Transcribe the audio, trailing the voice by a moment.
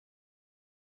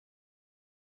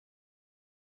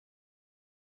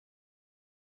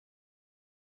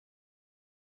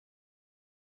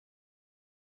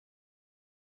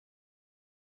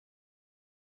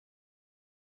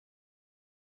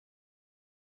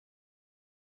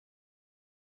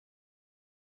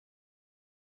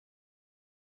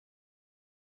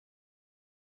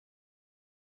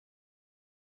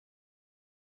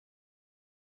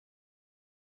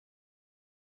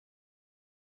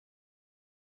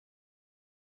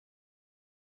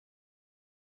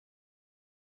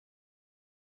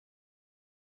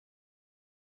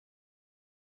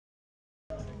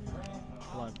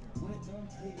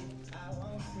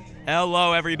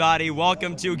Hello, everybody.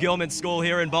 Welcome to Gilman School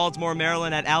here in Baltimore,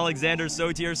 Maryland at Alexander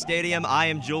Sotier Stadium. I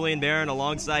am Julian Barron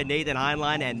alongside Nathan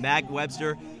Heinlein and Mac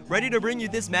Webster, ready to bring you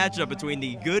this matchup between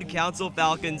the Good Counsel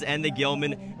Falcons and the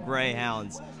Gilman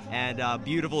Greyhounds. And a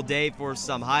beautiful day for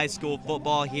some high school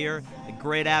football here. A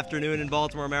great afternoon in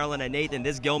Baltimore, Maryland. And Nathan,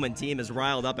 this Gilman team is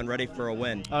riled up and ready for a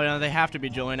win. Oh, yeah, they have to be,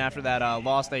 Julian, after that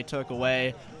loss they took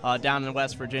away down in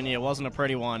West Virginia. It wasn't a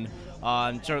pretty one.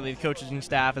 And certainly the coaching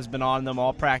staff has been on them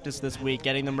all practice this week,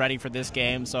 getting them ready for this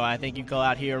game. So I think you go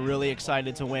out here really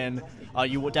excited to win.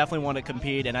 You will definitely want to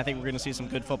compete, and I think we're going to see some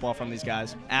good football from these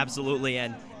guys. Absolutely.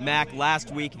 And Mac,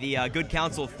 last week the Good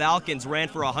Counsel Falcons ran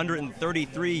for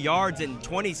 133 yards and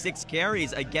 26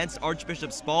 carries against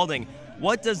Archbishop Spalding.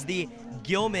 What does the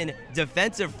Gilman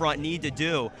defensive front need to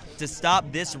do to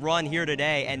stop this run here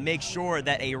today and make sure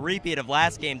that a repeat of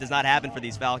last game does not happen for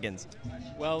these Falcons?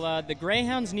 Well, the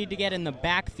Greyhounds need to get in the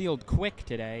backfield quick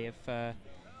today. If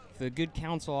the Good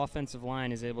Counsel offensive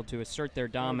line is able to assert their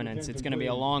dominance, it's going to be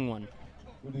a long one.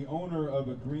 The owner of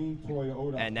a green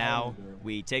Toyota. And now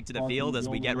we take to the field as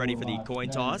we get ready for the coin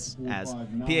toss, as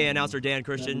PA announcer Dan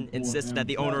Christian insists that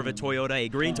the owner of a Toyota, a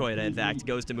green Toyota in fact,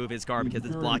 goes to move his car because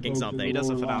it's blocking something. He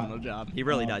does a phenomenal job. He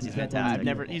really does. He's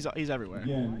fantastic. He's everywhere.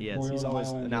 He is. He's always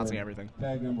announcing everything.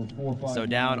 So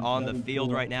down on the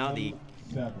field right now, the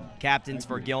captains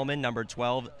for Gilman, number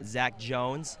 12, Zach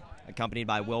Jones, accompanied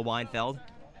by Will Weinfeld,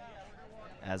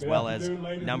 as well as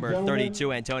number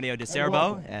 32, Antonio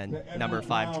DeCerbo, and number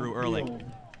 5, Drew Ehrlich.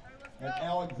 At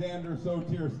Alexander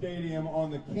Sotier Stadium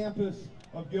on the campus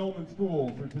of Gilman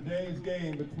School for today's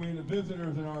game between the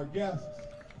visitors and our guests,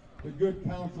 the Good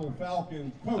Counsel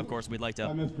Falcons. Of course, we'd like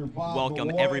to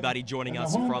welcome everybody joining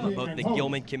us from both the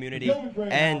Gilman community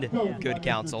and Good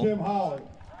Counsel.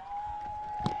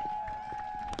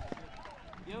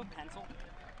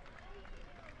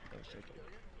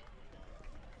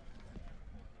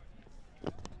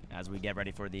 As we get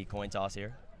ready for the coin toss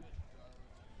here.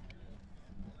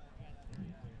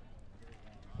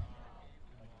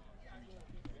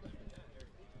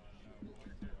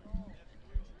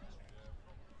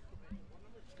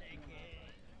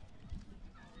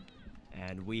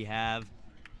 And we have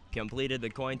completed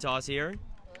the coin toss here.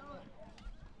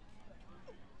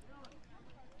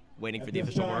 Waiting for the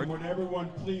official word. Would everyone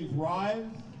please rise?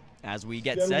 As we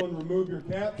get set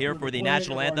here for the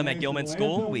national anthem at Gilman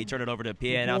School, we turn it over to PA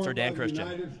announcer Dan Christian.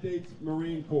 United States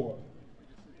Marine Corps.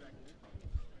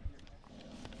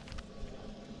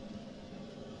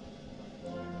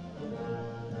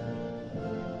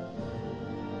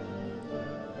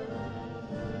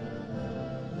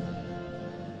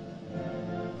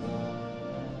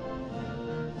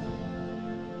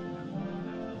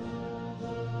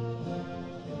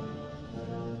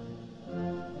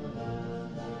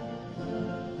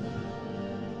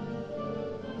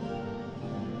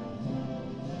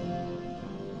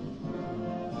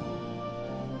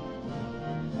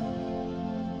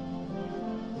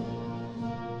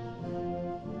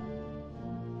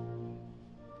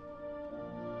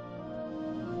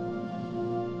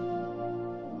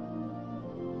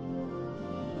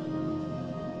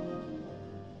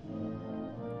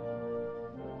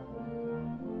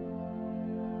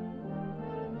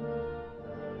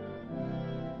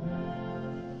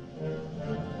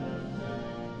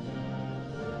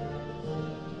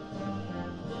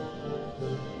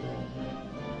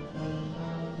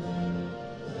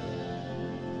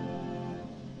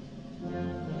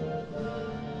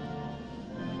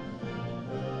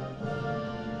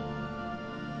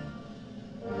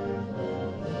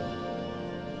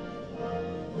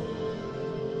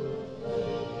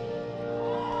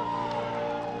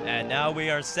 And now we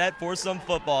are set for some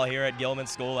football here at Gilman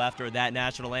School after that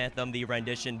national anthem, the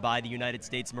rendition by the United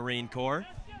States Marine Corps.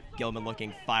 Gilman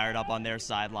looking fired up on their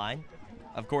sideline.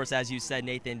 Of course, as you said,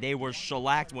 Nathan, they were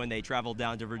shellacked when they traveled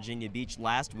down to Virginia Beach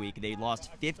last week. They lost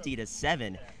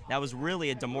 50-7. That was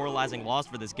really a demoralizing loss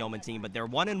for this Gilman team, but they're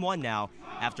 1-1 now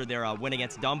after their win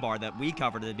against Dunbar that we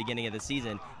covered at the beginning of the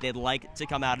season. They'd like to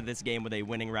come out of this game with a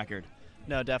winning record.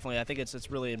 No, definitely. I think it's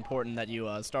really important that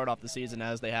you start off the season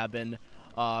as they have been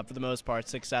for the most part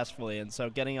successfully, and so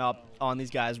getting up on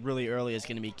these guys really early is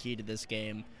going to be key to this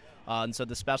game. And so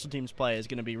the special teams play is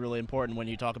going to be really important when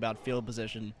you talk about field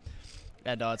position.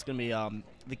 And it's going to be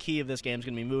the key of this game is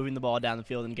going to be moving the ball down the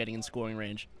field and getting in scoring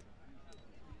range.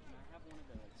 I have one of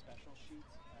the special sheets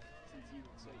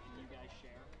so you guys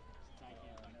share, since I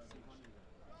can't see one.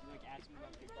 Can you ask me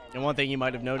about the And one thing you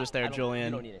might have noticed there, You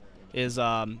Julian, don't need it. is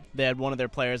they had one of their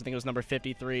players, I think it was number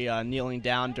 53, kneeling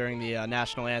down during the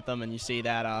national anthem, and you see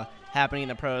that happening in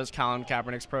the pros. Colin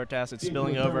Kaepernick's protest, it's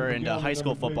spilling over into high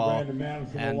school football,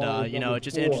 and you know, it's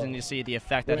just interesting to see the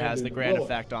effect that has, the grand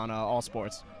effect on all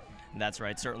sports. That's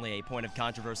right. Certainly a point of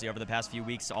controversy over the past few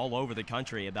weeks all over the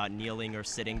country about kneeling or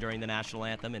sitting during the national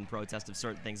anthem in protest of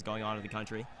certain things going on in the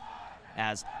country.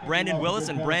 As Brandon Willis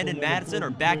and Brandon Madison are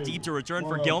back deep to return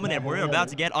for Gilman, and we're about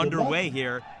to get underway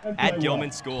here at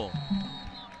Gilman School.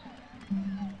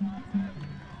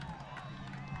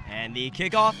 And the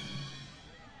kickoff,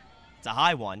 it's a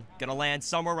high one, gonna land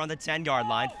somewhere around the 10-yard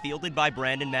line, fielded by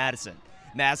Brandon Madison.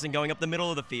 Madison going up the middle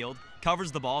of the field,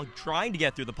 covers the ball, trying to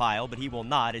get through the pile, but he will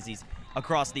not as he's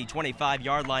across the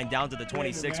 25-yard line down to the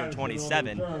 26 or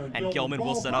 27, and Gilman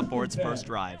will set up for its first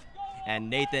drive.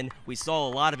 And Nathan, we saw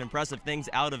a lot of impressive things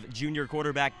out of junior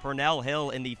quarterback Pernell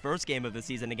Hill in the first game of the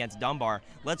season against Dunbar.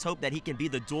 Let's hope that he can be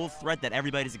the dual threat that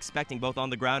everybody's expecting both on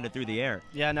the ground and through the air.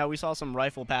 Yeah, no, we saw some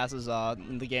rifle passes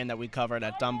in the game that we covered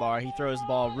at Dunbar. He throws the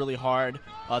ball really hard.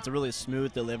 It's a really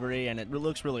smooth delivery, and it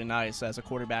looks really nice as a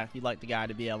quarterback. You'd like the guy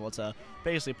to be able to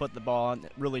basically put the ball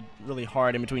really, really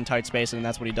hard in between tight spaces, and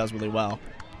that's what he does really well.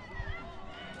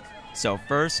 So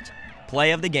first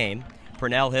play of the game,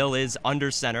 Pernell Hill is under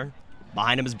center.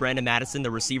 Behind him is Brandon Madison,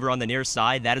 the receiver on the near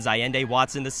side. That is Allende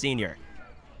Watson, the senior.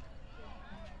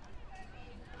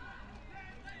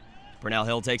 Pernell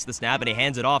Hill takes the snap and he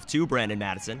hands it off to Brandon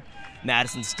Madison.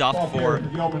 Madison stuffed for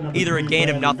either a gain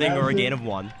of nothing or a gain of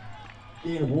one.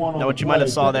 Now, what you might have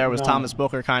saw there was Thomas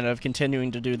Booker kind of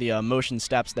continuing to do the motion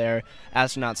steps there,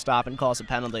 as to not stop and calls a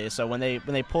penalty. So when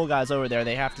they pull guys over there,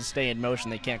 they have to stay in motion.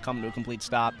 They can't come to a complete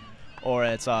stop, or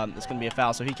it's going to be a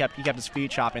foul. So he kept his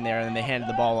feet chopping there, and then they handed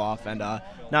the ball off. And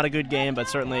not a good game, but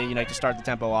certainly to start the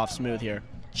tempo off smooth here.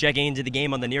 Checking into the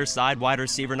game on the near side, wide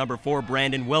receiver number 4,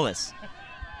 Brandon Willis.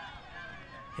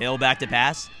 Hill back to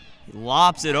pass. He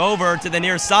lops it over to the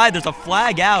near side. There's a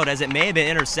flag out as it may have been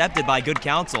intercepted by Good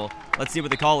Counsel. Let's see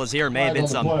what the call is here. May have been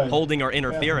some holding or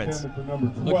interference.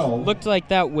 Looked like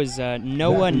that was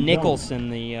Noah Nicholson,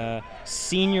 the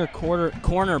senior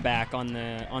cornerback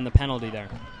on the penalty there.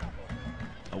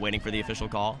 Waiting for the official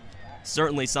call.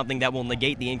 Certainly something that will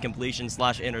negate the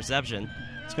incompletion/interception.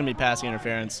 It's going to be passing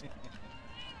interference.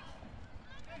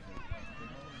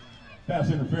 Pass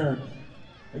interference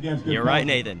against Good You're right,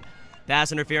 Nathan.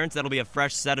 Pass interference, that'll be a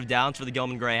fresh set of downs for the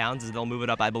Gilman Greyhounds as they'll move it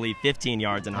up, I believe, 15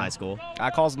 yards in high school. I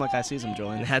calls him like I sees him,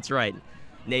 Julian. That's right.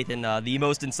 Nathan, the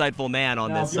most insightful man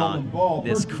on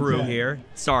this crew here.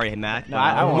 Sorry, Matt.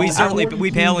 No,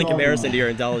 we pale in comparison to your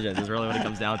intelligence is really what it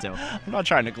comes down to. I'm not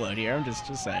trying to gloat here. I'm just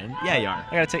saying. Yeah, you are.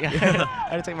 I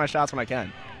gotta take my shots when I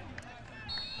can.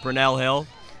 Pernell Hill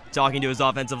talking to his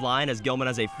offensive line as Gilman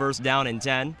has a first down and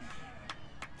 10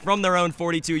 from their own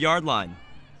 42-yard line.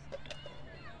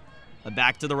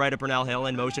 Back to the right of Pernell Hill.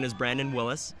 In motion is Brandon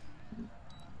Willis.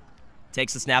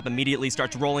 Takes the snap, immediately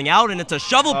starts rolling out, and it's a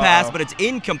shovel pass, but it's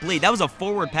incomplete. That was a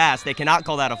forward pass. They cannot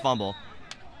call that a fumble.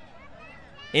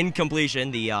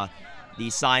 Incompletion, the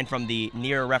sign from the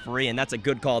near referee, and that's a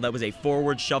good call. That was a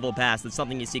forward shovel pass. That's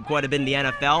something you see quite a bit in the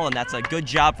NFL, and that's a good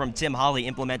job from Tim Holly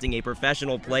implementing a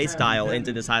professional play style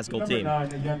into this high school team.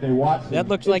 That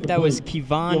looked like that was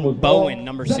Kevon Bowen,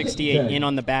 number 68, in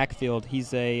on the backfield.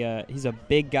 He's a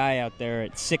big guy out there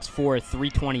at 6'4",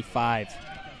 325.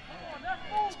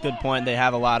 Good point. They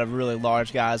have a lot of really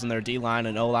large guys in their D-line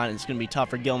and O-line, and it's going to be tough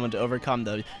for Gilman to overcome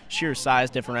the sheer size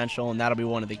differential, and that'll be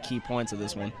one of the key points of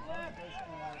this one.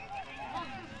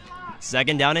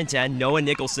 Second down and 10. Noah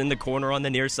Nicholson, the corner on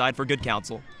the near side for Good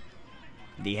Counsel.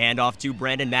 The handoff to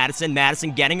Brandon Madison.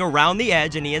 Madison getting around the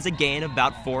edge, and he has a gain of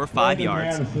about 4 or 5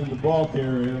 yards. Madison, the ball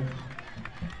carrier.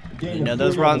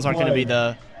 Those runs aren't going to be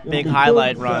the big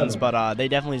highlight runs, but they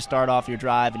definitely start off your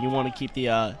drive, and you want to keep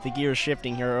the gears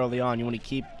shifting here early on. You want to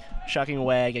keep chucking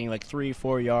away, getting like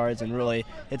 3-4 yards, and really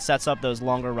it sets up those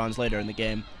longer runs later in the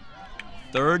game.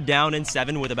 Third down and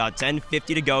 7 with about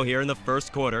 10:50 to go here in the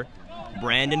first quarter.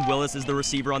 Brandon Willis is the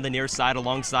receiver on the near side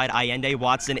alongside Allende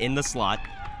Watson in the slot.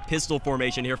 Pistol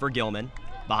formation here for Gilman.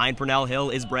 Behind Pernell Hill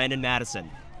is Brandon Madison.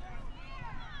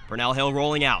 Pernell Hill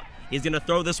rolling out. He's going to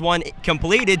throw this one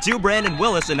completed to Brandon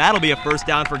Willis, and that'll be a first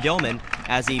down for Gilman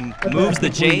as he moves the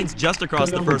chains just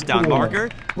across the first down marker.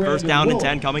 First down and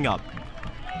 10 coming up.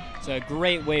 It's a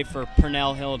great way for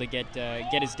Pernell Hill to get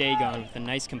his day going with a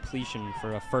nice completion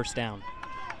for a first down.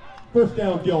 First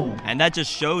down, Gilman. And that just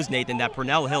shows, Nathan, that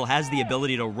Pernell Hill has the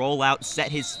ability to roll out,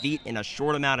 set his feet in a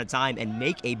short amount of time, and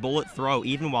make a bullet throw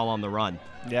even while on the run.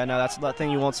 Yeah, no, that's the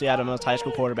thing you won't see out of most high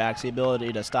school quarterbacks, the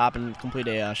ability to stop and complete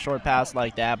a short pass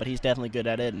like that, but he's definitely good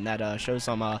at it, and that shows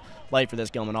some light for this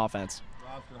Gilman offense.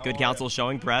 Good Counsel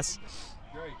showing press.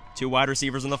 Two wide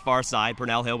receivers on the far side.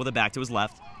 Purnell Hill with it back to his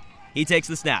left. He takes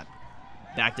the snap.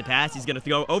 Back to pass. He's going to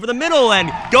throw over the middle,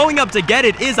 and going up to get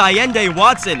it is Allende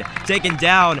Watson, taken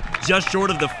down just short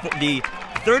of the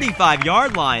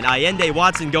 35-yard line. Allende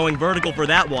Watson going vertical for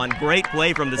that one. Great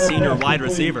play from the senior wide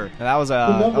receiver. That was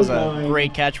a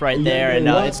great catch right there, and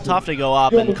it's tough to go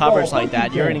up in coverage like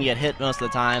that. You're going to get hit most of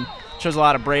the time. It shows a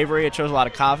lot of bravery. It shows a lot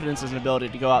of confidence and ability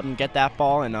to go up and get that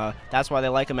ball, and that's why they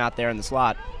like him out there in the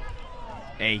slot.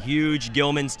 A huge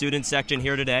Gilman student section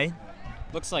here today.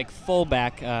 Looks like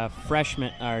fullback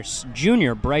freshman or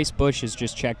junior Bryce Bush has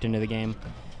just checked into the game.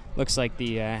 Looks like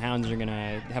the Hounds are going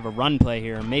to have a run play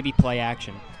here, maybe play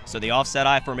action. So the offset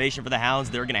I formation for the Hounds,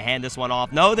 they're going to hand this one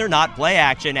off. No, they're not. Play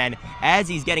action, and as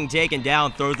he's getting taken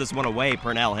down, throws this one away,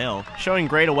 Purnell Hill. Showing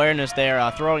great awareness there,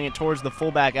 throwing it towards the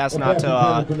fullback as not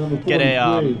to get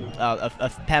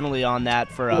a penalty on that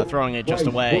for throwing it just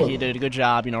away. He did a good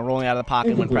job, rolling out of the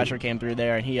pocket when pressure came through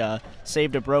there, and he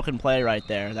saved a broken play right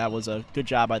there. That was a good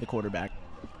job by the quarterback.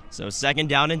 So 2nd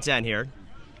down and 10 here.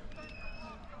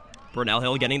 Purnell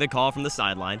Hill getting the call from the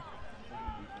sideline.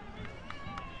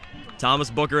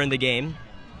 Thomas Booker in the game.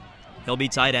 He'll be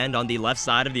tight end on the left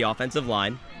side of the offensive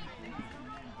line.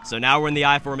 So now we're in the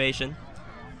I formation.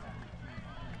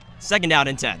 2nd down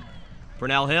and 10.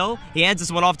 Purnell Hill, he hands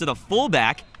this one off to the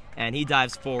fullback, and he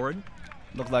dives forward.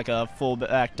 Looked like a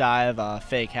fullback dive,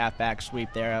 fake halfback sweep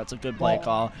there. That's a good play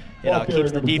call. It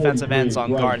keeps the defensive ends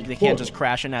on guard. They can't just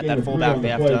crash in at that fullback. They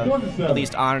have to at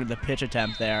least honor the pitch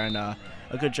attempt there, and a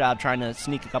good job trying to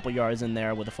sneak a couple yards in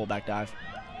there with a fullback dive.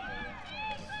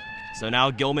 So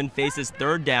now Gilman faces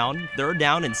 3rd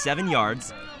down and 7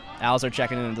 yards. Owls are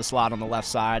checking into the slot on the left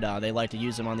side. They like to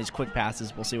use them on these quick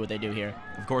passes. We'll see what they do here.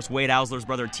 Of course, Wade Owsler's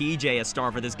brother TJ, a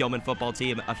star for this Gilman football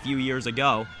team a few years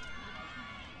ago.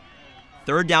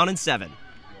 3rd down and 7.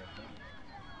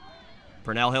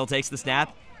 Purnell Hill takes the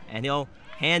snap, and he'll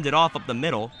hand it off up the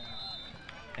middle.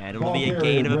 And it'll be a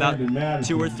gain of about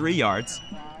 2 or 3 yards.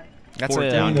 That's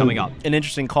 4th down coming up. An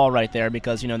interesting call right there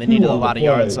because, they needed a lot of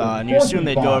yards, and you assume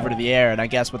they'd go over to the air, and I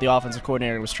guess what the offensive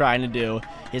coordinator was trying to do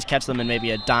is catch them in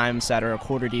maybe a dime set or a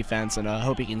quarter defense and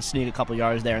hope he can sneak a couple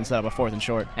yards there instead of a 4th and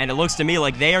short. And it looks to me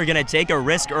like they are going to take a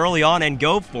risk early on and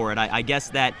go for it. I guess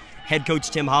that head coach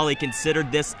Tim Hawley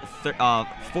considered this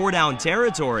 4-down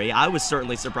territory. I was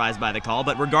certainly surprised by the call,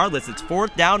 but regardless, it's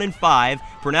 4th down and 5.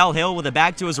 Purnell Hill with a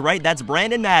back to his right. That's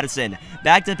Brandon Madison.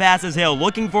 Back to pass is Hill,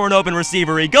 looking for an open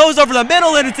receiver. He goes over the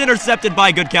middle, and it's intercepted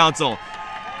by Good Counsel.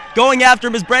 Going after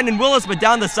him is Brandon Willis, but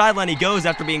down the sideline he goes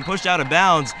after being pushed out of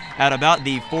bounds at about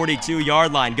the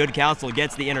 42-yard line. Good Counsel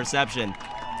gets the interception.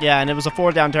 Yeah, and it was a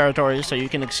 4th down territory, so you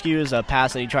can excuse a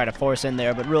pass that he tried to force in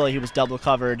there, but really he was double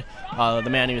covered, the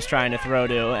man he was trying to throw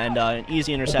to, and an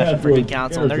easy interception for Good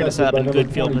Counsel. And they're going to set up in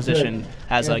good field position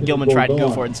as Gilman tried to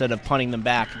go for it instead of punting them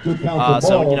back.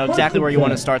 So, exactly where you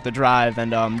want to start the drive,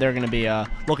 and they're going to be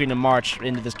looking to march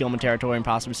into this Gilman territory and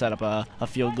possibly set up a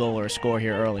field goal or a score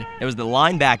here early. It was the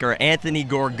linebacker, Anthony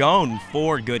Gorgone,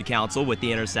 for Good Counsel with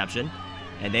the interception,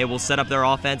 and they will set up their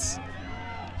offense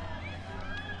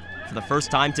for the first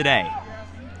time today.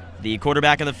 The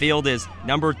quarterback of the field is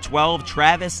number 12,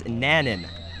 Travis Nannon.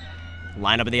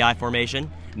 Line up in the I formation.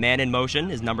 Man in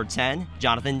motion is number 10,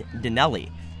 Jonathan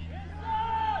Dinelli.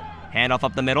 Handoff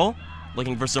up the middle,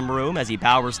 looking for some room as he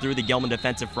powers through the Gilman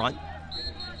defensive front.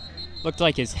 Looked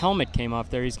like his helmet came off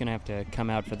there. He's going to have to come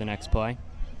out for the next play.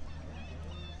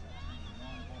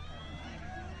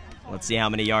 Let's see how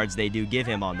many yards they do give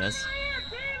him on this.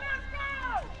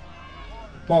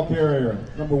 Ball carrier,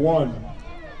 number 1,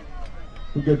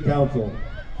 for Good Counsel,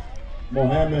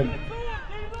 Mohammed.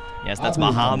 Yes, that's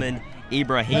Mohammed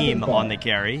Ibrahim on the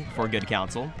carry for Good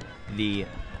Counsel, the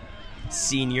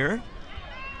senior.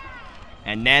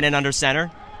 And Nannon under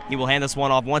center. He will hand this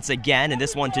one off once again, and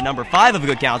this one to number 5 of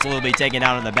Good Counsel. He'll be taken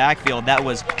down in the backfield. That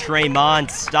was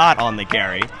Tremont Stott on the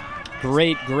carry.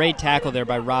 Great tackle there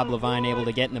by Rob Levine, able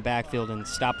to get in the backfield and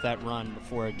stop that run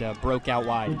before it broke out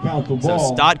wide. So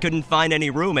Stott couldn't find any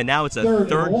room, and now it's a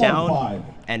 3rd down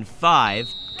and 5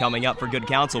 coming up for Good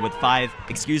Counsel with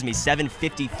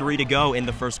 7:53 to go in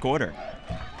the first quarter.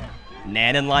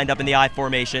 Nannon lined up in the I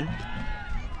formation.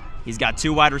 He's got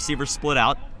 2 wide receivers split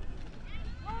out.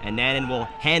 And Nannon will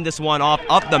hand this one off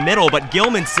up the middle, but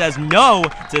Gilman says no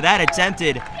to that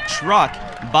attempted truck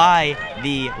by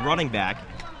the running back.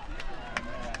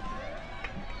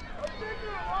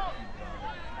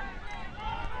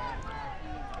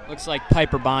 Looks like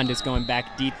Piper Bond is going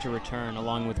back deep to return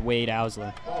along with Wade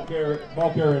Owsler. Ball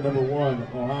carrier number 1,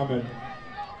 Mohammed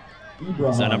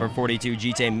Ibrahim. So number 42,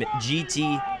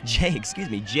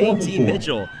 JT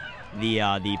Mitchell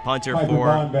the punter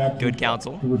for Good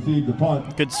Counsel. To receive the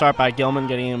punt. Good start by Gilman,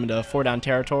 getting him into 4-down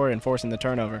territory and forcing the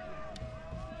turnover.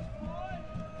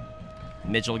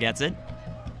 Mitchell gets it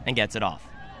and gets it off.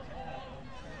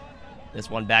 This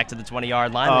one back to the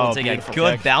 20-yard line. Oh, We'll take a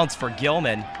good kick. bounce for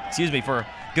for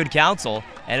Good Counsel,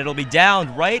 and it'll be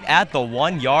down right at the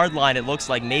 1-yard line. It looks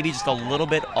like maybe just a little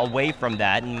bit away from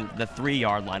that, and the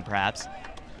 3-yard line perhaps.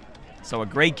 So a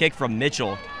great kick from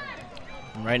Mitchell.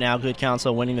 Right now, Good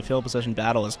Counsel winning the field position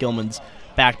battle as Gilman's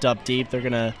backed up deep. They're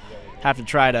going to have to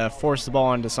try to force the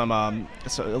ball into some a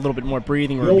little bit more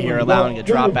breathing room here, allowing a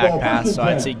drop back pass. So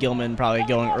I'd see Gilman probably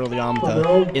going early on with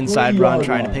the inside run,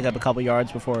 trying to pick up a couple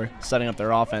yards before setting up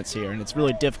their offense here. And it's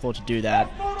really difficult to do that,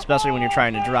 especially when you're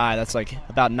trying to drive. That's like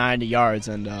about 90 yards,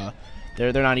 and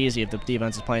they're not easy if the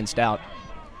defense is playing stout.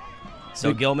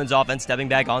 So Gilman's offense stepping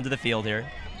back onto the field here.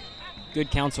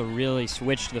 Good Counsel really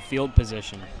switched the field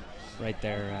position right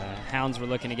there. Hounds were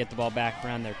looking to get the ball back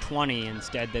around their 20.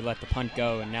 Instead, they let the punt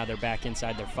go, and now they're back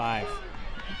inside their 5.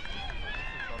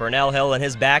 Purnell Hill and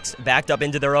his backs backed up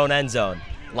into their own end zone.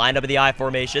 Lined up in the I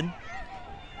formation.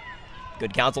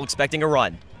 Good Counsel expecting a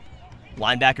run.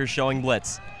 Linebackers showing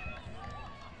blitz.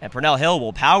 And Purnell Hill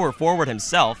will power forward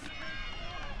himself,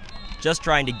 just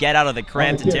trying to get out of the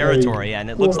cramped territory, and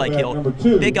it looks like he'll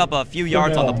pick up a few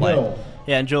yards on the play.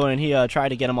 Yeah, and Julian, he tried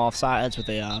to get him off sides with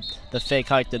the fake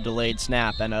hike, the delayed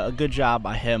snap, and a good job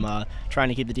by him trying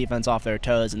to keep the defense off their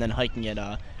toes and then hiking it,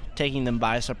 taking them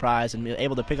by surprise and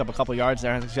able to pick up a couple yards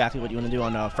there. That's exactly what you want to do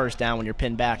on first down when you're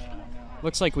pinned back.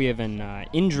 Looks like we have an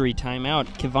injury timeout.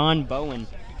 Kevon Bowen,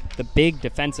 the big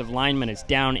defensive lineman, is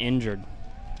down injured.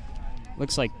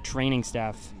 Looks like training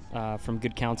staff from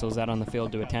Good Counsel is out on the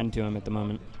field to attend to him at the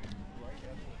moment.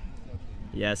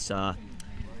 Yes,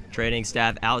 training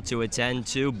staff out to attend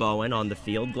to Bowen on the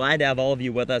field. Glad to have all of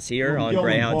you with us here on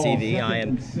Greyhound TV. I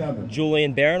am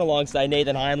Julian Barron alongside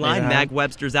Nathan Heinlein. Mac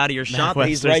Webster's out of your shot, but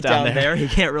he's right down there. You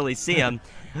can't really see him.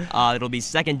 It'll be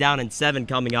 2nd down and 7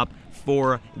 coming up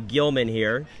for Gilman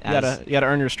here. You gotta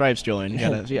earn your stripes, Julian.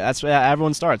 That's where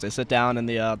everyone starts. They sit down in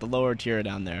the lower tier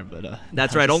down there. But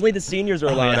that's right. Only the seniors are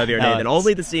allowed up here, Nathan.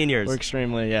 Only the seniors. We're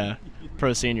extremely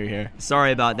pro senior here.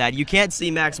 Sorry about that. You can't see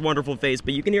Mac's wonderful face,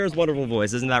 but you can hear his wonderful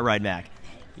voice. Isn't that right, Mac?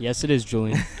 Yes, it is,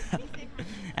 Julian.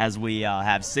 As we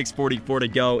have 6:44 to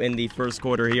go in the first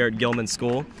quarter here at Gilman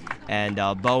School, and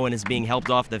Bowen is being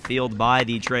helped off the field by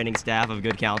the training staff of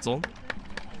Good Counsel.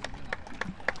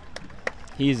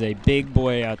 He's a big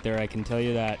boy out there, I can tell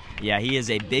you that. Yeah, he is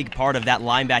a big part of that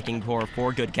linebacking core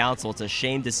for Good Counsel. It's a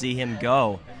shame to see him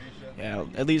go. Yeah,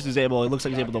 at least it looks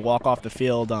like he's able to walk off the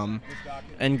field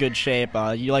in good shape.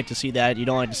 You like to see that. You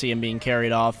don't like to see him being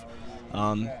carried off.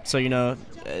 So,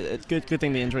 it's good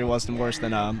thing the injury wasn't worse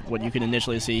than what you could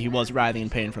initially see. He was writhing in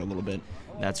pain for a little bit.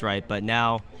 That's right, but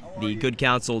now the Good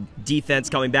Counsel defense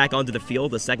coming back onto the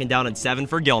field, a 2nd down and 7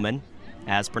 for Gilman,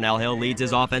 as Purnell Hill leads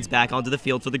his offense back onto the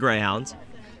field for the Greyhounds.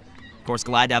 Of course,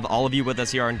 glad to have all of you with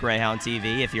us here on Greyhound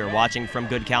TV. If you're watching from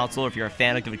Good Counsel, or if you're a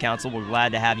fan of Good Counsel, we're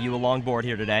glad to have you along board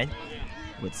here today.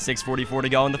 With 6:44 to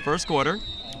go in the first quarter.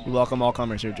 We welcome all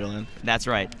comers here, Julian. That's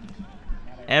right.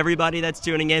 Everybody that's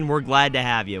tuning in, we're glad to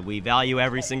have you. We value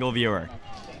every single viewer,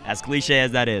 as cliche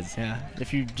as that is. Yeah.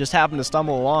 If you just happen to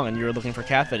stumble along and you're looking for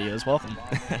cat videos, welcome.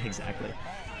 Exactly.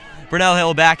 Purnell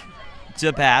Hill back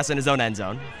to pass in his own end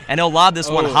zone, and he'll lob this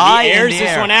one high in the air.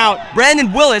 This one out.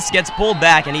 Brandon Willis gets pulled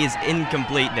back, and he's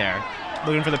incomplete there.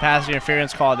 Looking for the pass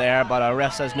interference call there, but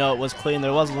ref says no, it was clean.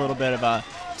 There was a little bit of a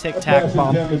tic-tac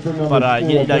bump, but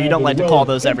you don't like to call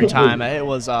those every time. It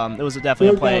was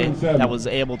definitely a play that was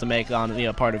able to make on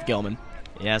the part of Gilman.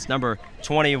 Yes, number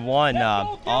 21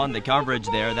 on the coverage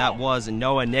there. That was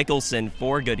Noah Nicholson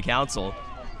for Good Counsel,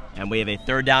 and we have a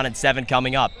 3rd down and 7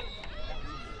 coming up.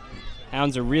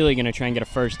 Hounds are really going to try and get a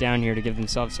first down here to give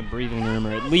themselves some breathing room,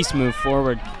 or at least move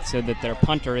forward so that their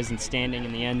punter isn't standing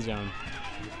in the end zone.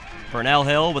 Purnell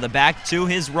Hill with a back to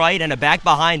his right and a back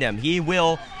behind him. He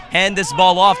will hand this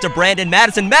ball off to Brandon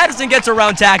Madison. Madison gets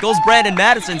around tackles. Brandon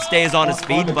Madison stays on his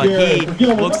feet, but he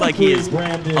looks like he is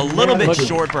a little bit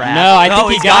short perhaps. No, I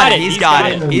think he got it. He's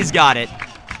got it. He's got it.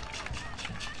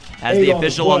 As the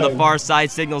official on the far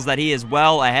side signals that he is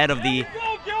well ahead of the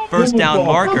first down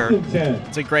marker.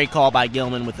 It's a great call by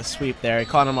Gilman with the sweep there. He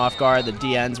caught him off guard. The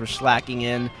DNs were slacking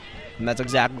in, and that's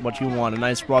exactly what you want. A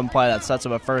nice run play that sets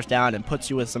up a first down and puts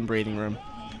you with some breathing room.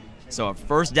 So a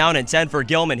 1st down and 10 for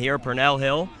Gilman here. Purnell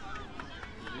Hill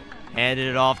handed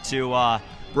it off to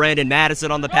Brandon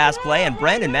Madison on the pass play, and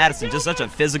Brandon Madison, just such a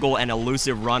physical and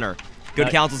elusive runner. Good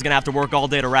Counsel's going to have to work all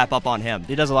day to wrap up on him.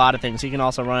 He does a lot of things. He can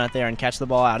also run out there and catch the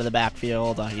ball out of the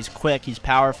backfield. He's quick. He's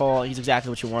powerful. He's exactly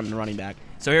what you want in a running back.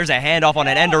 So here's a handoff on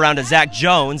an end around to Zach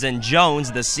Jones, and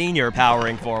Jones, the senior,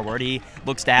 powering forward. He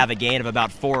looks to have a gain of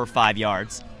about 4 or 5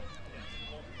 yards.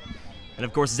 And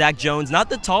of course, Zach Jones,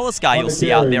 not the tallest guy you'll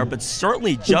see out there, but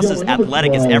certainly just as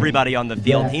athletic as everybody on the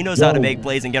field. He knows how to make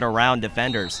plays and get around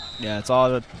defenders. Yeah, it's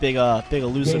all a big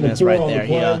elusiveness right there.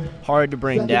 He hard to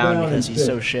bring down because he's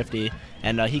so shifty.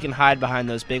 And he can hide behind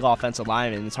those big offensive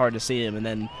linemen. It's hard to see him, and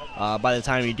then by the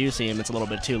time you do see him, it's a little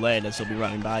bit too late as he'll be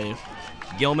running by you.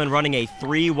 Gilman running a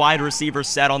 3 wide receiver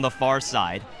set on the far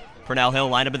side. Pernell Hill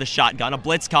lined up with a shotgun, a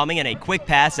blitz coming, and a quick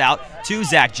pass out to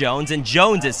Zach Jones. And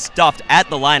Jones is stuffed at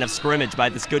the line of scrimmage by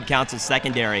this Good Counsel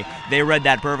secondary. They read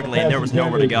that perfectly, and there was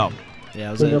nowhere to go. Yeah,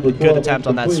 it was a good attempt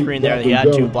on that screen there. He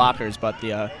had 2 blockers, but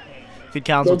the Good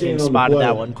Counsel team spotted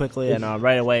that one quickly and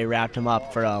right away wrapped him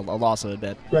up for a loss of a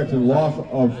bit. Correction, loss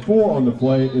of 4 on the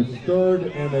play. It's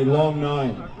 3rd and a long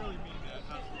 9.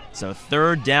 So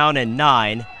 3rd down and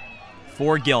 9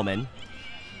 for Gilman,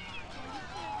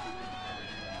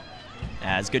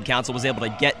 as Good Counsel was able to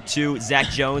get to Zach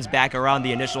Jones back around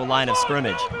the initial line of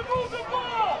scrimmage.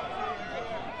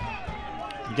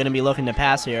 You're going to be looking to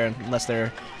pass here unless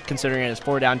they're considering it as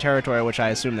 4-down territory, which I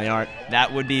assume they aren't.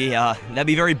 That would be that'd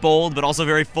be very bold, but also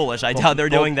very foolish. I doubt they're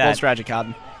doing that. Bold strategy,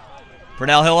 Cotton.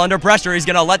 Pernell Hill under pressure. He's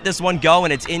going to let this one go,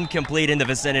 and it's incomplete in the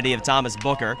vicinity of Thomas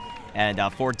Booker. And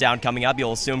 4th down coming up.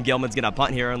 You'll assume Gilman's going to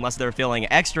punt here unless they're feeling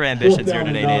extra ambitious here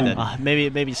today, Nathan.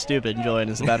 Maybe stupid, Julian,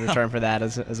 is a better term for that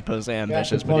as opposed to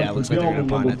ambitious. But yeah, it looks like they're going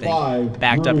to punt, I think.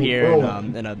 Backed up here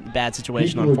in a bad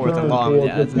situation on 4th and long.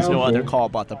 Yeah, there's no other call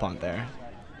but the punt there.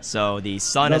 So the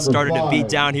sun has started to beat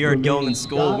down here at Gilman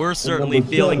School. We're certainly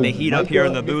feeling the heat up here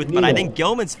in the booth, but I think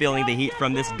Gilman's feeling the heat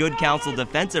from this Good Counsel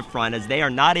defensive front as they are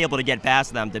not able to get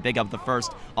past them to pick up the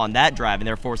first on that drive, and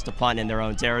they're forced to punt in their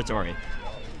own territory.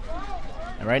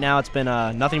 And right now it's been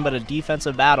nothing but a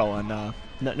defensive battle, and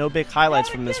no big highlights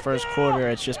from this first quarter.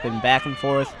 It's just been back and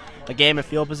forth, a game of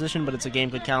field position, but it's a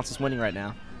game Good Counsel's winning right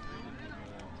now.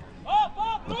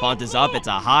 The punt is up. It's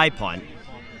a high punt.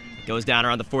 It goes down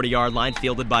around the 40-yard line,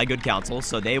 fielded by Good Counsel,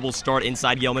 so they will start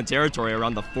inside Gilman territory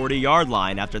around the 40-yard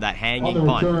line after that hanging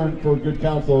punt. On the return for Good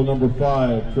Counsel, number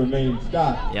 5, Tremaine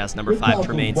Scott. Yes, number 5,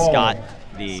 Tremaine Scott,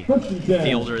 the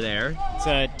fielder there. It's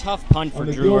a tough punt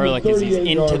for Drew Ehrlich as he's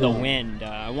into the wind.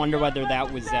 I wonder whether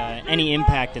that was any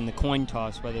impact in the coin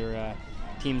toss, whether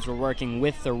teams were working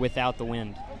with or without the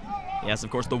wind. Yes,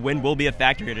 of course, the wind will be a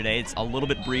factor here today. It's a little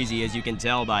bit breezy, as you can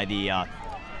tell by the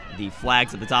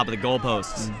flags at the top of the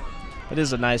goalposts. It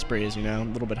is a nice breeze, you know, a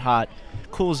little bit hot.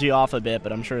 Cools you off a bit,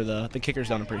 but I'm sure the kickers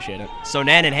don't appreciate it. So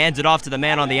Nannon hands it off to the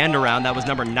man on the end around. That was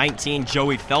number 19,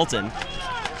 Joey Felton.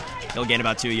 He'll gain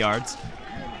about 2 yards.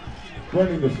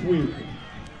 Running the sweep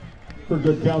for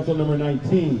Good Counsel, number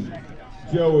 19,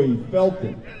 Joey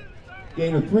Felton.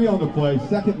 Gain of 3 on the play,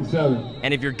 2nd and 7.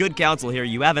 And if you're Good Counsel here,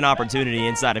 you have an opportunity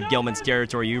inside of Gilman's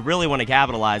territory. You really want to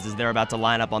capitalize as they're about to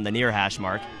line up on the near hash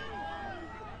mark.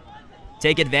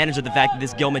 Take advantage of the fact that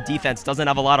this Gilman defense doesn't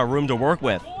have a lot of room to work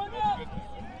with.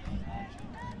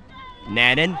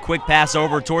 Nannon, quick pass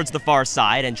over towards the far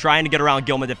side and trying to get around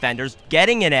Gilman defenders,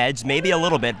 getting an edge, maybe a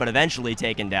little bit, but eventually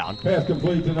taken down. Pass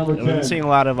complete to number 10. We've been seeing a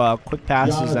lot of quick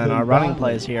passes and running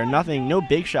plays here. No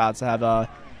big shots have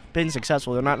been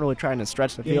successful. They're not really trying to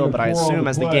stretch the field, but I assume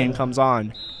as the game comes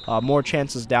on, more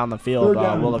chances down the field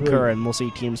will occur, and we'll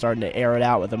see teams starting to air it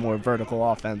out with a more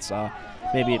vertical offense,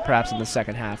 maybe perhaps in the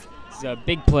second half. It's a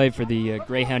big play for the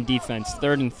Greyhound defense.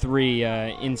 3rd and 3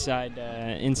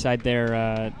 inside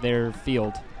their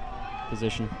field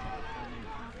position.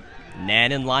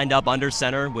 Nannon lined up under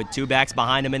center with 2 backs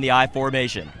behind him in the I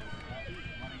formation.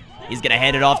 He's going to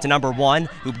hand it off to number 1,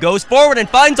 who goes forward and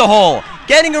finds a hole.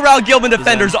 Getting around Gilman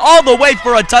defenders all the way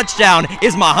for a touchdown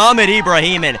is Muhammad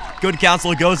Ibrahimin. Good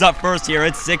Counsel goes up first here.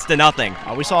 It's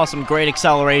 6-0. We saw some great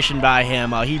acceleration by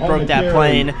him. He broke that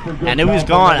plane, and it was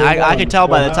gone. I could tell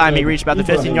by the time he reached about the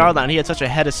 15-yard line, he had such a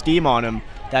head of steam on him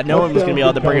that no one was going to be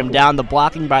able to bring him down. The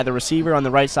blocking by the receiver on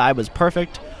the right side was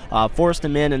perfect. Forced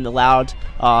him in and allowed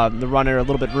the runner a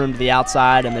little bit room to the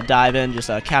outside, and the dive in just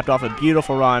capped off a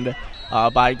beautiful run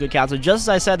by Good Counsel. Just as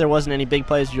I said, there wasn't any big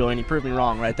plays, Julian. He proved me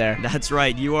wrong right there. That's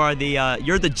right. You are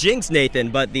you're the jinx,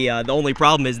 Nathan. But the only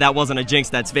problem is that wasn't a jinx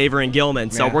that's favoring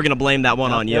Gilman. So we're gonna blame that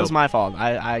one on you. It was my fault.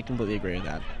 I completely agree with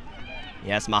that.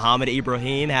 Yes, Muhammad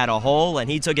Ibrahim had a hole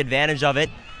and he took advantage of it,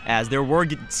 as there were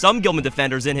some Gilman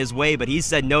defenders in his way, but he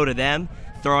said no to them,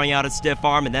 throwing out a stiff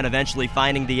arm and then eventually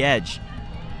finding the edge.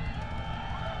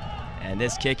 And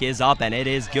this kick is up, and it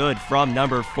is good from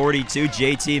number 42,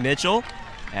 JT Mitchell.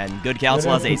 And Good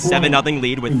Counsel has a 7-0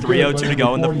 lead with 3:02 to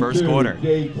go in the first quarter.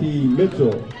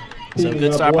 So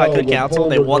good start by Good Counsel.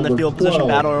 They won the field position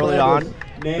battle early on.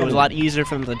 it was a lot easier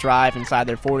for them to drive inside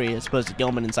their 40 as opposed to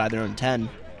Gilman inside their own 10.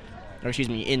 Or excuse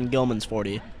me, in Gilman's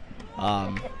 40.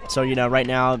 So, you know, right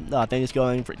now, things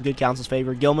going for Good Counsel's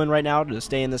favor. Gilman right now, to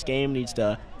stay in this game, needs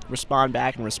to respond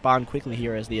back and respond quickly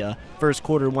here as the first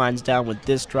quarter winds down with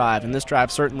this drive. And this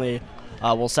drive certainly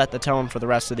will set the tone for the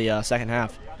rest of the second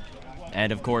half.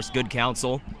 And, of course, Good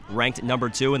Counsel ranked number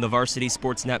 2 in the Varsity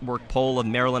Sports Network poll of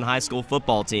Maryland high school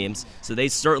football teams. So they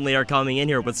certainly are coming in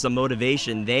here with some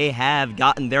motivation. They have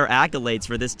gotten their accolades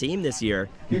for this team this year.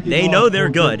 They know they're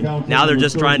good. Now they're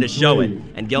just trying to show it.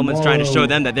 And Gilman's trying to show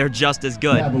them that they're just as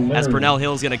good. As Purnell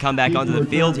Hill's going to come back onto the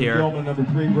field here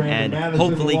and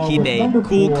hopefully keep a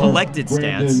cool, collected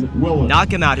stance. Not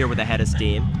come out here with a head of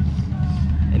steam.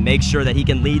 And make sure that he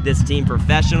can lead this team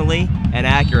professionally and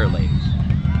accurately.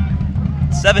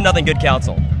 7-0 Good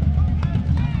Counsel.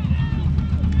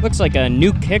 Looks like a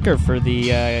new kicker for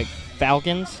the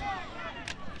Falcons.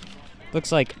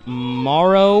 Looks like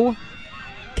Mauro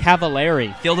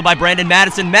Cavallari. Fielded by Brandon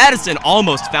Madison. Madison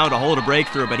almost found a hole to break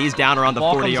through, but he's down around the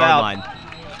 40-yard line.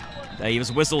 He was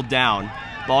whistled down.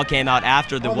 Ball came out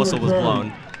after the whistle was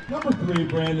blown. Number 3,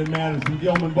 Brandon Madison,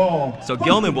 Gilman ball. So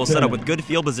Gilman will set up with good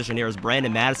field position here as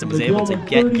Brandon Madison was able to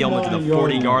get Gilman to the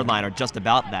 40-yard line, or just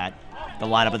about that. The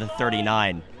lineup of the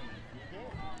 39.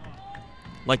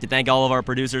 I'd like to thank all of our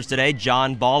producers today.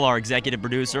 John Ball, our executive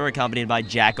producer, accompanied by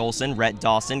Jack Olson, Rhett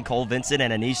Dawson, Cole Vincent,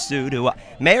 and Aneesh Sood, who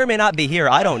may or may not be here.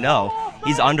 I don't know.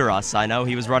 He's under us. I know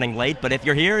he was running late, but if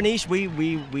you're here, Aneesh,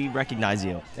 we recognize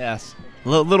you. Yes. A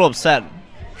little upset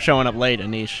showing up late,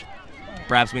 Aneesh.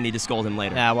 Perhaps we need to scold him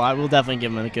later. Yeah, well, I will definitely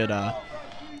give him a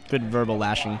good verbal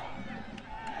lashing.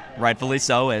 Rightfully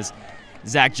so, as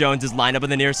Zach Jones is lined up on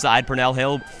the near side. Purnell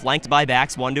Hill flanked by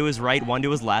backs, one to his right, one to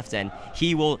his left, and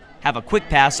he will have a quick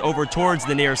pass over towards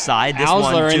the near side. This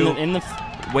one to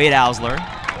Wade Ausler.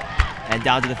 And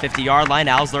down to the 50-yard line,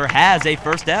 Ausler has a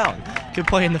first down. Good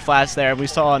play in the flats there. We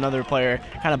saw another player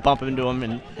kind of bump into him,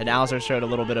 and Ausler showed a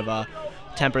little bit of a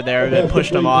temper there and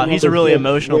pushed him off. He's a really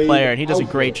emotional player, and he does a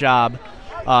great job.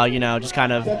 You know, just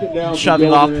kind of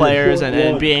shoving off players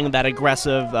and being that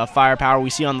aggressive firepower we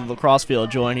see on the lacrosse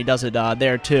field, Julian. He does it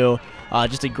there, too.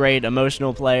 Just a great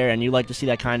emotional player, and you like to see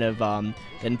that kind of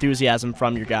enthusiasm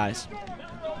from your guys.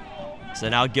 So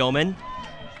now Gilman,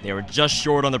 they were just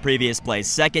short on the previous play.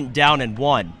 2nd down and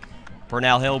 1.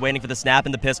 Purnell Hill waiting for the snap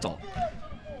and the pistol.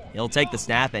 He'll take the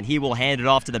snap, and he will hand it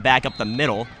off to the back up the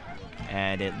middle.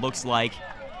 And it looks like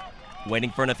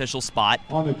waiting for an official spot.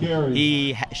 On the carry.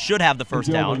 He should have the first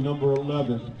down. Number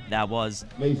 11. That was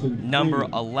Mason number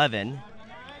Freeman. 11,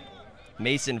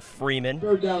 Mason Freeman.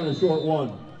 3rd down and a short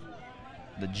 1.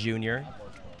 The junior.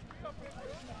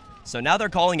 So now they're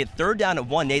calling it 3rd down and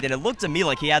 1, Nathan. It looked to me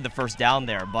like he had the first down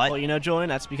there, but... Well, you know, Julian,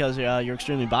 that's because you're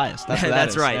extremely biased. That's what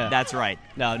that's right, yeah. That's right.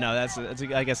 No,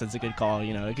 I guess it's a good call.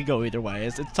 You know, it could go either way.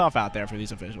 It's tough out there for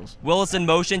these officials. Willis in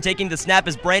motion, taking the snap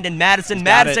is Brandon Madison.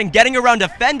 Madison getting around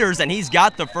defenders, and he's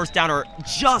got the first down, or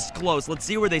just close. Let's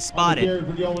see where they spot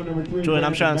it. Julian,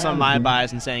 I'm showing some of my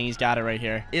bias and saying he's got it right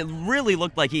here. It really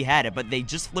looked like he had it, but they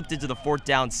just flipped it to the 4th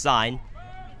down sign.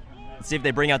 Let's see if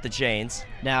they bring out the chains.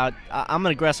 Now, I'm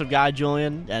an aggressive guy,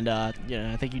 Julian, and you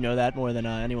know, I think you know that more than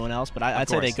anyone else, but I'd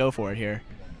say they go for it here.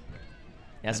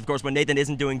 Yes, of course, when Nathan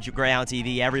isn't doing Greyhound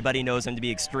TV, everybody knows him to be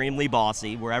extremely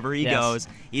bossy. Wherever he goes,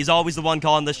 he's always the one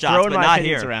calling the shots, Throwing but my not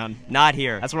opinions here. Around. Not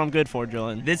here. That's what I'm good for,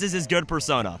 Julian. This is his good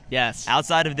persona. Yes.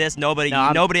 Outside of this, nobody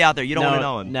out there, you don't want to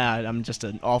know him. Nah, I'm just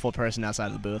an awful person outside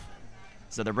of the booth.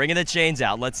 So they're bringing the chains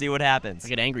out. Let's see what happens. I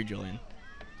get angry, Julian.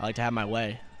 I like to have my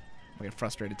way. Like a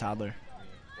frustrated toddler.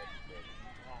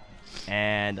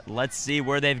 And let's see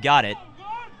where they've got it.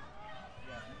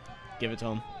 Give it to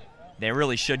him. They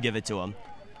really should give it to him.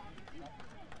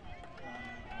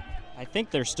 I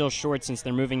think they're still short since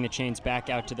they're moving the chains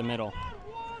back out to the middle.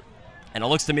 And it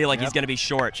looks to me like he's going to be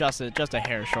short. Just a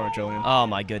hair short, Julian. Oh,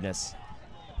 my goodness.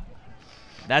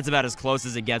 That's about as close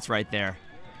as it gets right there.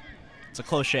 It's a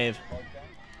close shave.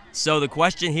 So the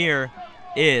question here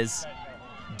is,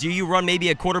 do you run maybe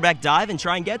a quarterback dive and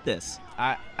try and get this?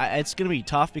 It's going to be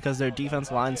tough because their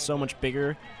defensive line is so much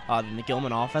bigger than the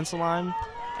Gilman offensive line,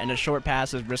 and a short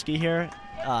pass is risky here.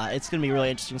 It's going to be really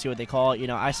interesting to see what they call it. You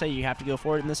know, I say you have to go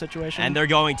for it in this situation. And they're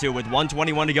going to, with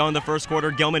 1:21 to go in the first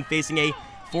quarter. Gilman facing a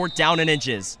 4th down and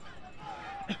inches.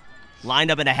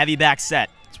 Lined up in a heavy back set.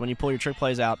 It's when you pull your trick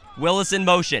plays out. Willis in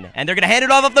motion, and they're going to hand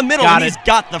it off up the middle, and he's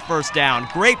got the first down.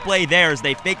 Great play there as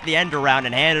they fake the end around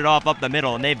and hand it off up the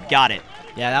middle, and they've got it.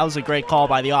 Yeah, that was a great call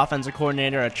by the offensive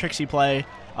coordinator, a tricksy play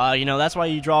that's why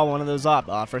you draw one of those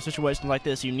up. For situations like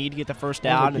this, you need to get the first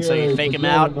down, and so you fake him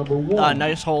out.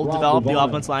 Nice hold developed. The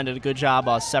offense line did a good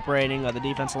job separating the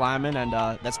defensive linemen, and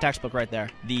that's textbook right there.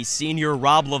 The senior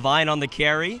Rob Levine on the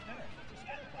carry.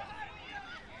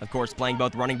 Of course, playing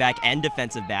both running back and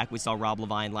defensive back. We saw Rob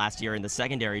Levine last year in the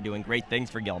secondary doing great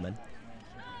things for Gilman.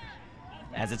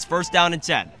 As it's first down and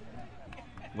 10.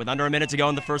 With under a minute to go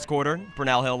in the first quarter,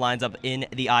 Purnell Hill lines up in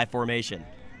the I formation.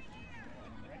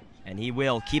 And he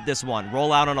will keep this one.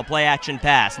 Roll out on a play-action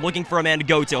pass. Looking for a man to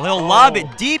go to. He'll lob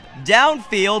it deep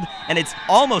downfield, and it's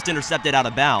almost intercepted out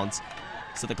of bounds.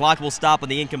 So the clock will stop on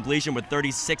the incompletion with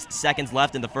 36 seconds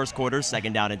left in the first quarter,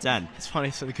 second down and 10. It's funny,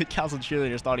 so the Good Counsel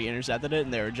cheerleaders thought he intercepted it,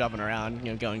 and they were jumping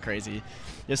around, going crazy.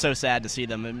 It's so sad to see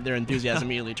them, and their enthusiasm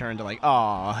immediately turned to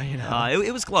aw,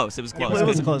 It was close. It was close. It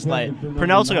was a close play.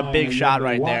 Purnell took a big shot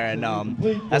right there, and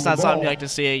that's not something you like to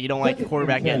see. You don't like the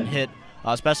quarterback getting hit,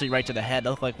 especially right to the head. It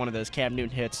looked like one of those Cam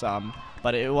Newton hits,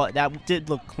 but that did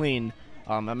look clean.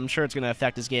 I'm sure it's going to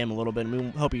affect his game a little bit,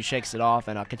 and we hope he shakes it off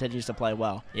and continues to play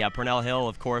well. Yeah, Purnell Hill,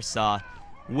 of course,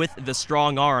 with the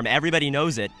strong arm. Everybody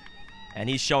knows it, and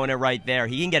he's showing it right there.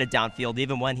 He can get it downfield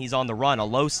even when he's on the run. A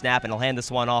low snap, and he'll hand this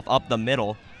one off up the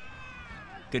middle.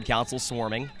 Good Counsel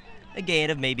swarming. A gain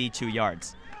of maybe 2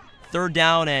 yards. Third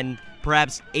down and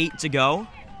perhaps 8 to go.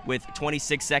 With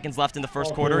 26 seconds left in the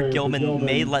first quarter, Gilman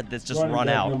may let this just run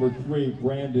out. Number 3,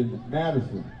 Brandon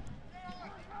Madison.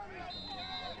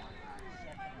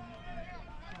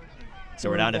 So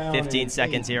we're down to 15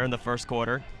 seconds here in the first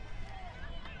quarter.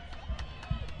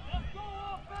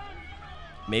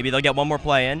 Maybe they'll get one more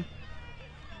play in.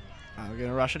 We're going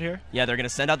to rush it here? Yeah, they're going to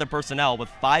send out their personnel with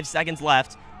 5 seconds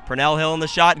left. Purnell Hill in the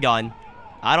shotgun.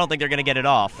 I don't think they're going to get it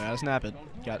off. Yeah, snap it.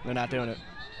 They're not doing it.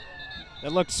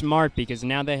 It looks smart because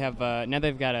now they've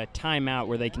got a timeout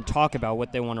where they can talk about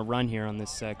what they want to run here on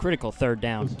this critical third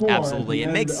down. Absolutely.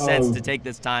 It makes sense to take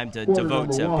this time to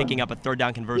devote to picking up a third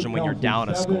down conversion when you're down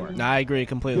a score. No, I agree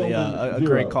completely. A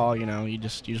great call. You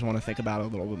just want to think about it a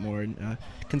little bit more and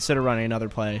consider running another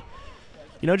play.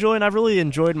 Julian, I've really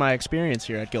enjoyed my experience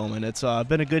here at Gilman. It's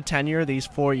been a good tenure these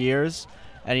 4 years,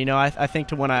 and I think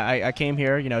to when I came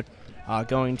here,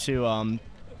 going to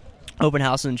open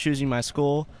house and choosing my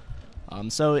school.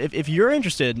 So if you're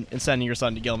interested in sending your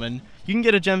son to Gilman, you can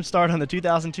get a jump start on the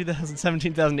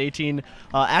 2017-2018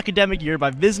 academic year by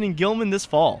visiting Gilman this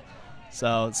fall.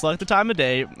 So select the time of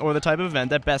day or the type of event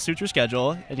that best suits your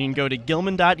schedule, and you can go to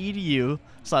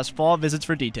gilman.edu/fall visits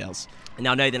for details.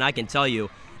 Now, Nathan, I can tell you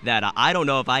that I don't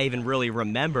know if I even really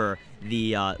remember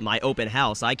my open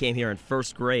house. I came here in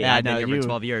first grade. Yeah, I've been here for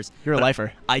 12 years. You're a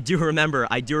lifer. I do remember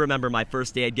my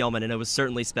first day at Gilman, and it was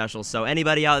certainly special. So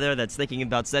anybody out there that's thinking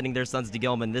about sending their sons to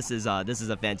Gilman, this is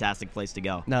a fantastic place to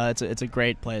go. No, it's a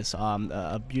great place.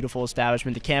 A beautiful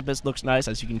establishment. The campus looks nice,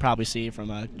 as you can probably see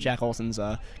from Jack Olson's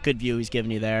good view he's giving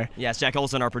you there. Yes, Jack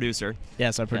Olson, our producer.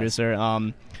 Yes, our producer.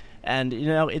 Yes. And,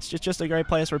 it's just a great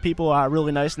place where people are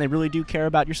really nice and they really do care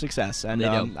about your success. And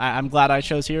I'm glad I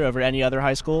chose here over any other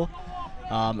high school.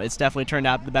 It's definitely turned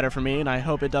out better for me, and I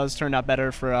hope it does turn out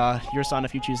better for your son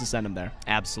if you choose to send him there.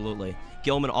 Absolutely.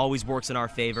 Gilman always works in our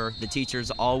favor. The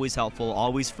teachers always helpful,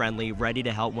 always friendly, ready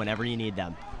to help whenever you need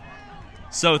them.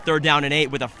 So third down and 8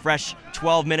 with a fresh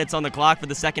 12 minutes on the clock for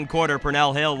the second quarter.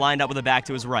 Purnell Hill lined up with a back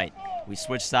to his right. We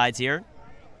switch sides here.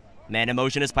 Man in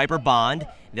motion is Piper Bond.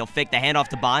 They'll fake the handoff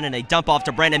to Bond, and they dump off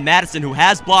to Brandon Madison, who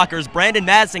has blockers. Brandon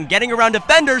Madison getting around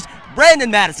defenders. Brandon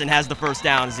Madison has the first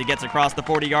down as he gets across the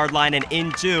 40-yard line and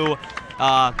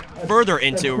further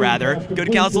into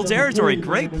Good Counsel territory.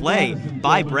 Great play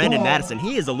by Brandon Madison.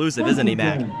 He is elusive, isn't he,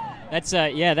 Mac?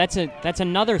 That's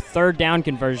another third down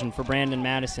conversion for Brandon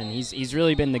Madison. He's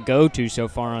really been the go-to so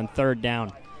far on third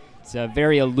down. He's a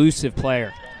very elusive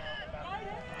player.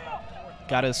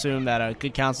 Got to assume that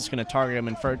Good Counsel is going to target him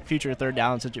in future third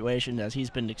down situations, as he's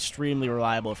been extremely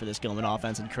reliable for this Gilman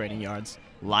offense in creating yards.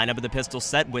 Line up with the pistol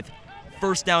set with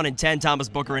first down and 10. Thomas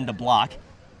Booker into block.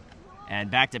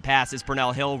 And back to pass is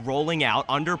Purnell Hill rolling out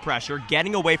under pressure,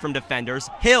 getting away from defenders.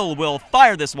 Hill will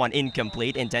fire this one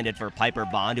incomplete, intended for Piper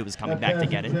Bond, who was coming back to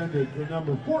get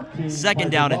it.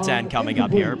 Second down and 10 coming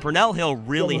up here. Purnell Hill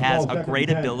really has a great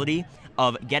ability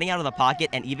of getting out of the pocket,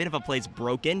 and even if a play's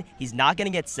broken, he's not going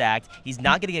to get sacked. He's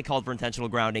not going to get called for intentional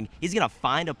grounding. He's going to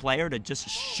find a player to just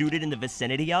shoot it in the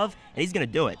vicinity of, and he's going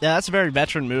to do it. Yeah, that's a very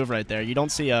veteran move right there. You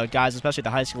don't see guys, especially at the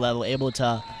high school level, able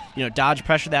to dodge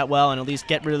pressure that well and at least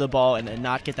get rid of the ball and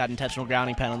not get that intentional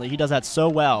grounding penalty. He does that so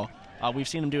well. We've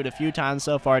seen him do it a few times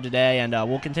so far today, and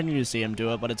we'll continue to see him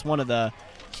do it, but it's one of the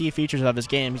key features of his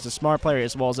game. He's a smart player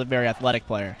as well as a very athletic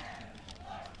player.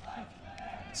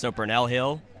 So Purnell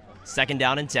Hill, second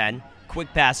down and 10.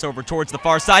 Quick pass over towards the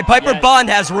far side. Piper Bond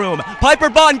has room. Piper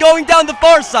Bond going down the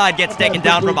far side. Gets taken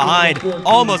down from behind.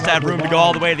 Almost had room to go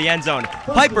all the way to the end zone.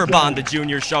 Piper Bond, the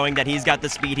junior, showing that he's got the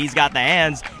speed, he's got the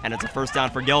hands, and it's a first down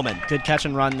for Gilman. Good catch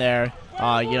and run there.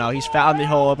 He's found the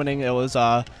hole opening. It was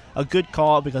a good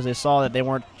call because they saw that they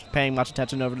weren't paying much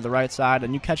attention over to the right side,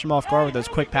 and you catch them off guard with those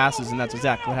quick passes, and that's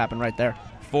exactly what happened right there.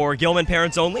 For Gilman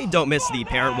parents only, don't miss the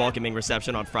parent welcoming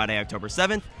reception on Friday, October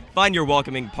 7th. Find your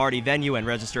welcoming party venue and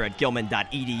register at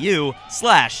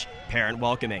gilman.edu/parent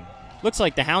welcoming. Looks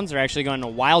like the Hounds are actually going to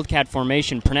Wildcat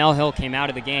formation. Purnell Hill came out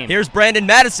of the game. Here's Brandon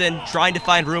Madison trying to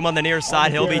find room on the near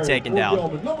side. He'll be taken down.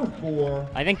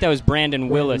 I think that was Brandon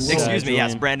Willis. Excuse me, Julian.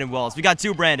 Yes, Brandon Willis. We got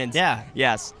two Brandons. Yeah.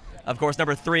 Yes. Of course,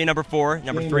 number 3 and number 4.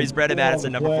 Number 3 is Brandon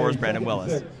Madison. Number 4 is Brandon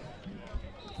Willis.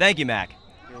 Thank you, Mac.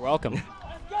 You're welcome.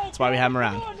 That's why we have him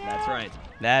around. That's right.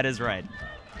 That is right.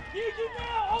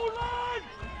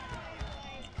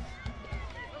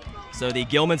 So the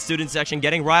Gilman student section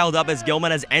getting riled up as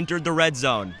Gilman has entered the red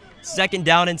zone. 2nd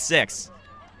down and 6.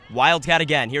 Wildcat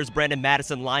again. Here's Brandon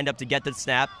Madison lined up to get the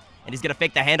snap. And he's going to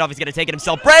fake the handoff. He's going to take it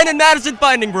himself. Brandon Madison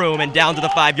finding room. And down to the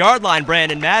 5-yard line.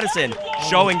 Brandon Madison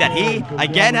showing that he,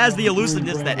 again, has the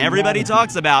elusiveness that everybody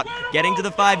talks about. Getting to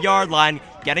the 5-yard line.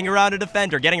 Getting around a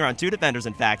defender. Getting around 2 defenders,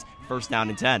 in fact. 1st down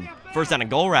and 10. 1st down and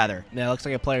goal, rather. Yeah, it looks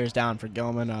like a player's down for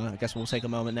Gilman. I guess we'll take a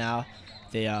moment now.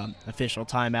 The official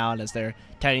timeout as they're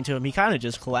tending to him. He kind of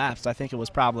just collapsed. I think it was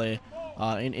probably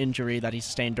an injury that he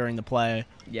sustained during the play.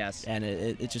 Yes. And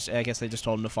it just, I guess they just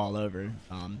told him to fall over.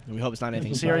 And we hope it's not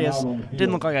anything serious.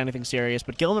 Didn't look like anything serious.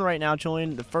 But Gilman right now,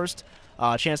 Julian, the first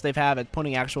chance they've had at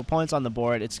putting actual points on the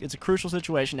board. It's a crucial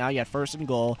situation now. You got 1st and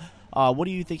goal. What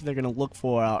do you think they're going to look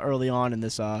for early on in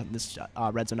this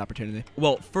red zone opportunity?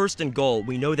 Well, 1st and goal,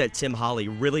 we know that Tim Holly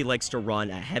really likes to run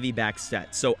a heavy back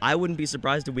set. So I wouldn't be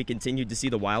surprised if we continued to see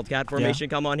the Wildcat formation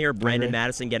come on here. Brandon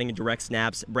Madison getting direct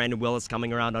snaps. Brandon Willis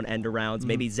coming around on end arounds.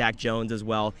 Maybe Zach Jones as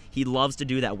well. He loves to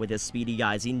do that with his speedy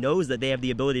guys. He knows that they have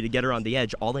the ability to get around the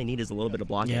edge. All they need is a little bit of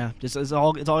blocking. Yeah, it's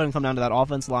all going to come down to that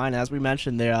offense line. As we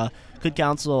mentioned, their Good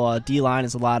Counsel D-line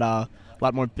is a lot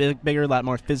more bigger, a lot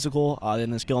more physical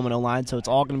than this Gilman O-line, so it's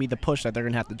all going to be the push that they're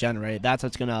going to have to generate. That's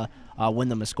what's going to win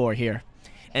them a score here.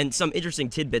 And some interesting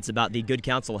tidbits about the Good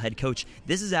Counsel head coach.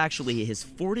 This is actually his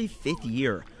 45th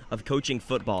year of coaching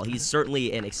football. He's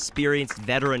certainly an experienced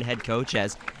veteran head coach,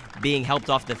 as being helped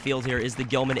off the field here is the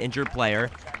Gilman injured player.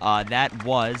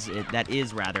 That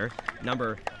is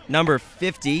number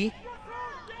 50,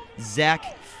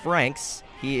 Zach Franks.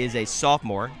 He is a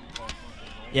sophomore.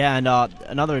 Yeah, and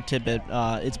another tidbit,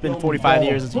 it's been 45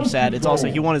 years, as you said. It's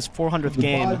also, he won his 400th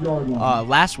game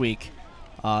last week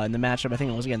in the matchup. I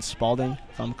think it was against Spalding,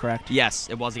 if I'm correct. Yes,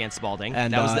 it was against Spalding.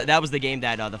 And that was the game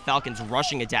that the Falcons'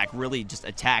 rushing attack really just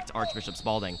attacked Archbishop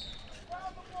Spalding.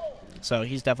 So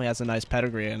he's definitely has a nice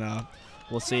pedigree, and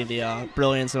we'll see the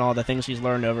brilliance and all the things he's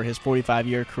learned over his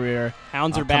 45-year career.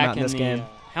 Hounds are back in this game.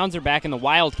 Hounds are back in the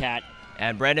Wildcat.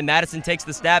 And Brandon Madison takes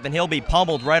the snap, and he'll be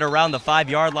pummeled right around the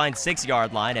 5-yard line,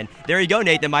 6-yard line. And there you go,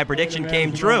 Nathan. My prediction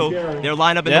came true. They're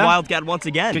lined up in the Wildcat once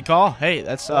again. Good call. Hey,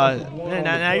 that's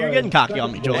now you're getting cocky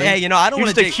on me, Julian. Hey, I don't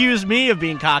want to accuse me of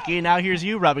being cocky, and now here's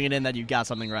you rubbing it in that you got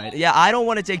something right. Yeah, I don't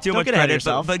want to take too much credit,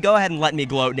 but go ahead and let me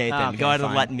gloat, Nathan. Okay, go ahead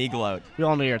fine. and let me gloat. We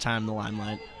all know your time in the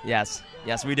limelight. Yes,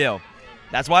 we do.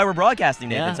 That's why we're broadcasting,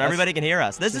 Nathan, so everybody can hear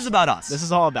us. This is about us. This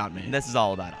is all about me. This is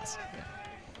all about us.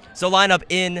 So line up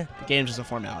in... The game's just a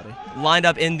formality. Lined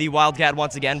up in the Wildcat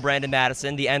once again, Brandon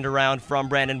Madison, the end around from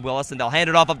Brandon Willis, and they'll hand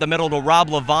it off up the middle to Rob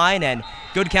Levine, and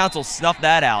Good Counsel snuffed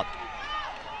that out.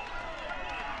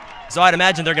 So I'd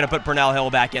imagine they're going to put Purnell Hill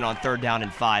back in on 3rd down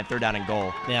and 5, 3rd down and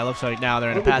goal. Yeah, it looks like now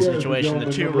they're in a passing situation.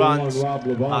 The 2 runs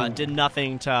did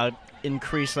nothing to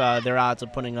increase their odds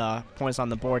of putting points on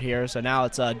the board here. So now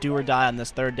it's do or die on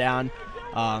this 3rd down.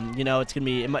 It's gonna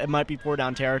be. It might be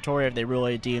 4-down territory if they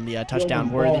really deem the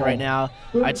touchdown worthy right now.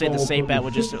 I'd say the safe bet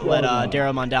would just let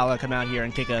Daryl Mandala come out here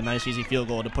and kick a nice, easy field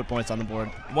goal to put points on the board.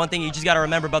 One thing you just got to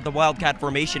remember about the Wildcat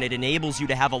formation: it enables you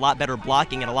to have a lot better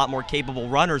blocking and a lot more capable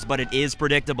runners, but it is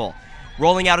predictable.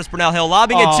 Rolling out is Purnell Hill,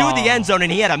 lobbing it to the end zone,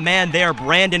 and he had a man there.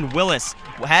 Brandon Willis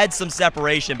had some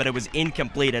separation, but it was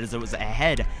incomplete as it was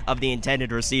ahead of the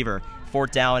intended receiver.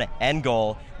 4th down and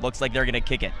goal. Looks like they're going to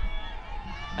kick it.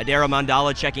 Adara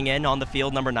Mandala checking in on the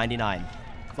field, number 99.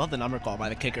 Love the number call by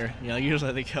the kicker.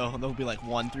 Usually they'll be like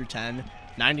 1 through 10.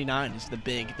 99 is the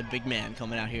big man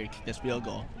coming out here to kick this field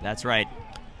goal. That's right.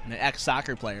 And an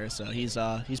ex-soccer player, so he's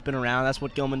been around. That's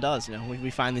what Gilman does. We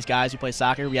find these guys who play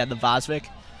soccer. We had the Vosvik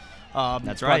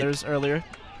brothers earlier.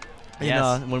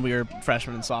 Yes. When we were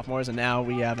freshmen and sophomores, and now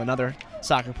we have another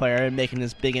soccer player making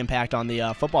this big impact on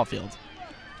the football field.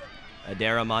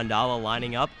 Adara Mandala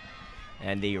lining up.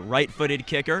 And the right-footed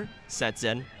kicker sets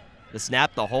in. The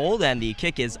snap, the hold, and the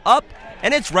kick is up,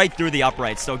 and it's right through the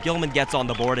uprights. So Gilman gets on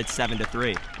the board at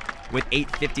 7-3 with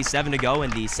 8:57 to go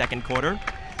in the second quarter.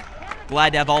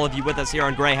 Glad to have all of you with us here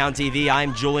on Greyhound TV.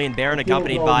 I'm Julian Barron,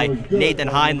 accompanied by Nathan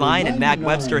Heinlein and Mac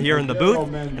Webster here in the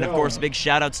booth. And, of course, big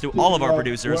shout-outs to all of our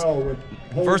producers.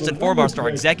 First and foremost, our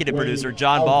executive producer,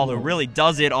 John Ball, who really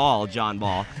does it all, John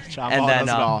Ball.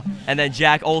 And then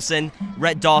Jack Olson,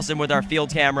 Rhett Dawson with our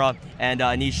field camera, and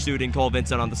Aneesh, Sood, and Cole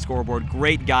Vincent on the scoreboard.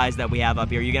 Great guys that we have up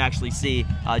here. You can actually see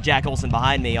Jack Olson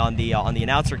behind me on the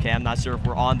announcer cam. Not sure if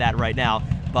we're on that right now,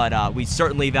 but we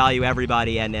certainly value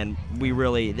everybody, and we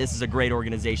really, this is a great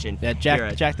organization. Yeah,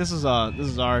 Jack, this is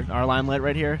our limelight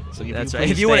right here. So that's right.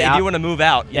 If you want to move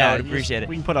out, I would appreciate it.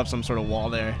 We can put up some sort of wall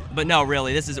there. But no,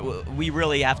 really, we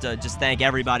really have to just thank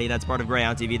everybody that's part of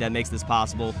Greyhound TV that makes this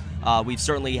possible. We've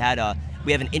certainly had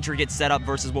we have an intricate setup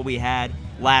versus what we had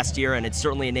last year, and it's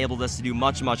certainly enabled us to do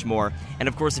much, much more. And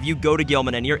of course, if you go to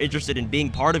Gilman and you're interested in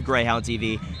being part of Greyhound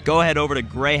TV, go ahead over to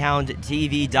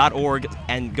greyhoundtv.org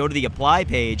and go to the apply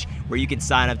page where you can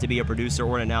sign up to be a producer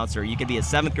or an announcer. You can be a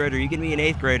 7th grader, you can be an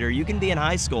 8th grader, you can be in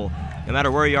high school. No matter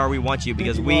where you are, we want you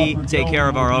because we take care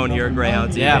of our own here at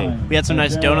Greyhound TV. Yeah, we had some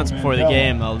nice donuts before the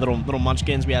game, little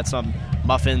munchkins. We had some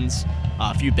muffins,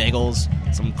 a few bagels,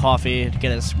 some coffee to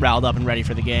get us riled up and ready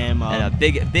for the game. And a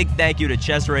big thank you to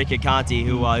Cesare Cacanti,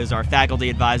 who is our faculty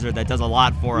advisor that does a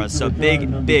lot for us. So big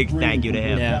thank you to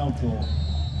him.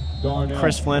 Yeah.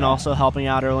 Chris Flynn also helping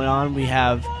out early on. We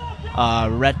have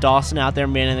Rhett Dawson out there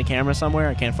manning the camera somewhere.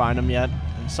 I can't find him yet.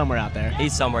 He's somewhere out there.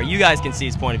 He's somewhere. You guys can see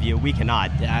his point of view. We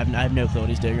cannot. Yeah, I have no clue what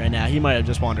he's doing right now. He might have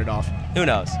just wandered off. Who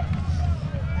knows?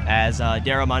 As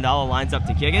Dara Mandala lines up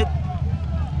to kick it.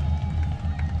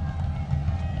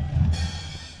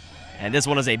 And this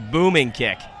one is a booming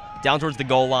kick. Down towards the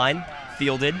goal line.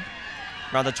 Fielded.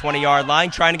 Around the 20-yard line.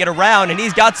 Trying to get around. And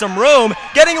he's got some room.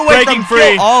 Getting away from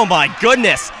free. Oh, my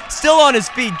goodness. Still on his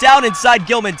feet. Down inside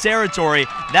Gilman territory.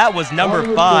 That was number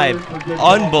 5.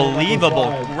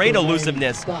 Unbelievable. Great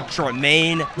elusiveness.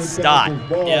 Tremaine Stott.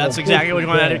 Yeah, that's exactly what he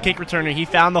wanted out of a kick returner. He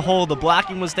found the hole. The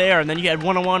blocking was there. And then you had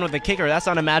one-on-one with the kicker. That's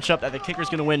not a matchup that the kicker's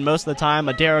going to win most of the time.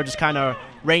 Adaro just kind of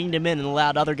reined him in and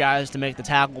allowed other guys to make the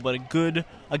tackle. But a good,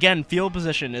 again, field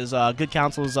position is Good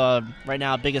Counsel's right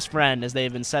now biggest friend, as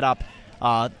they've been set up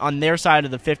on their side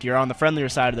of the 50, or on the friendlier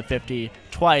side of the 50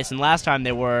 twice, and last time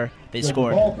they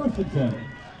scored.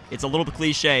 It's a little bit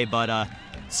cliche, but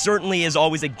certainly is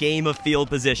always a game of field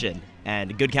position.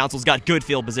 And Good Counsel's got good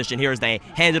field position here as they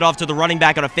hand it off to the running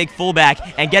back on a fake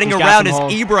fullback, and getting around is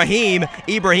Ibrahim.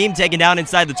 Ibrahim taken down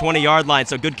inside the 20-yard line,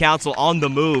 so Good Counsel on the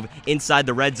move inside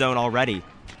the red zone already.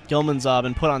 Gilman's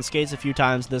been put on skates a few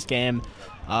times this game.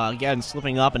 Again,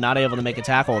 slipping up and not able to make a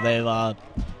tackle. They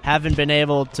haven't been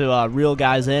able to reel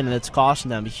guys in, and it's costing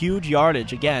them huge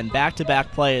yardage. Again,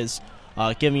 back-to-back plays,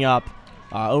 giving up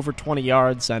over 20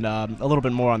 yards and a little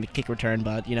bit more on the kick return.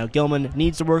 But Gilman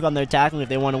needs to work on their tackling if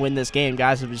they want to win this game.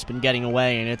 Guys have just been getting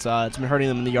away, and it's been hurting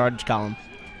them in the yardage column.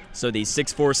 So the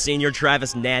 6'4" senior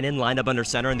Travis Nannon lined up under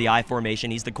center in the I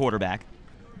formation. He's the quarterback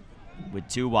with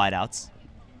 2 wideouts,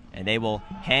 and they will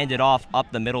hand it off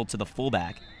up the middle to the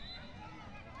fullback.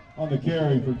 On the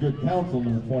carry for Good Counsel,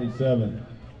 number 27,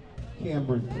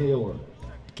 Cameron Taylor.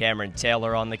 Cameron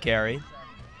Taylor on the carry.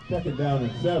 Second down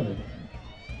and 7.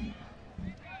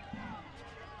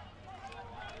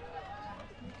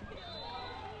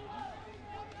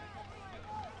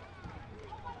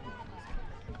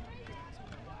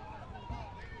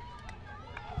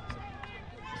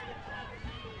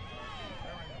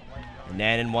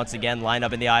 Nannon once again lined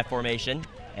up in the I formation,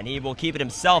 and he will keep it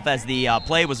himself as the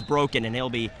play was broken, and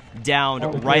he'll be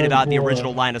down right about the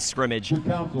original line of scrimmage. So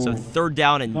 3rd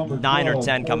down and 9 or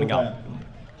 10 coming up.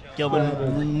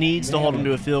 Gilman needs to hold him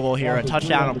to a field goal here. A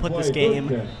touchdown will put this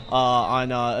game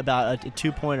on about a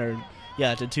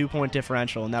 2-point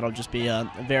differential, and that'll just be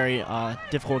very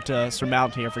difficult to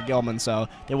surmount here for Gilman. So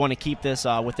they want to keep this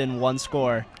within 1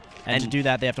 score, and to do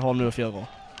that, they have to hold him to a field goal.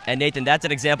 And Nathan, that's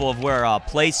an example of where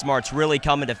play smarts really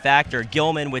come into factor.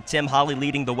 Gilman with Tim Holly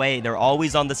leading the way. They're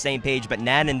always on the same page, but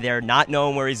Nannon there not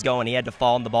knowing where he's going. He had to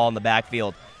fall on the ball in the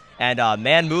backfield. And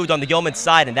man moved on the Gilman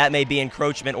side, and that may be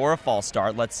encroachment or a false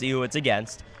start. Let's see who it's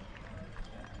against.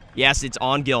 Yes, it's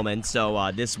on Gilman, so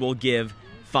this will give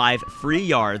 5 free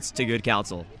yards to Good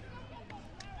Counsel.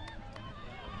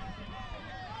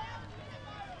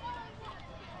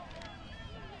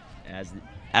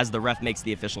 As the ref makes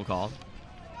the official call.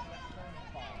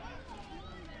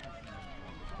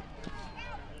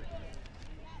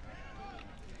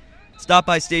 Stop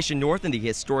by Station North in the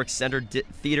Historic Center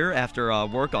Theater after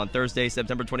work on Thursday,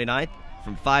 September 29th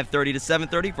from 5:30 to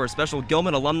 7:30 for a special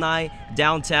Gilman alumni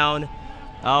downtown.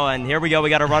 Oh, and here we go. We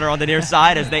got a runner on the near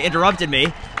side as they interrupted me.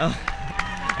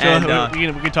 And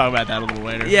we can talk about that a little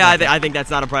later. Yeah, I think that's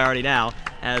not a priority now.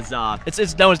 As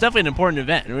it's definitely an important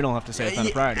event, and we don't have to say it's not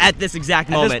a priority. At this exact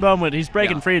moment. At this moment, he's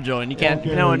breaking free, Julian. You can't.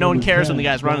 No one cares when the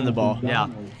guy's running the ball. Yeah.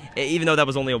 Even though that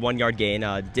was only a 1-yard gain,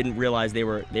 didn't realize they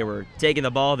were taking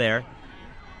the ball there.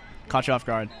 Caught you off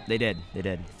guard. They did.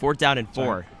 4th down and 4.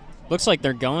 Sorry. Looks like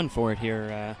they're going for it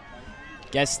here.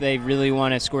 Guess they really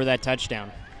want to score that touchdown.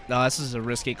 No, this is a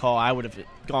risky call. I would have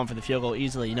gone for the field goal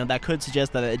easily. You know, that could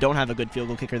suggest that they don't have a good field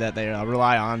goal kicker that they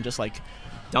rely on, just like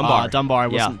Dunbar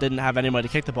didn't have anybody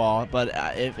to kick the ball. But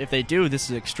if they do, this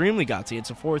is extremely gutsy. It's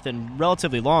a 4th and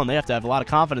relatively long. They have to have a lot of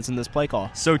confidence in this play call.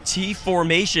 So T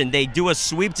formation, they do a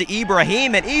sweep to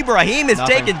Ibrahim, and Ibrahim is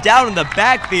taken down in the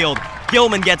backfield.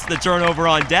 Gilman gets the turnover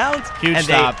on downs. Huge and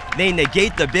stop. They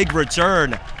negate the big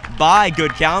return by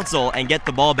Good Counsel and get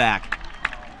the ball back.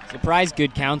 Surprised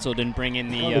Good Counsel didn't bring in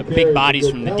the big bodies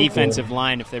from the defensive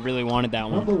line if they really wanted that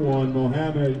one.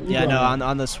 Yeah, no,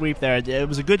 on the sweep there, it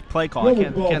was a good play call. I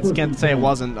can't say it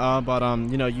wasn't, but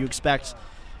you know, you expect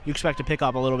to pick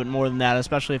up a little bit more than that,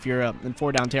 especially if you're in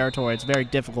 4-down territory. It's very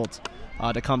difficult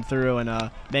to come through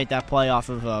and make that play off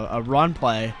of a run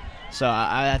play. So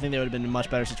I think they would have been in a much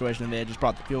better situation if they had just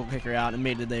brought the field goal kicker out and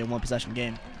made it a one-possession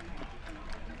game.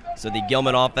 So the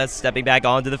Gilman offense stepping back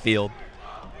onto the field,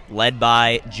 led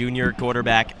by junior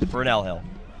quarterback Purnell Hill.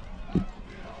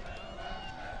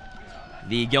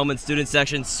 The Gilman student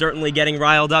section certainly getting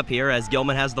riled up here as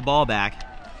Gilman has the ball back.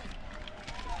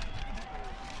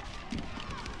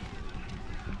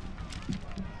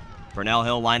 Purnell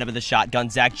Hill line up in the shotgun,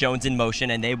 Zach Jones in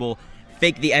motion, and they will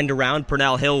fake the end around.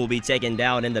 Purnell Hill will be taken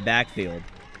down in the backfield.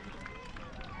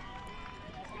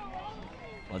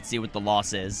 Let's see what the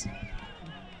loss is.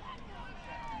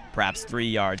 Perhaps 3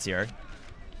 yards here.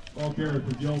 Ball carried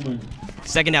for Gilman.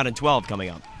 2nd down and 12 coming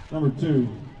up. Number 2,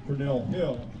 Purnell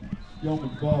Hill.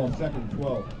 Gilman's ball, 2nd and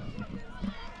 12.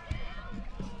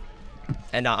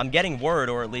 And I'm getting word,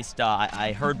 or at least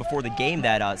I heard before the game,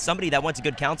 that somebody that went to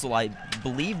Good Counsel, I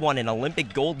believe, won an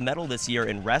Olympic gold medal this year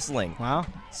in wrestling. Wow.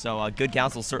 So Good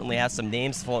Counsel certainly has some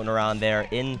names floating around there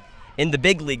in the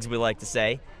big leagues, we like to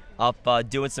say, up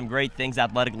doing some great things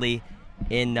athletically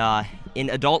in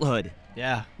adulthood.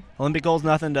 Yeah. Olympic gold's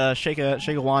nothing to shake a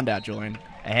wand at, Julian.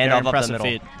 A handoff up the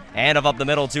middle. Handoff up the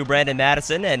middle to Brandon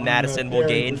Madison, and Madison will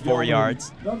gain 4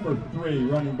 yards. Number 3,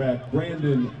 running back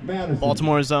Brandon Madison.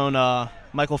 Baltimore's own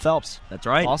Michael Phelps. That's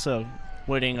right. Also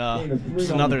winning just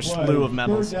another slew of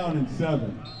medals. 3rd down and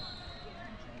 7.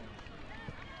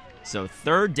 So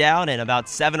 3rd down and about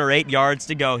 7 or 8 yards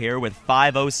to go here with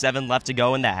 5:07 left to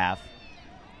go in the half.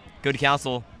 Good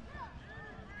Counsel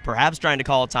perhaps trying to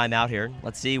call a timeout here.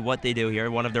 Let's see what they do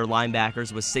here. One of their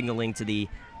linebackers was signaling to the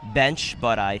bench,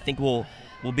 but I think we'll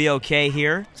be okay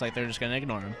here. It's like they're just going to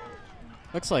ignore him.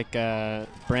 Looks like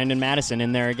Brandon Madison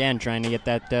in there again trying to get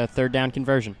that 3rd down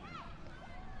conversion.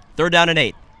 3rd down and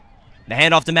 8. The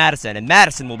handoff to Madison, and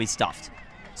Madison will be stuffed.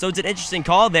 So it's an interesting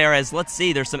call there as, let's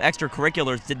see, there's some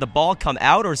extracurriculars. Did the ball come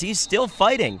out, or is he still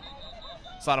fighting?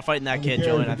 It's a lot of fighting that kid,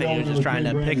 Julian. I think he was just trying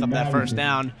to pick up that 1st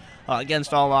down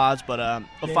against all odds, but a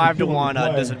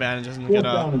 5-to-1 disadvantage isn't going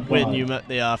to win you the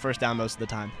 1st down most of the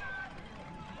time.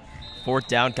 4th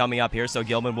down coming up here, so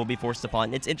Gilman will be forced to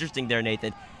punt. It's interesting there,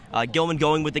 Nathan. Gilman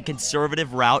going with the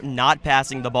conservative route, not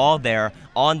passing the ball there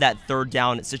on that 3rd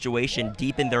down situation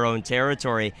deep in their own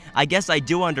territory. I guess I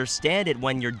do understand it.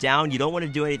 When you're down, you don't want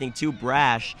to do anything too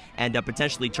brash and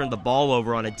potentially turn the ball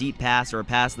over on a deep pass or a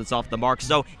pass that's off the mark.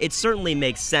 So it certainly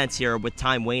makes sense here with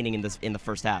time waning in the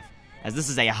first half. As this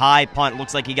is a high punt,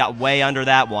 looks like he got way under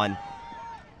that one.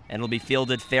 And it'll be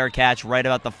fielded, fair catch, right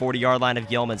about the 40-yard line of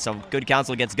Gilman. So Good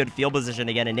Counsel gets good field position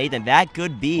again. And Nathan, that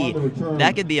could be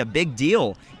a big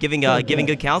deal, giving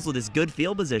Good Counsel this good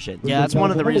field position. Yeah, that's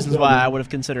one of the reasons why I would have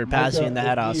considered passing in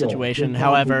that situation.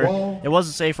 However, it was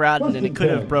a safe route, and it could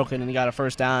have broken and got a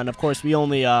 1st down. Of course, we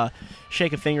only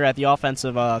shake a finger at the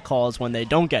offensive calls when they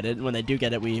don't get it. When they do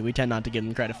get it, we tend not to give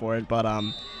them credit for it. But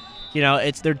you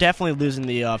know, they're definitely losing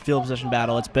the field position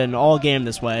battle. It's been all game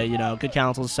this way. You know, Good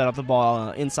Counsel set up the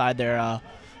ball inside their and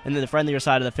then the friendlier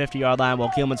side of the 50-yard line,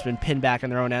 while Gilman's been pinned back in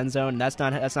their own end zone. And that's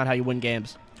not how you win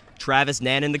games. Travis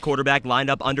Nannon, the quarterback, lined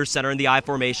up under center in the I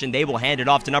formation. They will hand it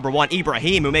off to number 1,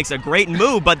 Ibrahim, who makes a great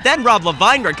move, but then Rob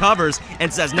Levine recovers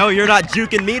and says, "No, you're not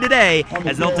juking me today,"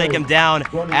 as they'll take him down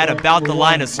at about the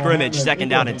line of scrimmage. 2nd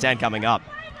down and 10 coming up.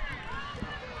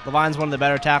 Levine's one of the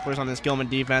better tacklers on this Gilman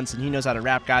defense, and he knows how to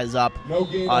wrap guys up.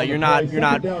 You're not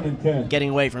getting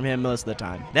away from him most of the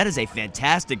time. That is a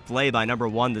fantastic play by number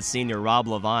 1, the senior Rob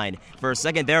Levine. For a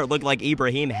second there, it looked like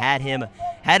Ibrahim had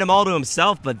him all to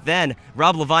himself, but then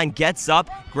Rob Levine gets up,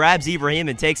 grabs Ibrahim,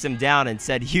 and takes him down and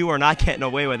said, "You are not getting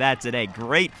away with that today."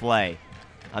 Great play.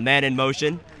 A man in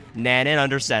motion. Nannon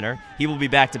under center. He will be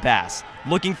back to pass.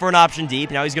 Looking for an option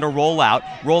deep. Now he's going to roll out.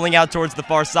 Rolling out towards the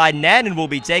far side. Nannon will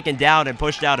be taken down and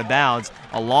pushed out of bounds.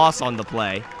 A loss on the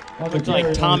play. Looked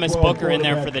like Thomas Booker in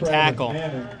there for the tackle.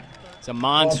 It's a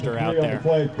monster out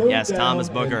there. Yes, Thomas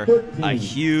Booker. A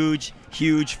huge,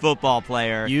 huge football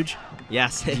player. Huge?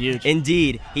 Yes, huge.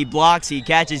 Indeed. He blocks, he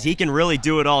catches, he can really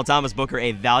do it all. Thomas Booker,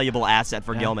 a valuable asset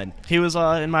for Gilman. He was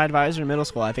in my advisor in middle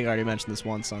school. I think I already mentioned this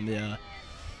once on the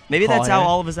maybe that's how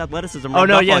all of his athleticism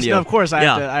rubbed Oh, no, up yes, on you. no, of course. I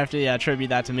have to attribute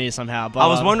that to me somehow. But, I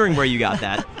was wondering where you got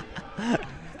that.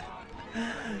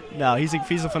 No, he's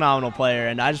a phenomenal player,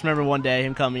 and I just remember one day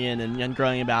him coming in and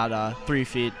growing about 3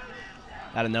 feet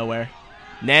out of nowhere.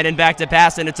 Nannon back to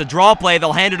pass, and it's a draw play.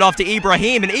 They'll hand it off to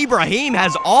Ibrahim, and Ibrahim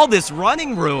has all this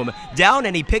running room down,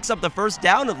 and he picks up the first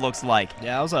down, it looks like.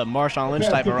 Yeah, that was a Marshawn Lynch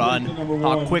type of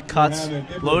run. Quick cuts,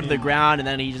 low to the ground, and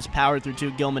then he just powered through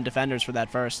 2 Gilman defenders for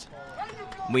that first.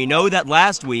 We know that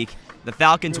last week the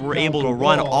Falcons were able to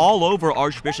run all over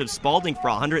Archbishop Spalding for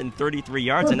 133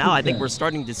 yards, and now I think we're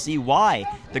starting to see why.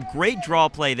 The great draw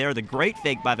play there, the great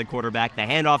fake by the quarterback, the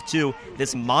handoff to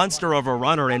this monster of a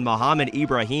runner in Muhammad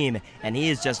Ibrahim, and he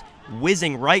is just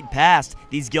whizzing right past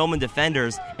these Gilman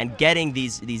defenders and getting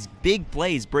these big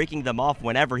plays, breaking them off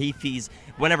whenever he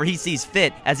sees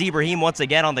fit, as Ibrahim once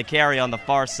again on the carry on the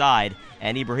far side.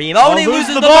 And Ibrahim, and he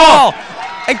loses the ball!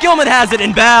 And Gilman has it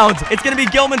in bounds. It's going to be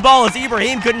Gilman ball as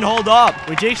Ibrahim couldn't hold up.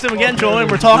 We jinxed him again, Julian.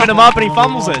 We're talking him up, and he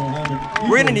fumbles it.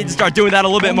 We're going to need to start doing that a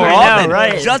little bit more often.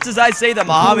 Right. Just as I say that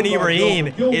Muhammad Ibrahim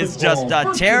is just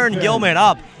tearing Gilman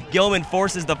up, Gilman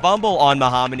forces the fumble on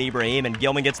Muhammad Ibrahim, and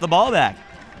Gilman gets the ball back.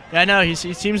 Yeah, I know. He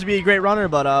seems to be a great runner,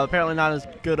 but apparently not as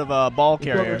good of a ball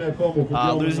carrier.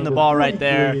 Losing the ball right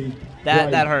there,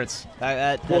 that hurts.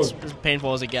 That's as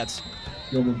painful as it gets.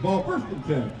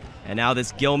 And now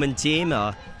this Gilman team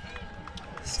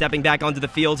stepping back onto the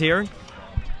field here.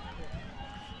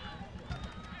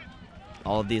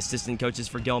 All of the assistant coaches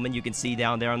for Gilman you can see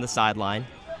down there on the sideline.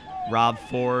 Rob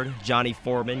Ford, Johnny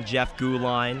Foreman, Jeff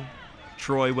Gouline,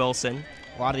 Troy Wilson.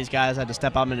 A lot of these guys had to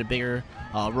step up into bigger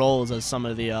roles as some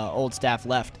of the old staff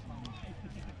left.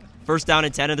 First down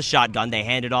and 10 of the shotgun. They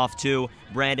hand it off to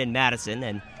Brandon Madison,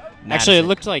 and Madison. Actually,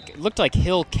 it looked like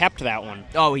Hill kept that one.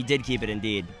 Oh, he did keep it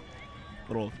indeed.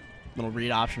 Little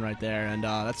read option right there, and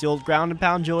that's the old ground and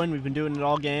pound, Julian. We've been doing it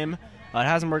all game. It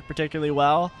hasn't worked particularly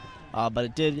well, but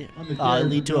it did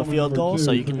lead to a field goal,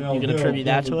 so you can attribute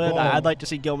that to it. I'd like to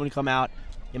see Gilman come out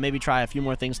and maybe try a few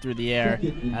more things through the air,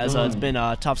 as it's been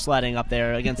tough sledding up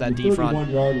there against that D front.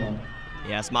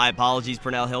 Yes, my apologies.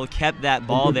 Purnell Hill kept that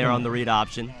ball there on the read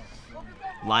option.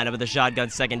 Line up with the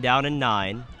shotgun, second down and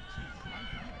 9.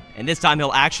 And this time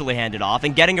he'll actually hand it off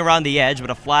and getting around the edge, but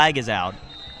a flag is out.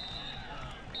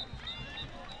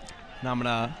 Now I'm going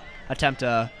to attempt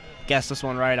to guess this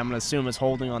one right. I'm going to assume it's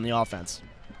holding on the offense.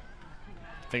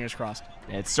 Fingers crossed.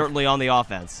 It's certainly on the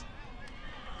offense,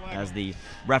 as the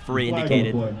referee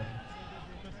indicated.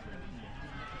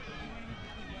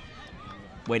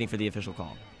 Waiting for the official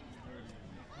call.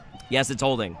 Yes, it's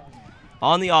holding.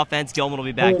 On the offense, Gilman will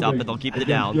be backed up, but they'll keep it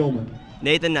down.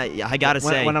 Nathan, I got to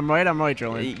say. When I'm right,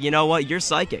 Julian. You know what? You're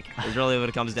psychic is really what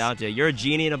it comes down to. You're a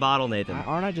genie in a bottle, Nathan.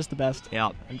 Aren't I just the best?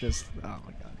 Yeah. I'm just, oh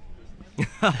my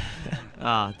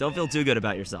God. Don't feel too good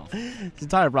about yourself. This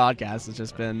entire broadcast has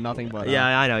just been nothing but. Yeah,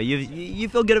 I know. You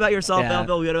feel good about yourself. Yeah. I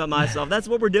feel good about myself. That's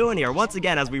what we're doing here. Once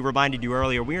again, as we reminded you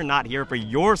earlier, we are not here for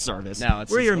your service. No,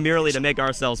 we're here merely to make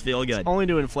ourselves feel good. Only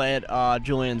to inflate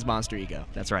Julian's monster ego.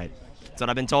 That's right. That's what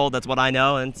I've been told. That's what I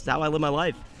know, and it's how I live my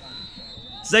life.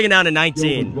 Second down and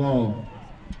 19.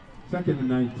 Second and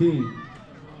 19.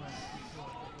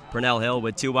 Purnell Hill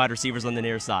with 2 wide receivers on the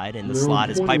near side. In the slot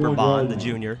is Piper Bond, the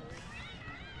junior.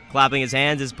 Clapping his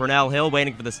hands is Purnell Hill,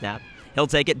 waiting for the snap. He'll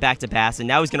take it back to pass, and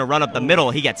now he's going to run up the middle.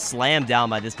 He gets slammed down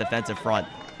by this defensive front.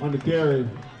 On the carry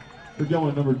for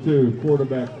Gilman, number 2,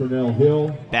 quarterback Purnell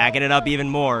Hill. Backing it up even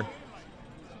more.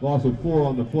 Loss of 4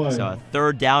 on the play. So a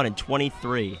third down and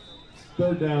 23.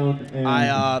 Third down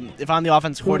and if I'm the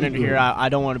offensive coordinator here, I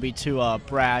don't want to be too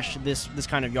brash. This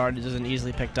kind of yardage isn't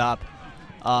easily picked up.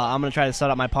 I'm going to try to set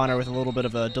up my punter with a little bit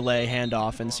of a delay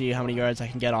handoff and see how many yards I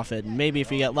can get off it. And maybe if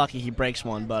we get lucky, he breaks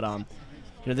one. But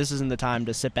this isn't the time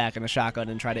to sit back in the shotgun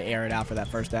and try to air it out for that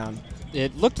first down.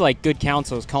 It looked like Good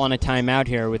Counsel is calling a timeout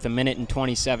here with 1 minute and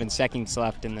 27 seconds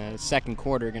left in the second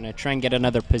quarter. Going to try and get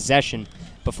another possession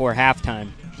before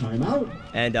halftime. Timeout.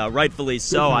 And rightfully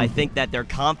so. I think that they're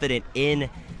confident in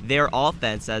their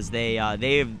offense, as they're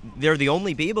the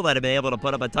only people that have been able to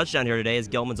put up a touchdown here today, as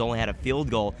Gilman's only had a field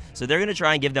goal. So they're going to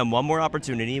try and give them one more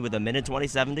opportunity with 1 minute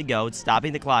 27 to go,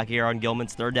 stopping the clock here on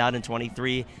Gilman's 3rd down and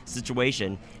 23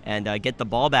 situation, and get the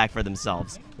ball back for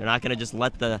themselves. They're not going to just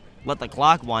let the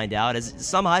clock wind out, as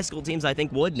some high school teams I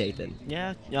think would, Nathan.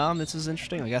 Yeah, this is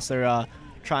interesting. I guess they're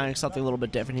trying something a little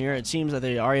bit different here. It seems that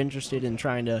they are interested in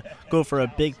trying to go for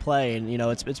a big play, and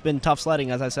it's been tough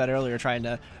sledding, as I said earlier, trying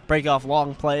to break off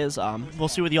long plays. We'll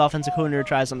see what the offensive coordinator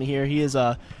tries something here. He is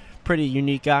a pretty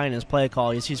unique guy in his play call.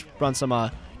 He's run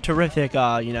some terrific,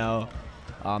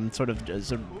 sort of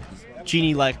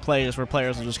genie-like plays where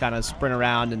players will just kind of sprint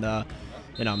around and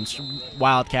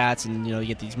wildcats, and you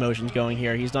get these motions going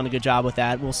here. He's done a good job with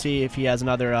that. We'll see if he has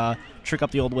another trick up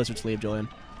the old wizard sleeve, Julian.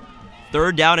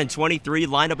 3rd down and 23,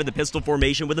 lined up in the pistol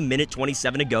formation with 1 minute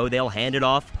 27 to go. They'll hand it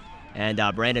off, and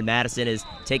Brandon Madison is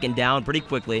taken down pretty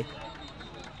quickly.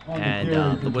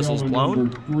 And the whistle's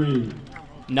blown.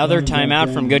 Another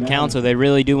timeout from Good Counsel. They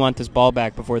really do want this ball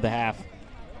back before the half.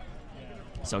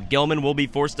 So Gilman will be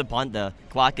forced to punt. The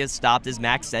clock is stopped, as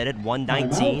Max said, at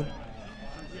 1:19.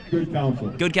 Good Counsel.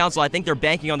 Good Counsel, I think they're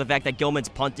banking on the fact that Gilman's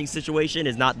punting situation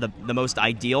is not the most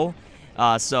ideal.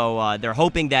 So they're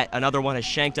hoping that another one is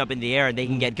shanked up in the air and they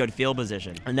can get good field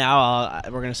position. And now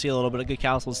we're going to see a little bit of Good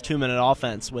Counsel's 2-minute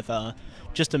offense with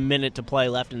just a minute to play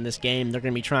left in this game. They're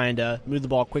going to be trying to move the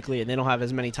ball quickly, and they don't have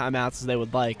as many timeouts as they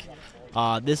would like.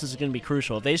 This is going to be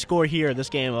crucial. If they score here, this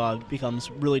game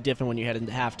becomes really different when you head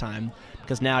into halftime,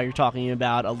 because now you're talking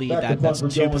about a lead that's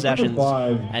 2 possessions,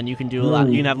 and you can do a lot.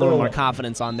 You can have a little more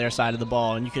confidence on their side of the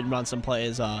ball, and you can run some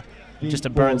plays just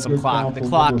to burn some clock. The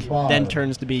clock then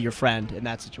turns to be your friend in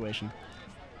that situation.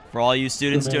 For all you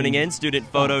students tuning in, Student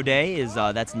Photo Day is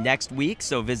that's next week,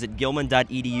 so visit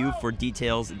gilman.edu for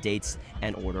details, dates,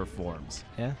 and order forms.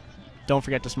 Yeah. Don't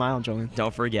forget to smile, Julian.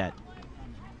 Don't forget.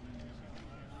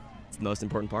 It's the most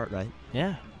important part, right?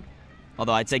 Yeah.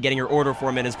 Although I'd say getting your order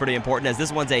form in is pretty important, as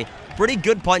this one's a pretty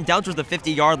good punt down towards the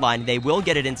 50-yard line. They will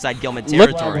get it inside Gilman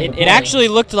territory. It actually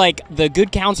looked like the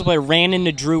Good Counsel player ran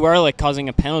into Drew Ehrlich, causing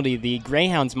a penalty. The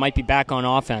Greyhounds might be back on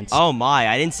offense. Oh, my.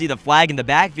 I didn't see the flag in the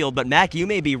backfield, but, Mac, you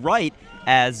may be right,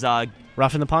 as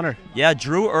roughing the punter. Yeah,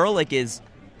 Drew Ehrlich is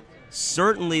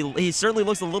certainly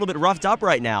looks a little bit roughed up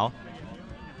right now.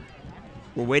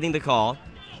 We're waiting the call.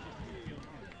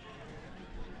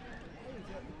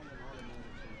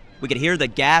 We could hear the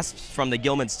gasps from the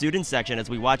Gilman student section as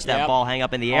we watch that ball hang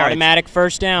up in the air. Automatic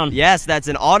first down. Yes, that's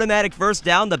an automatic first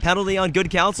down. The penalty on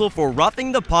Good Counsel for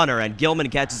roughing the punter, and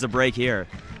Gilman catches a break here.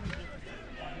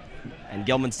 And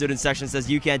Gilman student section says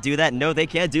you can't do that. No, they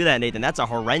can't do that, Nathan. That's a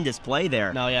horrendous play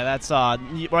there. No, yeah, that's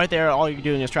right there. All you're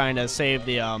doing is trying to save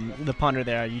the punter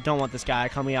there. You don't want this guy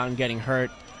coming out and getting hurt.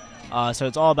 So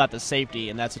it's all about the safety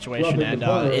in that situation, and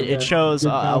it shows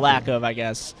a lack of, I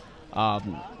guess,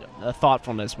 a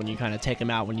thoughtfulness when you kind of take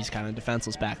him out when he's kind of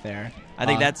defenseless back there. I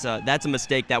think that's a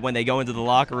mistake that when they go into the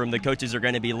locker room, the coaches are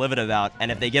going to be livid about,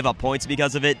 and if they give up points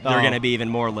because of it, they're going to be even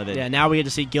more livid. Yeah, now we get to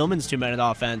see Gilman's 2-minute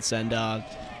offense, and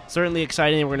certainly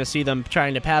exciting. We're going to see them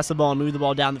trying to pass the ball and move the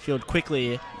ball down the field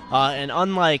quickly, and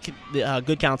unlike the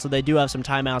Good Counsel, they do have some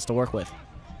timeouts to work with.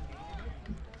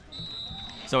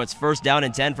 So it's 1st down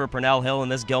and 10 for Purnell Hill in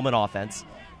this Gilman offense.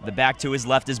 The back to his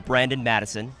left is Brandon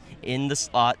Madison. In the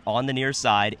slot on the near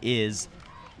side is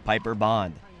Piper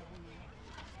Bond.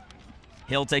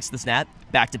 Hill takes the snap,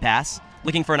 back to pass.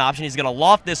 Looking for an option. He's going to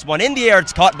loft this one in the air.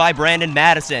 It's caught by Brandon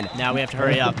Madison. Now we have to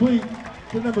hurry up.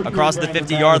 Across the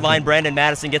 50-yard line, Brandon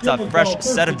Madison gets a fresh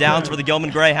set of downs for the Gilman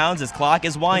Greyhounds. His clock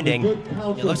is winding.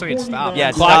 It looks like it stopped. Yeah,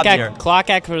 it stopped here. Clock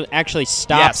actually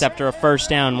stops after a first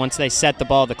down. Once they set the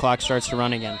ball, the clock starts to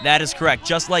run again. That is correct.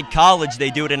 Just like college, they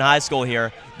do it in high school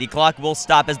here. The clock will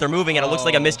stop as they're moving, and it looks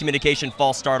like a miscommunication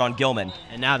false start on Gilman.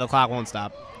 And now the clock won't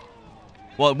stop.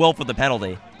 Well, it will for the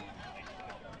penalty.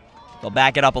 They'll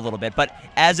back it up a little bit. But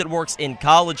as it works in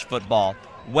college football,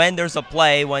 when there's a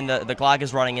play, when the clock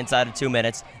is running inside of 2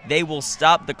 minutes, they will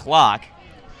stop the clock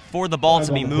for the ball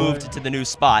to be moved to the new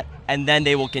spot, and then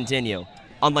they will continue.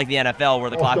 Unlike the NFL,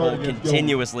 where the clock will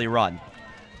continuously run.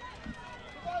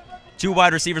 2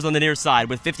 wide receivers on the near side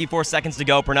with 54 seconds to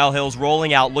go. Purnell Hill's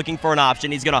rolling out, looking for an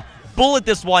option. He's going to bullet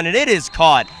this one, and it is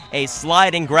caught. A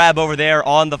sliding grab over there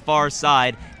on the far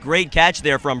side. Great catch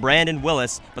there from Brandon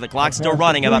Willis, but the clock's still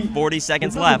running, about 40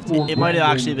 seconds left. It might have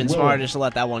actually been smarter just to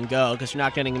let that one go, because you're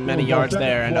not getting many yards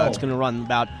there, and it's going to run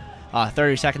about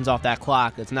 30 seconds off that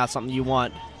clock. It's not something you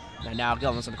want. And now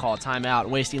Gilman's going to call a timeout,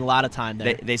 wasting a lot of time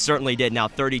there. They certainly did. Now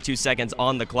 32 seconds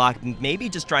on the clock, maybe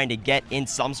just trying to get in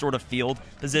some sort of field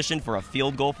position for a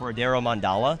field goal for Adero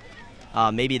Mandala.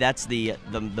 Maybe that's the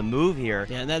move here.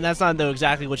 Yeah, and that's not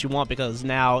exactly what you want, because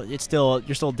now you're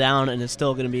still down, and it's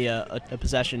still going to be a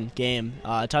possession game.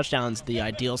 A touchdown's the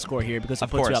ideal score here because it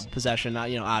puts you up possession,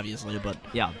 obviously, but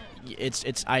yeah.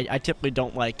 I typically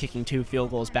don't like kicking 2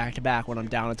 field goals back to back when I'm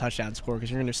down a touchdown score,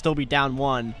 because you're going to still be down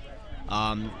 1.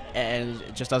 And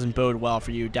it just doesn't bode well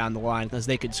for you down the line, because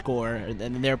they could score, and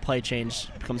then their play change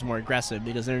becomes more aggressive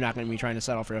because they're not going to be trying to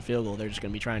settle for a field goal. They're just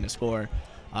going to be trying to score.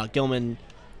 Gilman,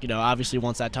 obviously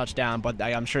wants that touchdown, but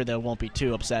I'm sure they won't be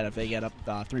too upset if they get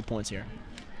up 3 points here.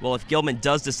 Well, if Gilman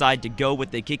does decide to go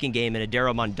with the kicking game in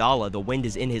Adero Mandala, the wind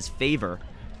is in his favor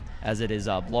as it is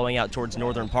blowing out towards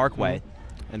Northern Parkway.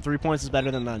 Mm-hmm. And 3 points is better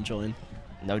than none, Julian.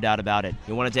 No doubt about it.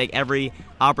 You want to take every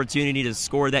opportunity to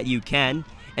score that you can.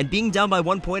 And being down by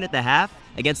 1 point at the half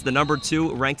against the number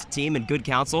 2 ranked team in Good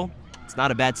Counsel, it's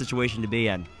not a bad situation to be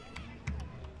in,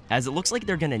 as it looks like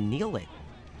they're going to kneel it.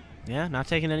 Yeah, not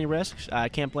taking any risks. I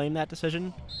can't blame that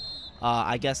decision.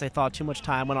 I guess they thought too much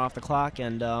time went off the clock,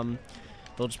 and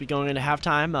they'll just be going into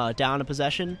halftime down a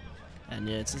possession. And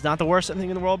it's not the worst thing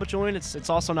in the world, but Julian, it's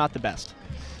also not the best.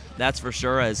 That's for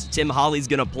sure, as Tim Hawley's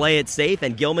going to play it safe,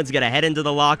 and Gilman's going to head into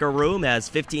the locker room as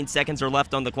 15 seconds are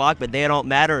left on the clock, but they don't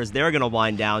matter as they're going to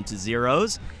wind down to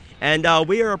zeros. And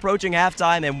we are approaching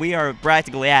halftime, and we are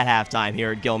practically at halftime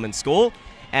here at Gilman School.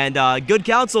 And Good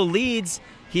Counsel leads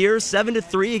here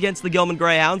 7-3 against the Gilman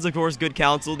Greyhounds. Of course, Good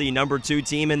Counsel, the number 2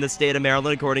 team in the state of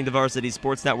Maryland, according to Varsity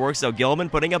Sports Network. So Gilman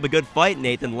putting up a good fight,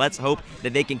 Nathan. Let's hope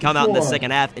that they can come out in the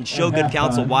second half and show Good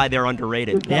Counsel why they're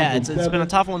underrated. Yeah, it's been a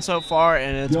tough one so far,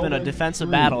 and it's been a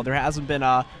defensive battle. There hasn't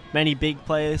been many big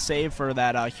plays, save for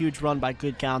that huge run by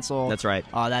Good Counsel. That's right.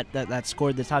 That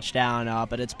scored the touchdown,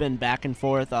 but it's been back and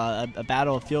forth, a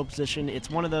battle of field position. It's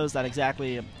one of those that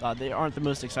exactly they aren't the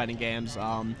most exciting games.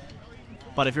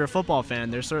 But if you're a football fan,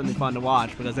 they're certainly fun to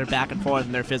watch because they're back and forth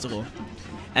and they're physical.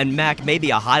 And Mac, maybe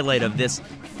a highlight of this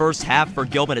first half for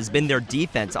Gilman has been their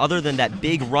defense. Other than that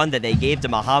big run that they gave to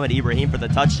Muhammad Ibrahim for the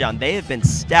touchdown, they have been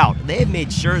stout. They have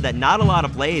made sure that not a lot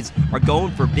of plays are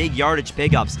going for big yardage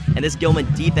pickups, and this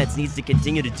Gilman defense needs to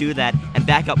continue to do that and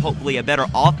back up hopefully a better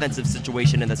offensive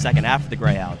situation in the second half for the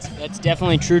Greyhounds. That's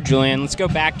definitely true, Julian. Let's go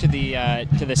back to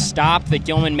the stop that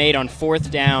Gilman made on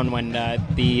 4th down when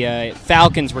the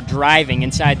Falcons were driving in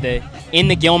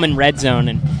the Gilman red zone,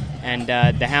 and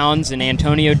the Hounds and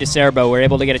Antonio DeCerbo were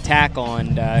able to get a tackle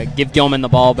and give Gilman the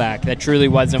ball back. That truly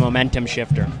was a momentum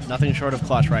shifter. Nothing short of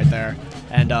clutch right there.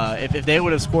 And if they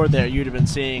would have scored there, you'd have been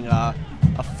seeing a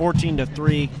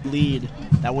 14-3 lead.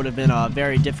 That would have been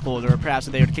very difficult, or perhaps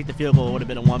if they would have kicked the field goal, it would have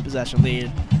been a 1-possession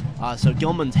lead. So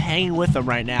Gilman's hanging with them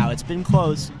right now. It's been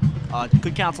close.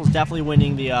 Good Counsel's definitely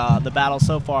winning the battle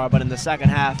so far, but in the second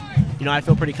half, I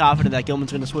feel pretty confident that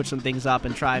Gilman's going to switch some things up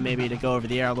and try maybe to go over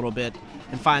the air a little bit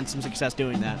and find some success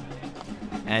doing that.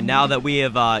 And now that we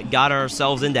have got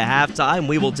ourselves into halftime,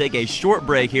 we will take a short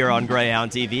break here on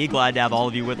Greyhound TV. Glad to have all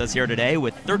of you with us here today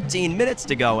with 13 minutes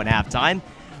to go in halftime.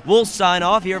 We'll sign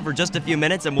off here for just a few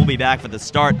minutes, and we'll be back for the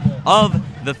start of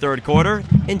the third quarter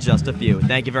in just a few.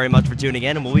 Thank you very much for tuning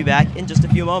in, and we'll be back in just a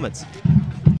few moments.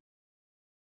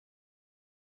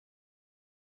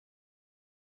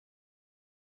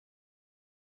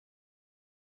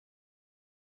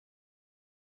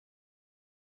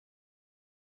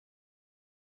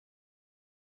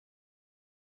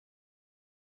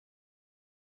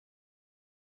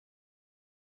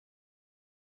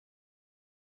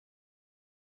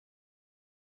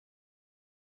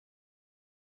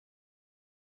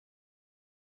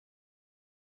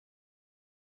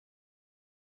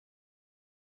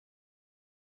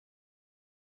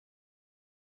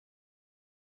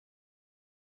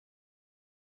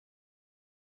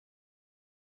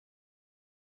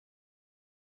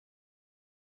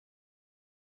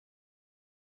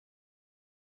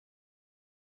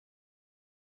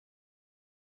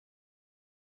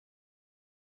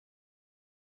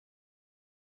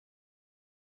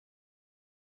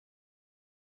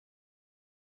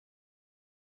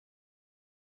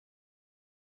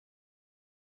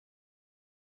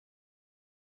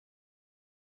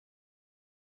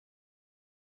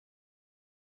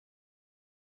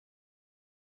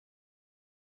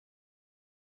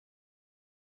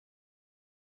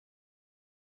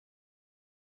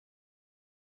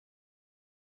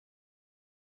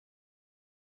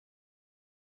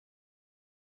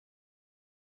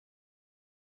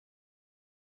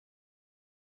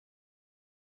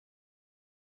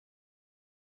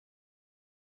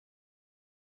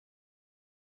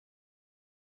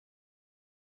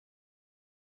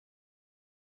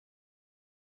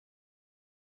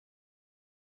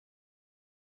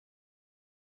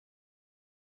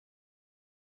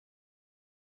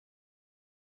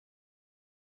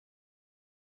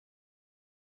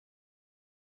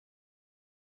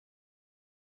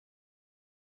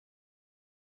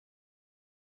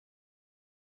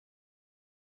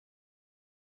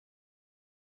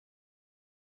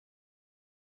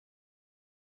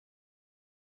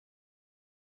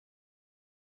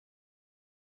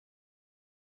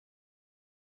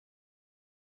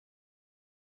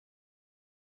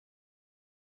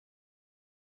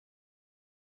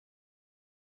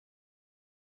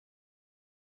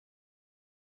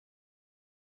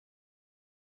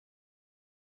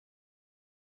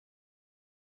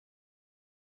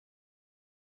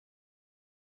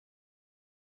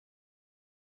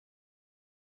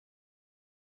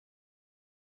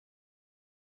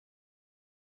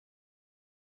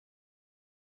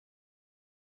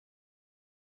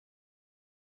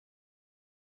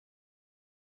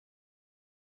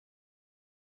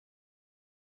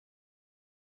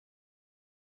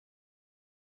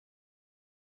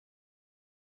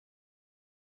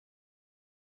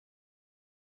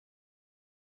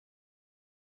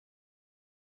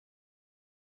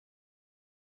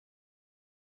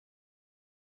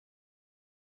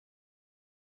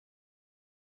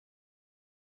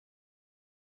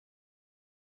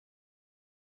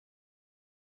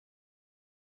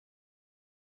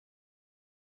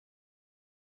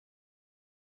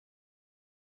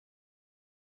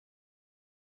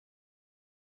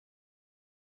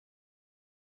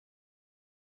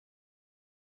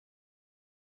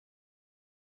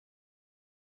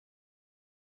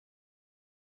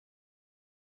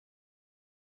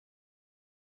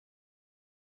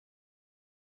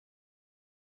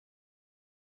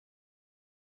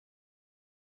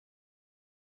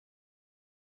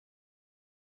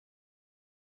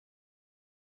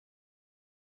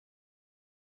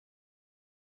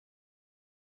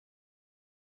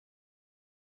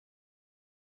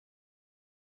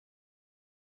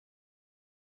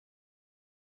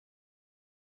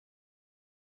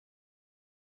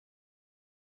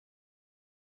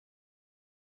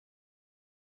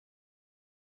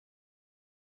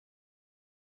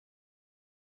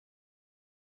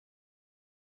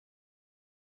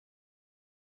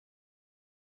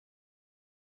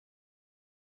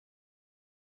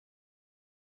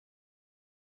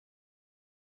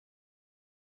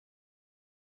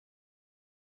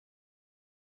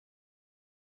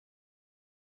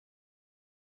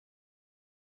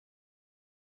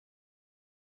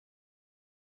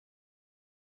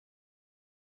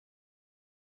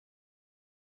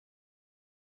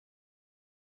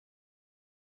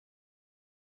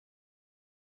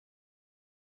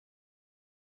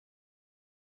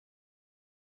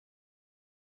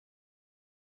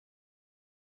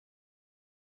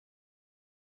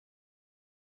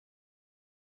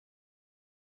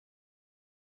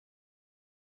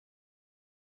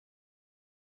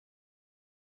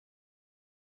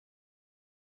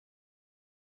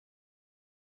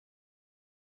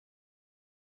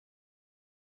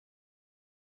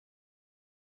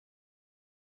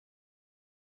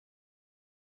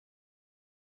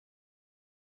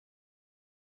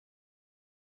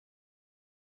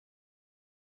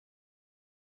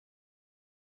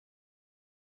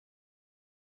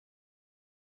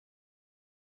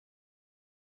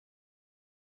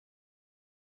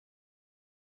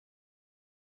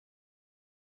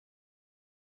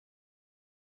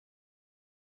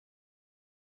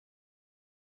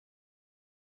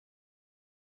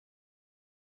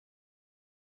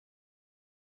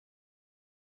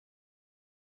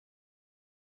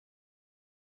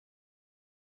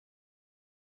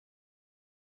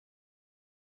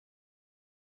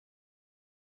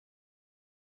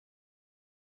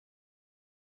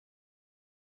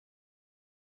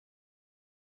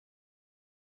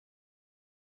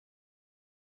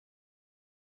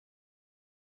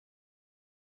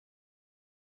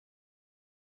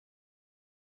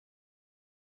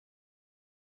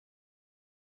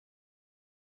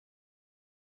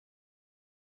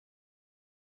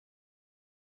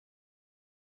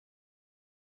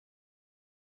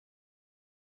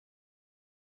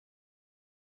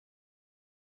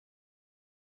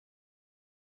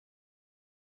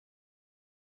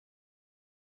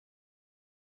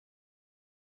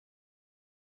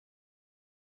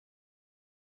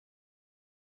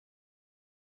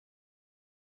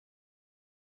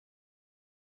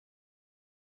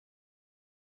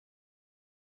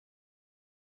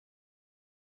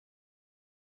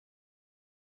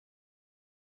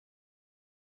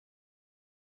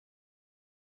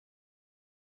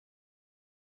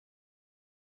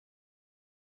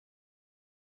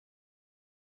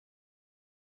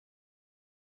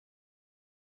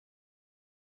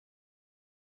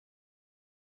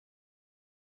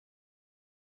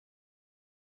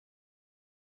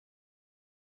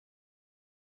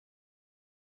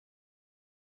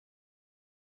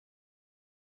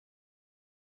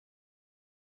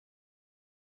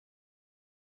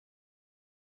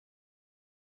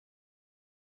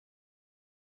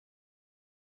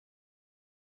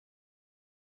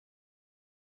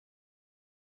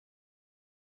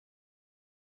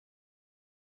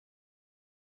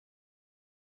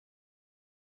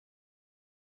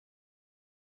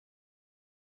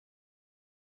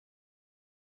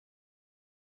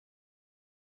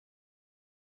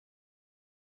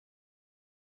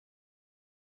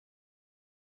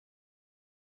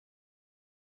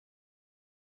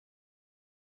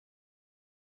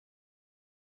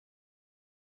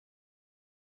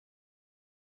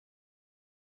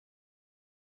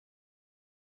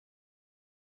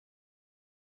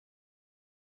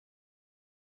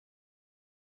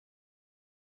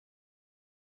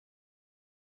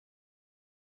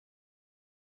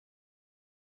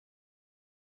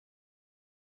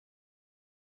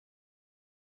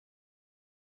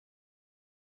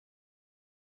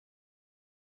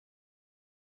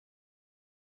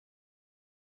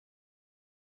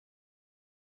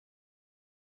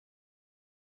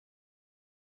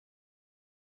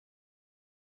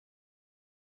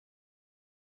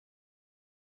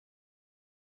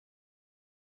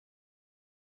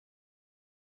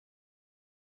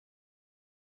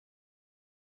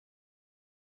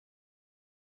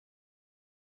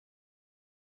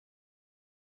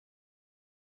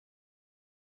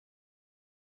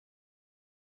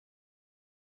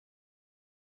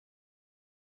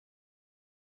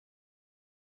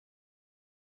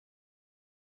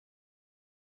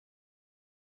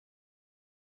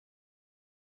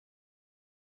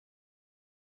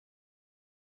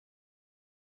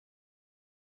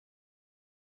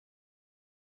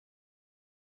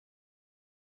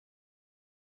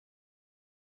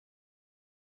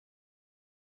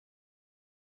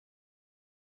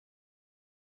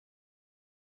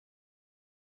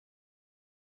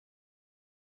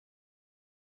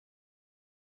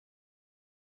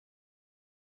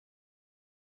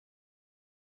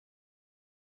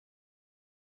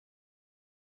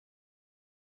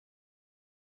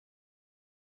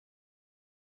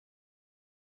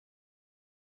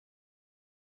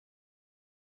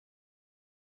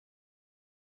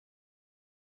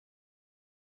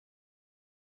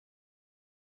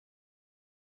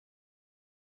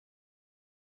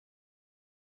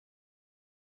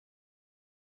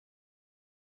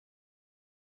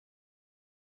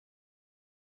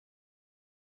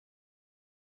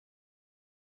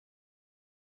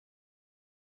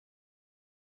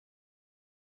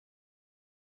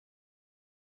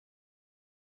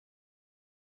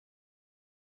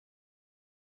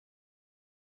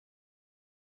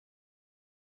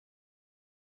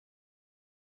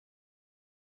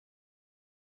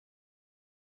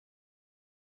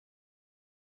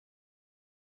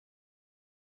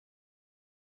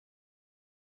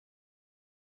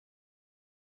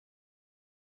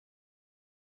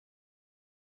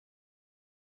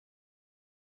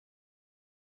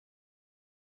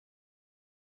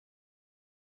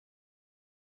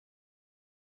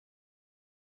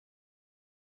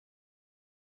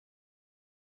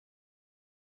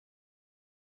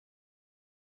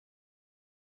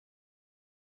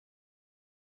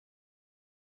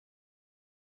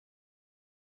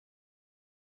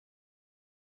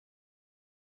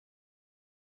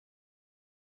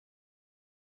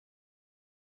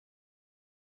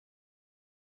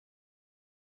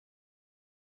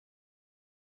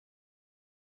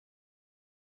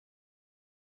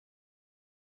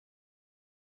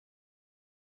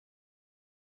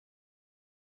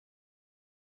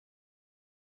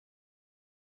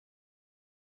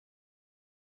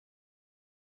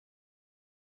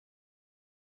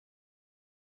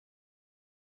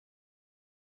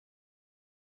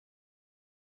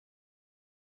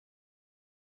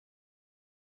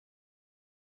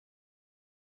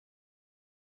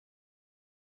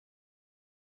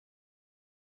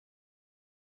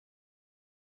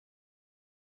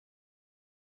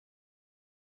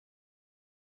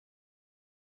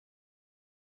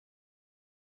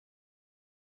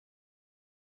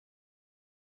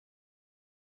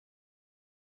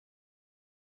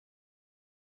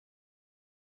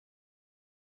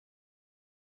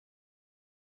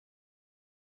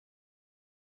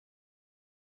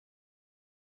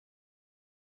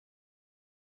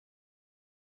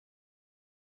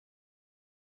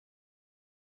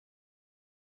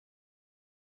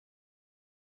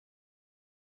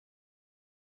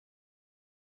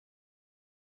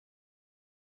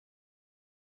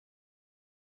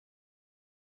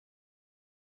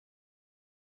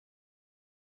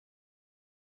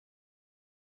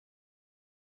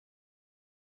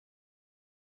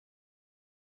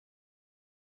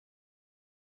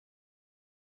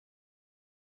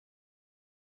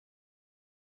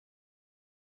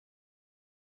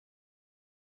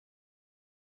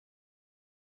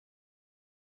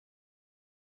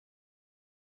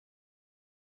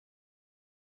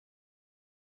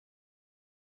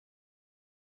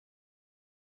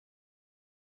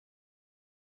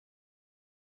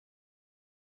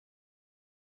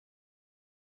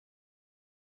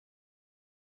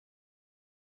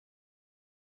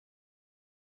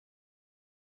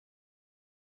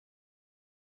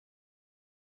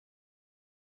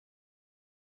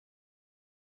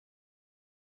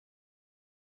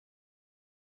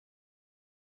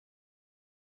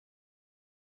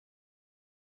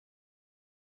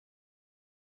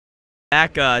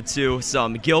 Back to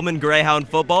some Gilman Greyhound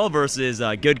football versus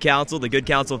Good Counsel, the Good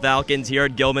Counsel Falcons here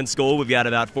at Gilman School. We've got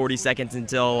about 40 seconds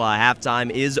until halftime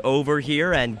is over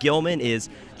here, and Gilman is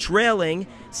trailing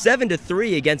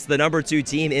 7-3 against the #2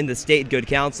 team in the state, Good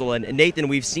Counsel. And Nathan,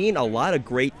 we've seen a lot of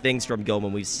great things from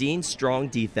Gilman. We've seen strong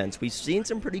defense. We've seen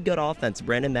some pretty good offense.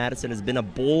 Brandon Madison has been a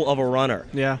bull of a runner.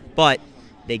 Yeah. But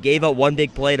they gave up one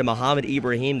big play to Muhammad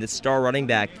Ibrahim, the star running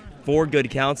back, for Good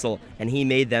Counsel, and he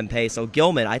made them pay. So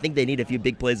Gilman, I think they need a few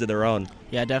big plays of their own.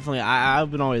 Yeah, definitely.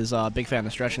 I've been always a big fan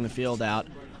of stretching the field out.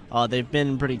 They've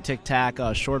been pretty tic-tac,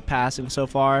 short passing so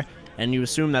far, and you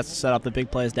assume that's to set up the big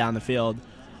plays down the field.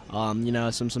 You know,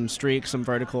 some streaks, some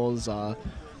verticals,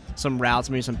 some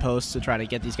routes, maybe some posts to try to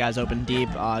get these guys open deep.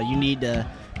 You need to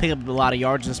pick up a lot of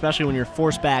yards, especially when you're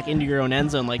forced back into your own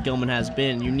end zone like Gilman has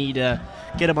been. You need to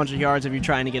get a bunch of yards if you're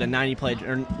trying to get a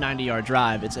 90-yard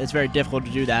drive. It's very difficult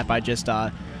to do that by just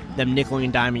them nickeling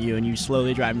and diming you and you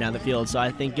slowly driving down the field. So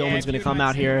I think Gilman's going to come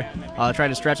out here, try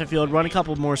to stretch the field, run a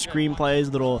couple more screen plays,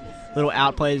 little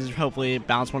out plays, hopefully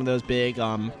bounce one of those big.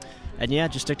 And yeah,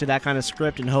 just stick to that kind of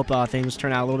script and hope things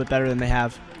turn out a little bit better than they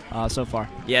have so far.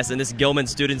 Yes, and this Gilman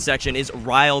student section is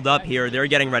riled up here. They're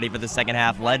getting ready for the second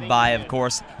half, led by, of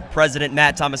course, President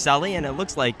Matt Tomaselli, and it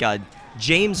looks like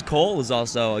James Cole is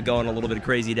also going a little bit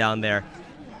crazy down there.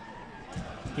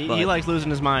 He likes losing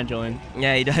his mind, Julian.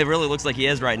 Yeah, it really looks like he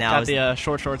is right now. Got the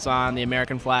short shorts on, the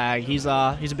American flag. He's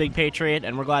a big patriot,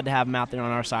 and we're glad to have him out there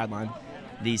on our sideline.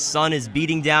 The sun is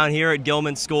beating down here at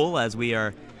Gilman School as we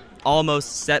are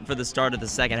almost set for the start of the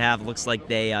second half. Looks like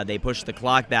they pushed the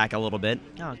clock back a little bit.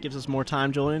 Oh, it gives us more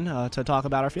time, Julian, to talk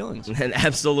about our feelings.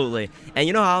 Absolutely. And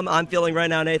you know how I'm feeling right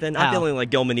now, Nathan? I'm feeling like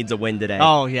Gilman needs a win today.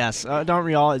 Oh, yes. Don't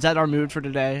we all? Is that our mood for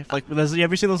today? Like, you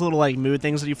ever see those little mood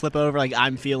things that you flip over? Like,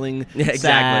 I'm feeling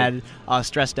sad,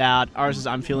 stressed out. Ours is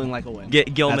I'm feeling like a win.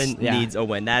 Gilman needs a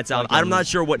win. That's I'm not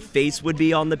sure what face would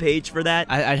be on the page for that.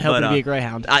 I'd hope it would be a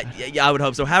greyhound. I would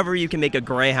hope so. However you can make a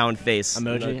greyhound face.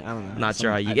 Emoji? I don't know. Not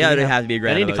sure how you... Yeah, it has to be a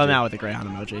greyhound. They need to come out with a greyhound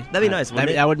emoji. That'd be nice.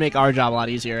 That would make our job a lot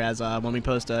easier as when we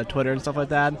post Twitter and stuff like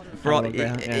that.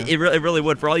 It really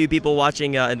would. For all you people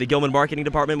watching in the Gilman marketing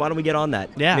department, why don't we get on that?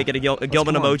 Yeah. Make it a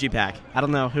Gilman emoji pack. I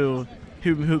don't know who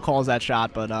calls that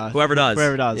shot, but whoever does.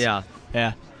 Whoever does. Yeah.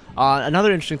 Yeah.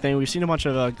 Another interesting thing, we've seen a bunch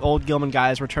of old Gilman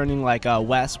guys returning, like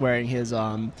Wes wearing his,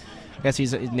 I guess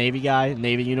he's a Navy guy,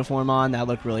 Navy uniform on. That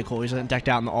looked really cool. He's decked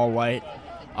out in the all-white.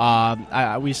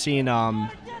 We've seen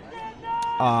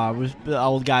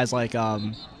old guys like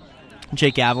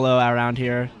Jake Avalo around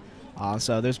here.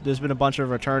 So there's been a bunch of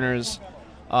returners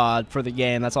for the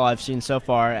game. That's all I've seen so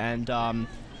far. And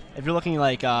if you're looking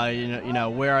like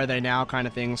where are they now kind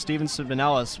of thing, Steven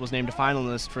Sabanellis was named a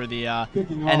finalist for the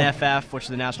NFF, which is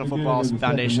the National Football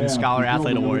Foundation Scholar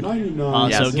Athlete Award.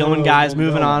 So Gilman guys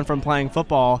moving on from playing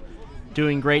football,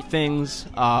 doing great things.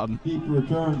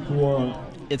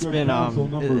 It's been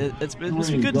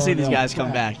good to see these guys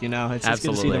come back. It's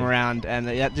good to see them around, and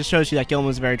that just shows you that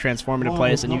Gilman's a very transformative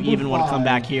place, and you even want to come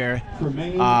back here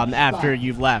after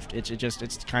you've left. It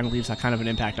kind of leaves that kind of an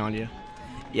impact on you.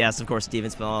 Yes, of course,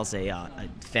 Steven Spinelli's a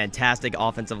fantastic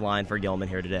offensive line for Gilman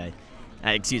here today.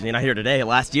 Excuse me, not here today,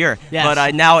 last year. Yes.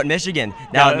 But now at Michigan.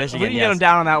 If we can get him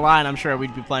down on that line, I'm sure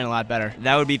we'd be playing a lot better.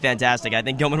 That would be fantastic. I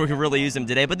think Gilman would really use him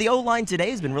today. But the O-line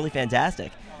today has been really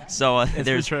fantastic. So it's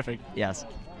been terrific. Yes.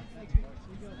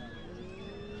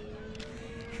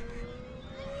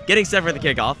 Getting set for the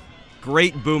kickoff.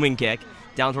 Great booming kick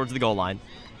down towards the goal line.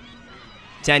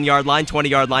 10-yard line,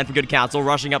 20-yard line for Good Counsel,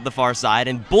 rushing up the far side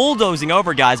and bulldozing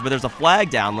over guys, but there's a flag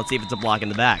down. Let's see if it's a block in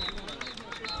the back.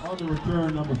 On the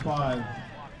return, number 5.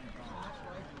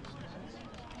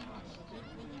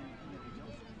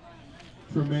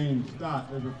 Tremaine Stott.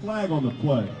 There's a flag on the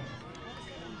play.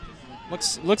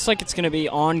 Looks like it's going to be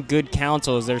on Good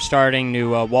Counsel as they're starting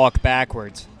to walk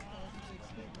backwards.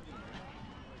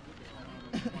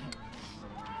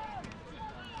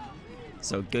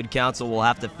 So Good Counsel will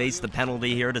have to face the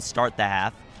penalty here to start the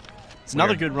half. It's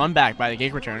another good run back by the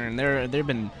kick returner, and there have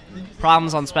been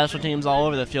problems on special teams all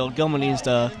over the field. Gilman needs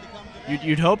to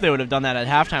you'd hope they would have done that at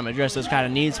halftime, address those kind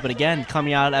of needs, but again,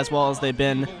 coming out as well as they've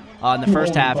been in the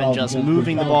first half and just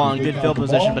moving the ball in good field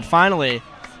position. But finally,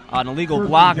 an illegal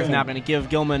block is now going to give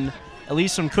Gilman at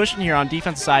least some cushion here on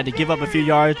defensive side to give up a few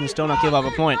yards and still not give up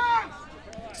a point.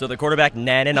 So the quarterback,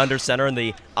 Nannon, under center in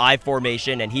the I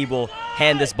formation, and he will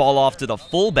hand this ball off to the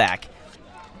fullback,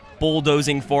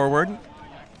 bulldozing forward.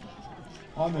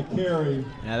 On the carry.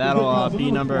 Yeah, that'll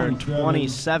be number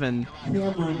 27.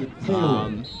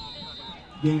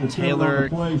 Taylor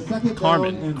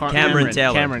Cameron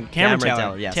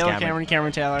Taylor. Yes, Cameron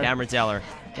Taylor.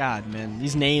 God, man,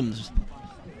 these names.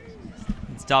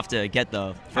 It's tough to get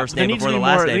the first There name needs before to the be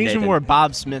last more, name. there needs to be Nathan. more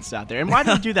Bob Smiths out there. And why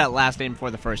do you do that last name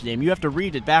before the first name? You have to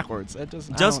read it backwards.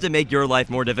 Just to make your life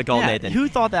more difficult, yeah, Nathan. Who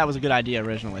thought that was a good idea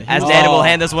originally? As Nathan will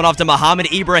hand this one off to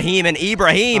Muhammad Ibrahim, and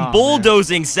Ibrahim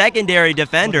bulldozing secondary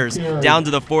defenders down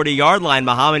to the 40-yard line.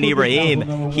 Muhammad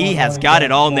Ibrahim, he has got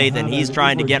it all, Nathan. He's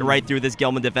trying to get right through this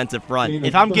Gilman defensive front.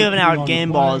 If I'm giving out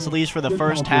game balls, at least for the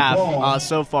first half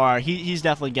so far, he's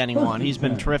definitely getting one. He's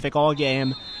been terrific all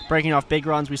game, breaking off big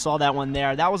runs. We saw that one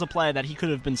there. That was a play that he could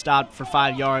have been stopped for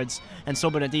 5 yards and still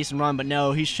been a decent run, but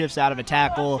no, he shifts out of a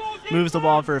tackle, moves the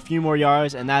ball for a few more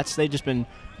yards, and they've just been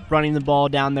running the ball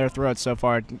down their throats so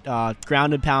far.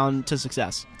 Ground and pound to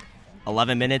success.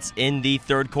 11 minutes in the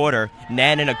third quarter.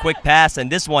 Nan in a quick pass,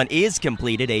 and this one is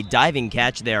completed. A diving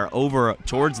catch there over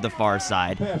towards the far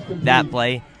side. That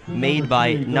play made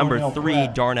by number 3,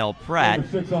 Darnell Pratt.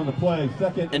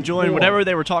 And Julian, whatever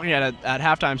they were talking at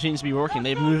halftime seems to be working.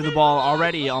 They've moved the ball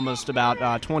already almost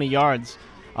about 20 yards.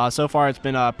 So far, it's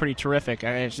been pretty terrific.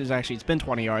 It's been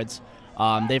 20 yards.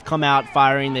 They've come out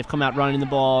firing. They've come out running the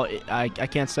ball. I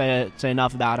can't say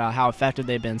enough about how effective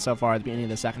they've been so far at the beginning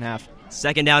of the second half.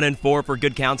 2nd down and 4 for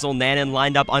Good Counsel. Nanan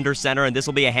lined up under center, and this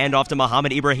will be a handoff to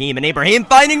Muhammad Ibrahim. And Ibrahim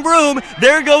finding room.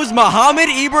 There goes Muhammad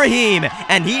Ibrahim.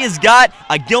 And he has got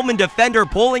a Gilman defender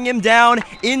pulling him down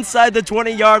inside the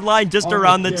 20-yard line, just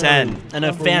around the 10. And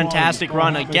a fantastic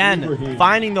run again,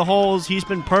 finding the holes. He's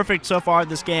been perfect so far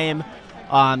this game.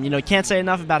 Can't say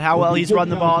enough about how well he's run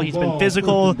the ball. He's been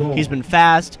physical. He's been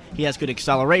fast. He has good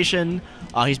acceleration.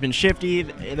 He's been shifty.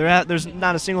 There's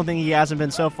not a single thing he hasn't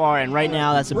been so far, and right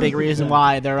now that's a big reason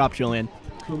why they're up, Julian.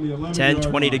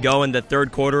 10:20 to go in the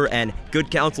third quarter, and Good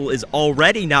Counsel is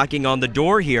already knocking on the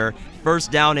door here.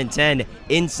 1st down and 10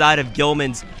 inside of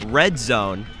Gilman's red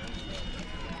zone.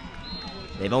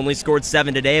 They've only scored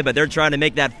 7 today, but they're trying to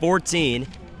make that 14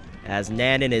 as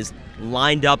Nanan is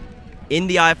lined up in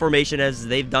the I formation as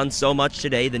they've done so much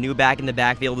today. The new back in the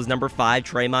backfield is number 5,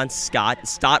 Tremont Stott,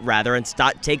 and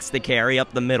Stott takes the carry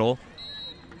up the middle.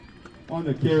 On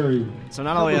the carry. So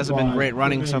not only has it been great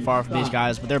running so far from these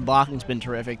guys, but their blocking's been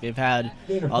terrific. They've had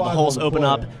the holes open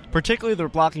up, particularly their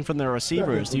blocking from their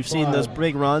receivers. You've seen those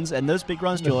big runs, and those big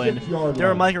runs, Julian,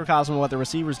 they're a microcosm of what the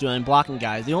receivers doing, blocking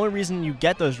guys. The only reason you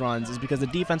get those runs is because the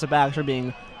defensive backs are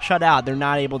being shut out. They're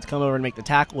not able to come over and make the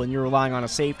tackle, and you're relying on a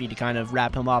safety to kind of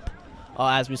wrap him up.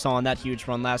 As we saw in that huge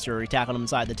run last year, where he tackled him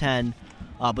inside the 10.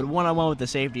 But one-on-one with the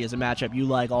safety is a matchup you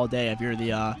like all day if you're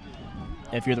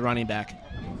the running back.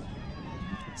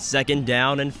 2nd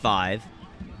down and 5.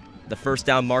 The 1st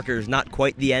down marker is not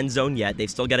quite the end zone yet. They've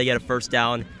still got to get a 1st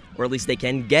down, or at least they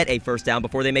can get a 1st down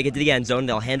before they make it to the end zone.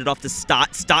 They'll hand it off to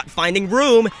Stott. Stott finding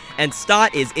room, and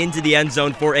Stott is into the end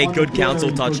zone for a Good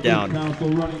Counsel touchdown.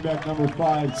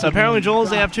 So apparently,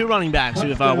 Jules, they have 2 running backs who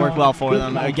have worked well for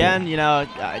them. Again,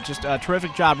 just a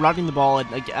terrific job running the ball.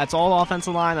 That's all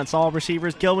offensive line. That's all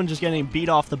receivers. Gilman just getting beat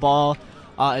off the ball.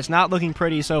 It's not looking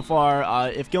pretty so far.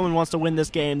 If Gilman wants to win this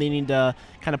game, they need to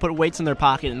kind of put weights in their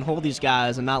pocket and hold these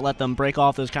guys and not let them break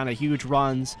off those kind of huge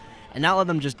runs and not let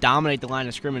them just dominate the line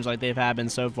of scrimmage like they've had been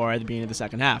so far at the beginning of the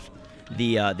second half.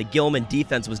 The Gilman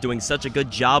defense was doing such a good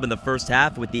job in the first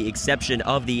half, with the exception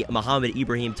of the Muhammad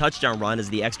Ibrahim touchdown run, as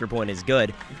the extra point is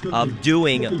good, of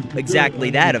doing exactly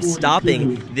that, of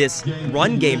stopping this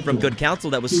run game from Good Counsel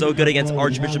that was so good against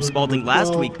Archbishop Spalding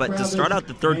last week. But to start out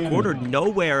the third quarter,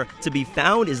 nowhere to be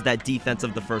found is that defense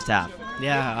of the first half.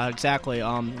 Yeah, exactly.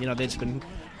 They've just been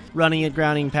running it,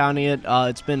 grounding, pounding it.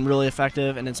 It's been really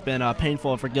effective, and it's been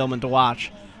painful for Gilman to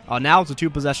watch. Now it's a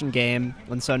 2-possession game,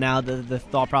 and so now the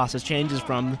thought process changes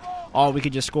from, we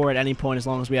could just score at any point as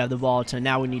long as we have the ball, to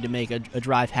now we need to make a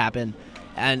drive happen.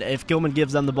 And if Gilman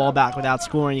gives them the ball back without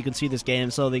scoring, you can see this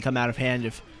game slowly come out of hand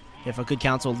if a Good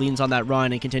Counsel leans on that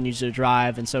run and continues to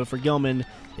drive. And so for Gilman,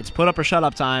 it's put up or shut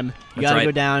up time. You got to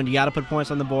go down. You got to put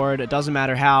points on the board. It doesn't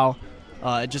matter how.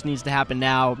 It just needs to happen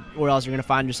now, or else you're going to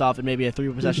find yourself in maybe a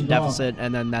 3-possession deficit,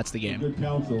 and then that's the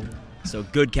game. So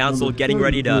Good Counsel getting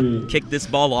ready to kick this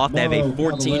ball off. They have a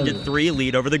 14-3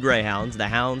 lead over the Greyhounds. The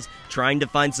Hounds trying to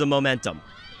find some momentum.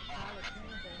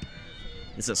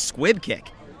 It's a squib kick.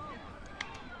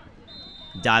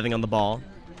 Diving on the ball.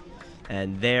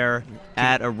 And they're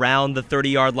at around the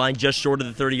 30-yard line, just short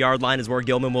of the 30-yard line is where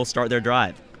Gilman will start their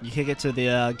drive. You kick it to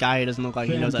the guy who doesn't look like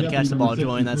he knows how to catch the ball,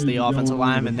 Julian. That's the offensive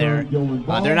lineman there.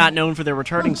 They're not known for their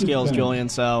returning skills, Julian,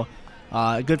 so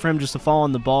good for him just to fall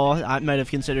on the ball. I might have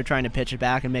considered trying to pitch it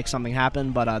back and make something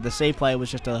happen, but the safe play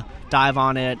was just to dive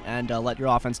on it and let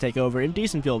your offense take over in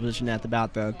decent field position at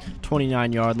about the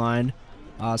 29-yard line.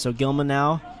 So Gilman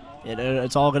now,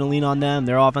 it's all going to lean on them,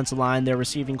 their offensive line, their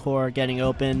receiving core getting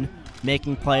open,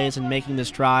 making plays and making this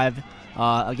drive.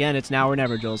 Again, it's now or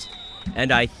never, Jules.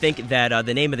 And I think that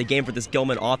the name of the game for this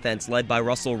Gilman offense, led by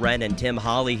Russell Wren and Tim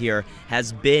Holly here,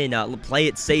 has been play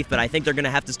it safe, but I think they're going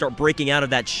to have to start breaking out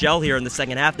of that shell here in the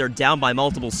second half. They're down by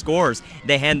multiple scores.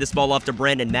 They hand this ball off to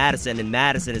Brandon Madison, and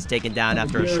Madison is taken down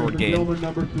after a short game.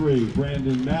 Number 3,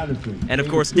 Brandon Madison. And of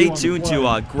course, stay tuned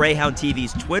to Greyhound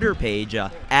TV's Twitter page,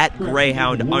 at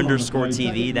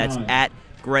Greyhound_TV. That's at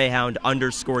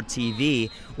Greyhound_TV.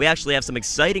 We actually have some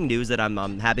exciting news that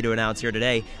I'm happy to announce here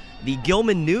today. The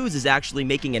Gilman News is actually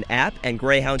making an app, and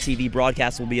Greyhound TV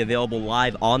broadcasts will be available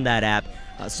live on that app.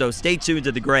 So stay tuned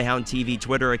to the Greyhound TV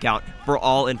Twitter account for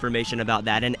all information about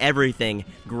that and everything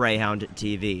Greyhound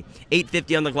TV.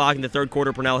 8:50 on the clock in the third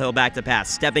quarter. Purnell Hill back to pass,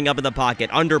 stepping up in the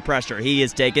pocket, under pressure. He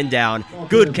is taken down.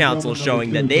 Good Counsel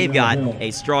showing that they've got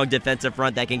a strong defensive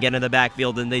front that can get in the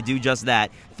backfield, and they do just that.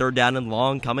 Third down and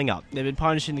long coming up. They've been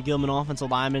punishing the Gilman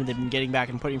offensive linemen. They've been getting back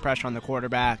and putting pressure on the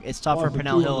quarterback. It's tough for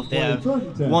Purnell Hill if they have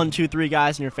 1, 2, 3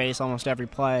 guys in your face almost every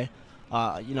play.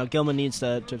 Gilman needs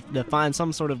to find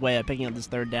some sort of way of picking up this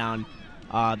third down,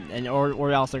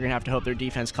 or else they're going to have to hope their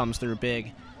defense comes through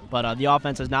big. But the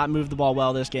offense has not moved the ball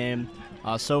well this game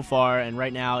so far, and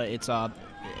right now it's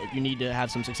you need to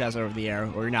have some success over the air,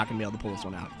 or you're not going to be able to pull this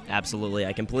one out. Absolutely.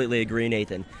 I completely agree,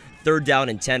 Nathan. Third down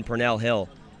and 10, Purnell Hill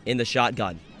in the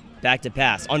shotgun. Back to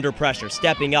pass, under pressure,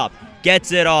 stepping up,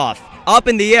 gets it off, up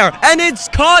in the air, and it's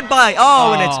caught by,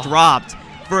 and it's dropped.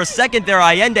 For a second there,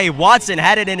 Allende Watson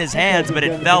had it in his hands, but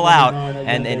it fell out,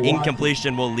 and an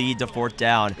incompletion will lead to fourth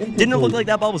down. Didn't it look like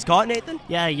that ball was caught, Nathan?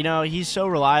 Yeah, he's so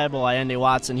reliable, Allende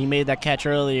Watson. He made that catch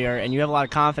earlier, and you have a lot of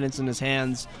confidence in his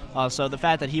hands. So the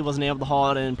fact that he wasn't able to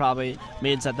haul it in probably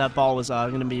means that ball was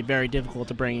going to be very difficult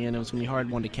to bring in. It was going to be a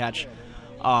hard one to catch.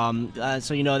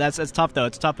 That's tough, though.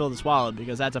 It's a tough pill to swallow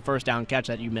because that's a first down catch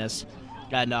that you miss.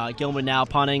 And Gilman now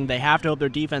punting. They have to hope their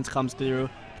defense comes through.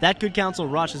 That Good Counsel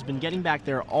rush has been getting back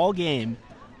there all game.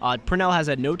 Purnell has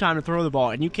had no time to throw the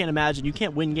ball, and you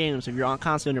can't win games if you're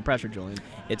constantly under pressure, Julian.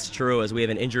 It's true, as we have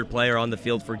an injured player on the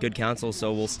field for Good Counsel,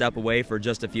 so we'll step away for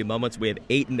just a few moments. We have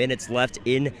 8 minutes left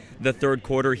in the third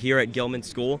quarter here at Gilman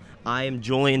School. I am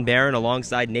Julian Barron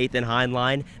alongside Nathan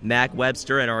Heinlein, Mac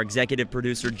Webster, and our executive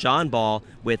producer John Ball,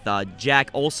 with Jack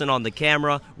Olson on the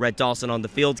camera, Rhett Dawson on the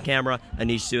field camera,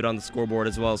 Aneesh Sood on the scoreboard,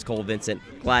 as well as Cole Vincent.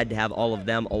 Glad to have all of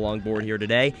them along board here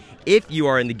today. If you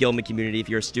are in the Gilman community, if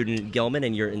you're a student at Gilman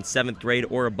and you're in 7th grade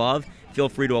or above, feel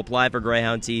free to apply for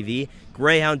Greyhound TV.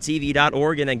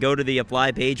 GreyhoundTV.org, and then go to the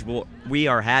apply page. We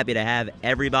are happy to have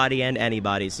everybody and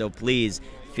anybody, so please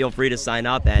feel free to sign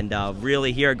up. And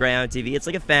really, here at Greyhound TV, it's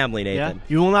like a family, Nathan. Yeah,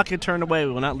 you will not get turned away.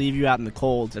 We will not leave you out in the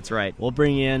cold. That's right. We'll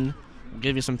bring you in, we'll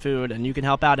give you some food, and you can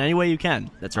help out any way you can.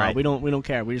 That's right. We don't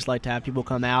care. We just like to have people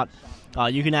come out.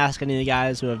 You can ask any of the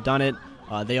guys who have done it.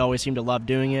 They always seem to love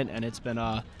doing it, and it's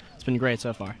been great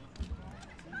so far.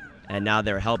 And now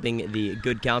they're helping the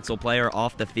Good Counsel player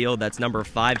off the field. That's number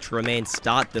 5, Tremaine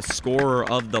Stott, the scorer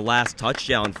of the last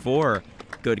touchdown for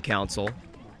Good Counsel,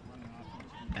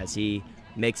 as he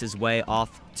makes his way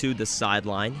off to the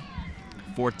sideline.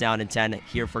 4th down and 10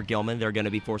 here for Gilman. They're going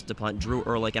to be forced to punt. Drew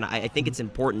Ehrlich, and I think it's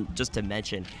important just to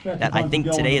mention that I think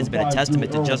today has been a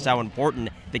testament to just how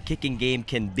important the kicking game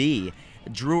can be.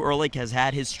 Drew Ehrlich has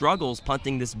had his struggles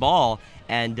punting this ball,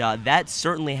 and that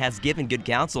certainly has given Good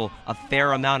Counsel a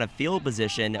fair amount of field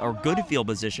position, or good field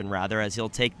position rather, as he'll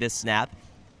take this snap.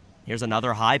 Here's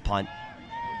another high punt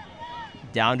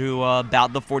down to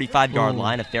about the 45-yard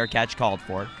line. A fair catch called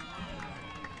for.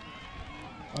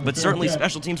 But certainly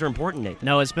special teams are important, Nathan.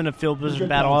 No, it's been a field position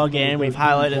battle all game. We've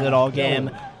highlighted it all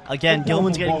game. Again,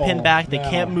 Gilman's getting pinned back. They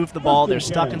can't move the ball. They're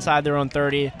stuck inside their own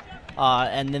 30.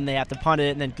 And then they have to punt it,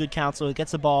 and then Good Counsel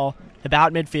gets the ball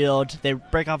about midfield. They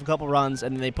break off a couple runs,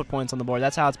 and then they put points on the board.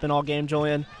 That's how it's been all game,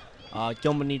 Julian.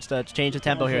 Gilman needs to change the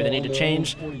tempo here. They need to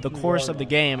change the course of the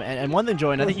game. And one thing,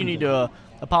 Julian, I think you need to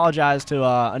apologize to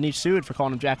Aneesh Sood for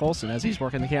calling him Jack Olson, as he's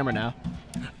working the camera now.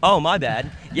 Oh, my bad.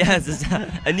 Yes,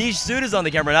 Aneesh Sood is on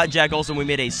the camera, not Jack Olson. We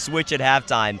made a switch at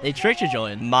halftime. They tricked you,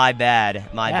 Julian. My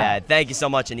bad. My bad. Thank you so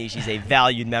much, Aneesh. He's a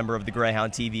valued member of the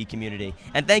Greyhound TV community.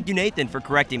 And thank you, Nathan, for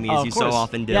correcting me, as you so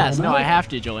often do. Yes, no, I have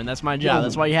to, Julian. That's my job.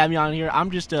 That's why you have me on here.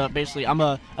 I'm just basically, I'm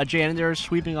a janitor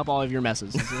sweeping up all of your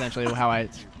messes. That's essentially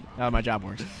how my job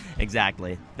works.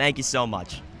 Exactly. Thank you so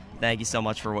much. Thank you so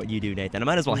much for what you do, Nathan. I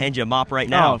might as well hand you a mop right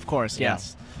now. Oh, of course,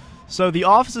 yes. So the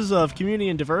Offices of Community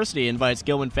and Diversity invites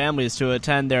Gilman families to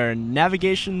attend their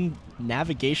Navigating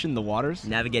the Waters.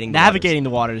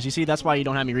 You see, that's why you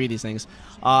don't have me read these things.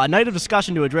 A night of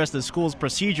discussion to address the school's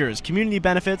procedures, community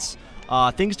benefits,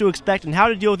 things to expect, and how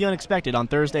to deal with the unexpected on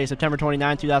Thursday, September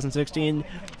 29, 2016,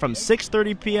 from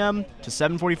 6:30 p.m. to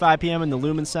 7:45 p.m. in the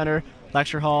Lumen Center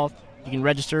Lecture Hall. You can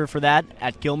register for that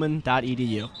at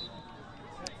gilman.edu.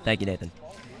 Thank you, Nathan.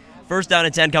 First down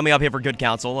and 10 coming up here for Good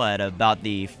Counsel at about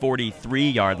the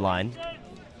 43-yard line.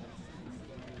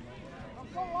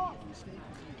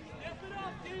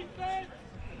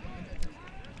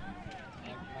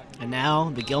 And now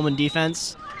the Gilman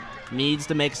defense needs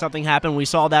to make something happen. We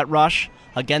saw that rush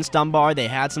against Dunbar. They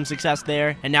had some success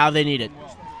there, and now they need it.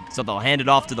 So they'll hand it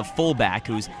off to the fullback,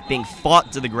 who's being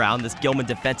fought to the ground. This Gilman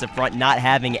defensive front not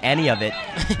having any of it.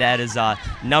 That is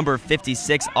number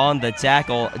 56 on the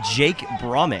tackle, Jake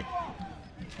Brummett.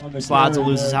 Slods will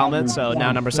lose his helmet, so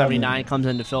now number 79 comes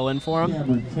in to fill in for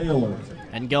him.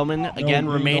 And Gilman, again,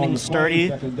 remaining sturdy.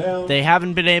 They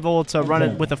haven't been able to run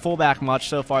it with the fullback much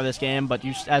so far this game, but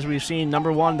as we've seen,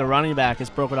 number 1, the running back, has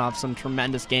broken off some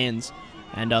tremendous gains,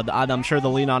 and I'm sure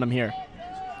they'll lean on him here.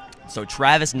 So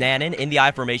Travis Nannon in the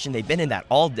I formation. They've been in that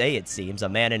all day, it seems. A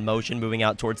man in motion moving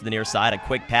out towards the near side. A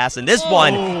quick pass, and this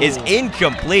one is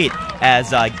incomplete as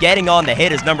getting on the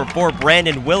hit is number 4,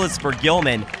 Brandon Willis for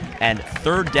Gilman, and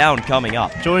third down coming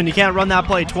up. Julian, you can't run that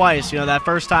play twice. You know, that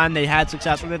first time they had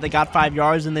success with it, they got 5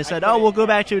 yards, and they said, oh, we'll go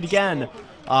back to it again.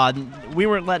 We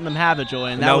weren't letting them have it,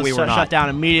 Julian. That was shut down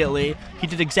immediately. He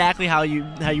did exactly how you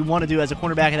want to do as a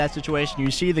cornerback in that situation.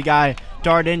 You see the guy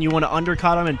dart in, you want to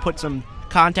undercut him and put some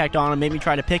contact on him, maybe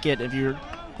try to pick it if you're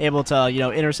able to,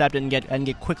 intercept it and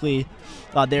get quickly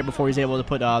there before he's able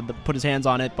to put his hands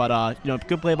on it. But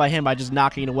good play by him by just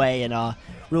knocking it away and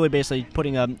really basically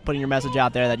putting your message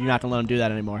out there that you're not going to let him do that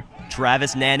anymore.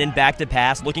 Travis Nannon back to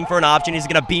pass, looking for an option. He's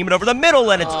going to beam it over the middle,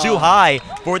 and it's too high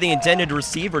for the intended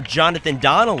receiver, Jonathan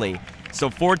Donnelly. So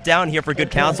fourth down here for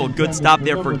Good Counsel. Good stop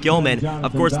there for Gilman.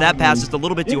 Of course, that pass is just a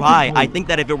little bit too high. I think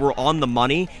that if it were on the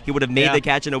money, he would have made the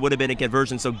catch and it would have been a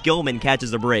conversion. So Gilman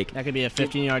catches a break. That could be a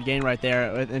 15-yard gain right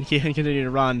there, and he can continue to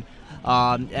run.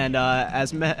 I'll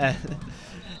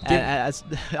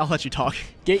let you talk.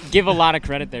 Give a lot of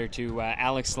credit there to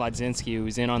Alex Slodzinski, who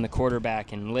was in on the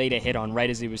quarterback and laid a hit on right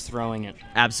as he was throwing it.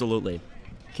 Absolutely.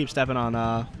 Keep stepping on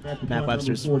Matt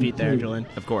Webster's feet there, Julian.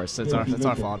 Of course. That's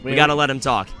our fault. We got to let him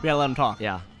talk. We got to let him talk.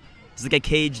 Yeah. He's like a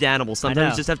caged animal.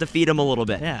 Sometimes you just have to feed him a little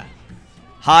bit. Yeah.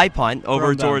 High punt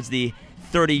over towards the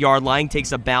 30-yard line.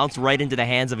 Takes a bounce right into the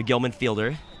hands of a Gilman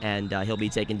fielder, and he'll be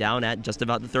taken down at just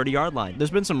about the 30-yard line.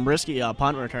 There's been some risky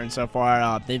punt returns so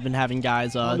far. They've been having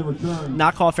guys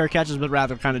not call fair catches, but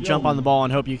rather kind of jump on the ball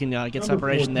and hope you can get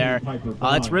separation there.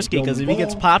 It's risky because if he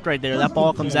gets popped right there, that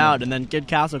ball comes out, and then Good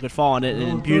Counsel could fall on it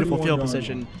in beautiful field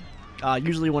position.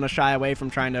 Usually want to shy away from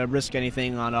trying to risk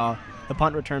anything on the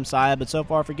punt return side, but so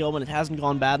far for Gilman, it hasn't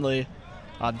gone badly.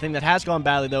 The thing that has gone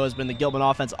badly, though, has been the Gilman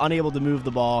offense unable to move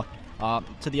the ball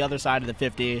to the other side of the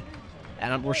 50,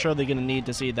 and we're surely going to need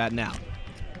to see that now.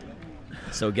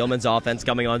 So Gilman's offense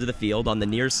coming onto the field. On the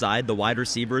near side, the wide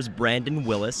receiver is Brandon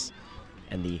Willis,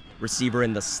 and the receiver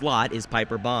in the slot is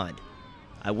Piper Bond.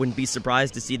 I wouldn't be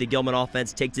surprised to see the Gilman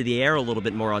offense take to the air a little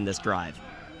bit more on this drive.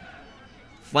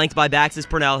 Flanked by backs is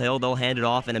Purnell Hill. They'll hand it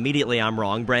off, and immediately I'm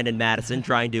wrong. Brandon Madison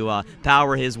trying to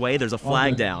power his way. There's a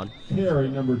flag down. Carry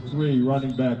number 3,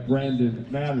 running back Brandon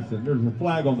Madison. There's a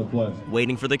flag on the play.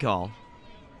 Waiting for the call.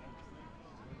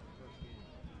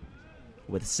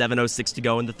 With 7:06 to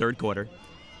go in the third quarter.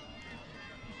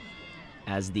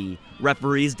 As the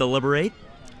referees deliberate.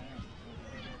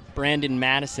 Brandon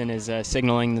Madison is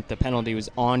signaling that the penalty was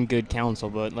on Good Counsel,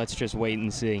 but let's just wait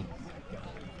and see.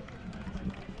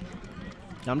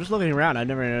 I'm just looking around. I've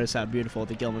never noticed how beautiful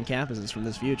the Gilman campus is from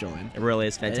this view, Julian. It really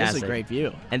is fantastic. It is a great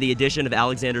view. And the addition of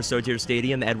Alexander Sotier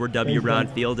Stadium, Edward W. Brown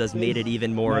Field, has made it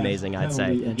even more amazing, I'd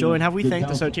say. Yeah, Julian, have we thanked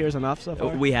the Sotiers enough so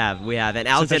far? We have. And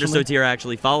Alexander Sotier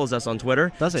actually follows us on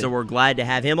Twitter. Does he? So we're glad to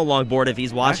have him along board if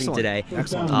he's watching today.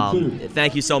 Excellent.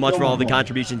 Thank you so much for all the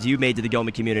contributions you've made to the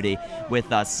Gilman community. With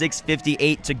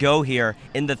 6:58 to go here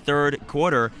in the third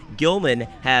quarter, Gilman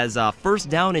has a first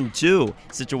down and 2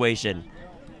 situation.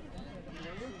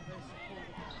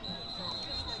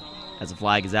 As the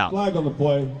flag is out. Flag on the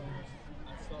play.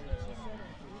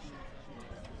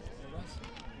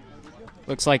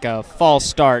 Looks like a false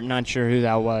start. Not sure who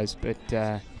that was, but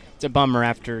it's a bummer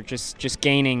after just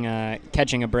gaining,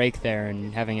 catching a break there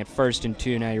and having it 1st and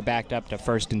 2. Now you're backed up to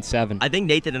 1st and 7. I think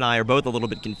Nathan and I are both a little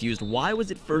bit confused. Why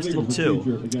was it 1st and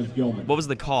 2? What was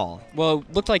the call? Well,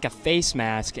 it looked like a face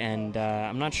mask, and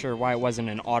I'm not sure why it wasn't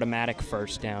an automatic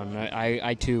first down.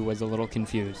 I too was a little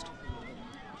confused.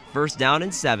 First down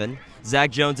and 7.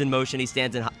 Zach Jones in motion. He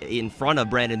stands in front of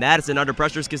Brandon Madison under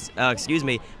pressure.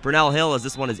 Purnell Hill, as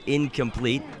this one is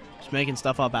incomplete. Just making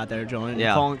stuff up out there, Julian.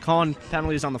 Yeah. Calling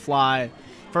penalties on the fly.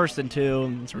 1st and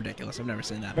 2. It's ridiculous. I've never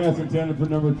seen that Pass before. intended for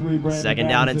number 3, Brandon Second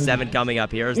down and Madison. 7 coming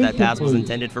up here as that pass was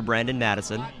intended for Brandon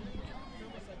Madison.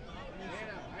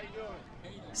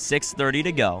 6:30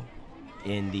 to go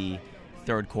in the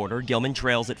third quarter. Gilman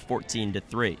trails at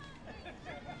 14-3.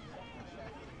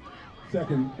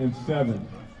 2nd and 7.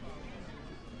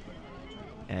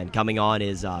 And coming on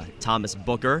is Thomas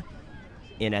Booker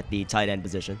in at the tight end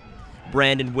position.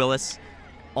 Brandon Willis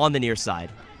on the near side.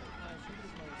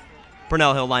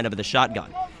 Purnell Hill lined up with the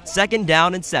shotgun. 2nd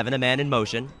down and 7, a man in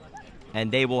motion. And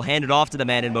they will hand it off to the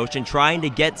man in motion, trying to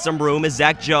get some room is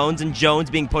Zach Jones, and Jones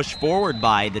being pushed forward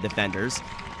by the defenders.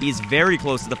 He's very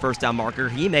close to the first down marker.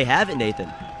 He may have it,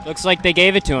 Nathan. Looks like they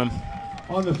gave it to him.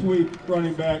 On the sweep,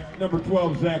 running back, number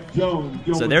 12, Zach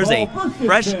Jones. So there's a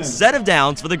fresh set of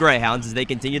downs for the Greyhounds as they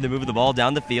continue to move the ball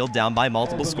down the field, down by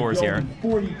multiple scores here.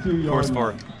 Of course,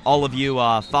 for all of you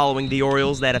following the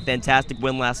Orioles, they had a fantastic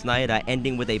win last night,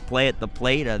 ending with a play at the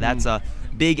plate. That's a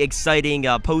big, exciting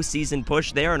postseason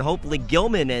push there, and hopefully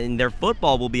Gilman and their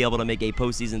football will be able to make a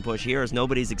postseason push here, as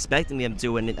nobody's expecting them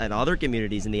to in other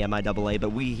communities in the MIAA,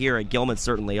 but we here at Gilman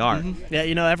certainly are. Yeah,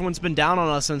 you know, everyone's been down on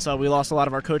us since we lost a lot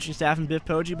of our coaching staff in Biff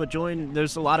Poggi, but Julian,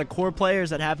 there's a lot of core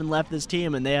players that haven't left this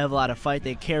team, and they have a lot of fight.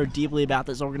 They care deeply about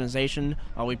this organization.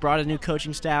 We brought a new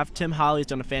coaching staff. Tim Holly's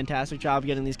done a fantastic job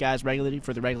getting these guys regularly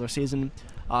for the regular season.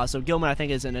 So Gilman, I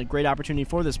think, is in a great opportunity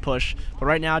for this push. But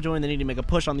right now, Julian, they need to make a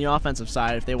push on the offensive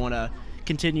side if they want to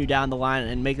continue down the line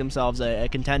and make themselves a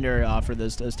contender for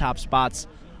those top spots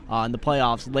in the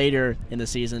playoffs later in the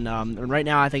season. And right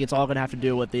now, I think it's all going to have to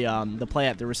do with the play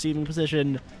at the receiving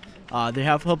position. They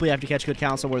hopefully have to catch good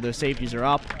counsel where their safeties are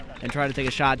up and try to take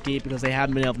a shot deep because they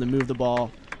haven't been able to move the ball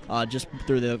just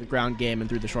through the ground game and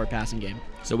through the short passing game.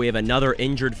 So we have another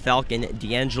injured Falcon,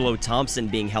 D'Angelo Thompson,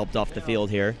 being helped off the field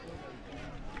here,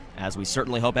 as we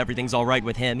certainly hope everything's all right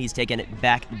with him. He's taken it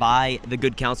back by the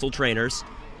Good Counsel trainers.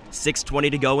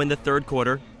 6:20 to go in the third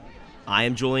quarter. I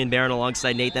am Julian Barron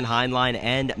alongside Nathan Heinlein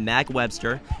and Mac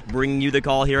Webster, bringing you the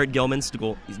call here at Gilman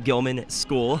School.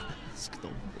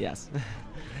 Yes.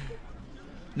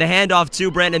 The handoff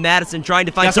to Brandon Madison, trying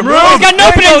to find some room. He's got an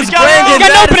opening. He's got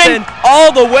an opening.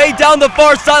 All the way down the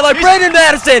far sideline. Brandon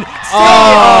Madison.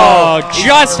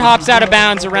 Just hops out of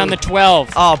bounds around the 12.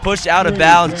 Pushed out of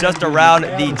bounds just around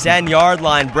the 10-yard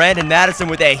line. Brandon Madison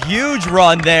with a huge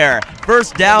run there.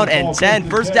 1st down and 10.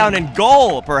 1st down and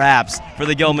goal, perhaps, for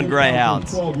the Gilman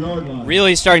Greyhounds.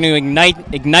 Really starting to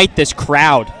ignite this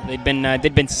crowd. They'd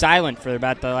been silent for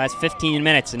about the last 15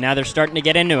 minutes, and now they're starting to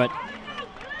get into it.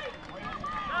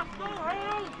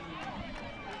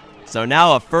 So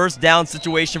now a 1st down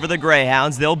situation for the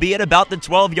Greyhounds. They'll be at about the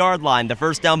 12-yard line. The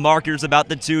 1st down marker's about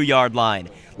the 2-yard line.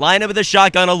 Line up with a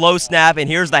shotgun, a low snap, and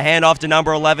here's the handoff to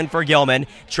number 11 for Gilman.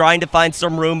 Trying to find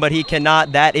some room, but he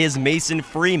cannot. That is Mason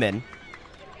Freeman.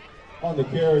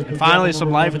 And finally,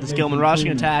 some life with this Gilman rushing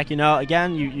attack. You know,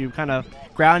 again, you kind of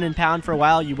ground and pound for a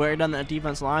while. You wear down that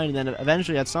defense line, and then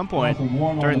eventually at some point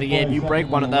during the game, you break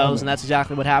one of those, and that's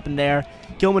exactly what happened there.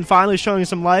 Gilman finally showing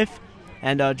some life.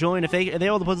 And Julian, if they're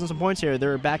able to put in some points here,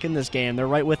 they're back in this game. They're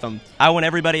right with them. I want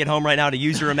everybody at home right now to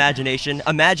use your imagination.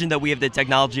 Imagine that we have the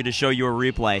technology to show you a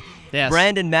replay. Yes.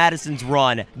 Brandon Madison's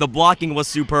run, the blocking was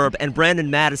superb, and Brandon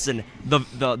Madison,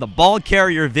 the ball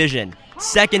carrier vision,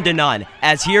 second to none.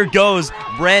 As here goes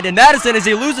Brandon Madison as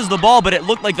he loses the ball, but it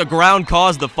looked like the ground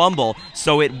caused the fumble,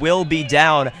 so it will be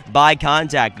down by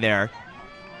contact there.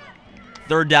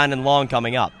 3rd down and long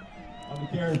coming up.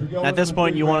 At this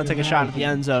point, you want to take a shot at the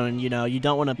end zone. You know, you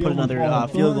don't want to put another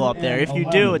field goal up there. If you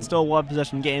do, it's still a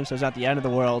one-possession game, so it's not the end of the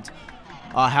world.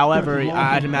 However,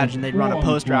 I'd imagine they'd run a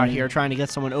post route here, trying to get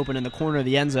someone open in the corner of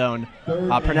the end zone.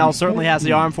 Purnell certainly has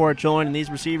the arm for it, Julian, and these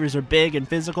receivers are big and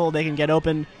physical. They can get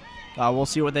open. We'll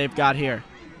see what they've got here.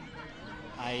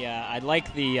 I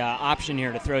like the option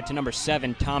here to throw it to number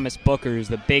 7, Thomas Booker, who's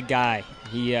the big guy.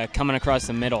 He coming across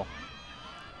the middle.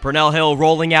 Purnell Hill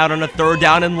rolling out on a 3rd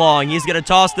down and long. He's going to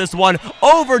toss this one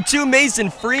over to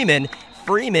Mason Freeman.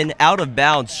 Freeman out of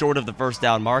bounds short of the 1st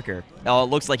down marker. Now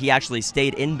it looks like he actually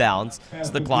stayed in bounds,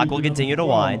 so the clock will continue to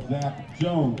wind.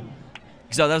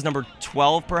 So that was number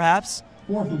 12, perhaps?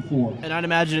 4th and 4. And I'd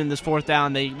imagine in this 4th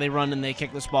down, they run and they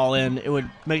kick this ball in. It would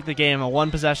make the game a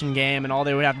one-possession game, and all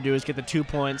they would have to do is get the 2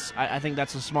 points. I think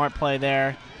that's a smart play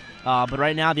there. But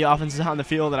right now, the offense is on the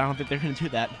field, and I don't think they're going to do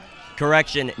that.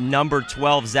 Correction, number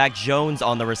 12, Zach Jones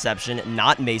on the reception,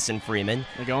 not Mason Freeman.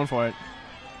 They're going for it.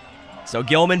 So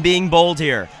Gilman being bold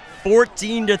here.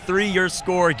 14-3 your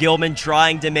score. Gilman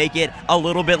trying to make it a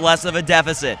little bit less of a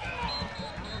deficit.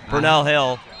 Purnell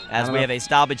Hill, as we have a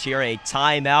stoppage here, a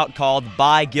timeout called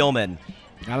by Gilman.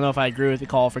 I don't know if I agree with the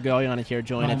call for going on it here,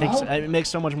 Julian. I think it makes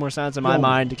so much more sense in my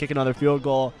mind to kick another field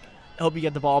goal, hope you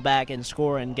get the ball back and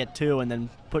score and get 2, and then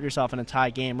put yourself in a tie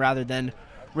game rather than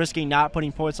risking not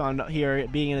putting points on here,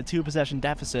 being in a 2-possession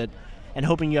deficit, and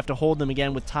hoping you have to hold them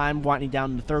again with time winding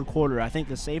down in the third quarter. I think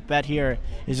the safe bet here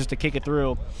is just to kick it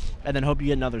through and then hope you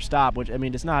get another stop, which, I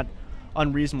mean, it's not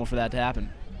unreasonable for that to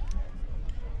happen.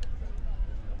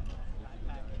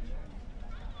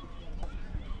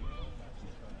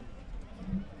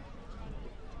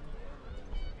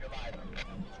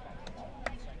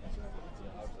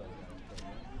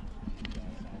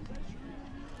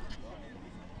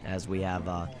 As we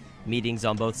have meetings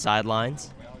on both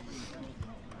sidelines.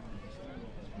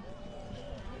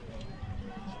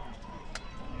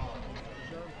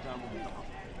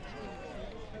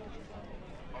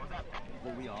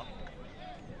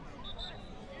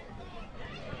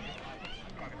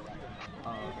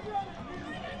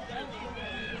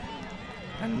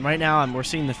 And right now we're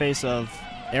seeing the face of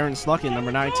Aaron Slucken,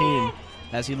 number 19,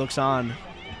 as he looks on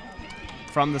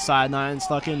from the sideline.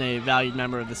 Slucken, a valued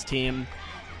member of this team.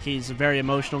 He's a very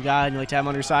emotional guy, and you like to have him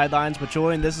on your sidelines. But,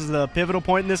 Julian, this is the pivotal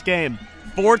point in this game.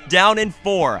 4th down and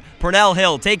 4. Purnell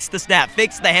Hill takes the snap,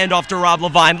 fakes the handoff to Rob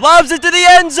Levine, lobs it to the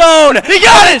end zone. He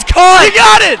got it! Caught! He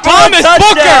got it! Thomas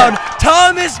Booker!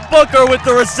 Thomas Booker with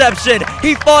the reception.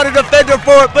 He fought a defender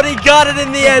for it, but he got it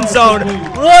in the end zone.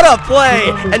 What a play!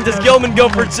 And does Gilman go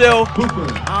for 2?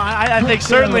 I think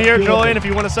certainly here, Julian, if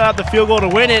you want to set up the field goal to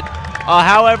win it.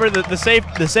 However, the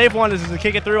safe one is to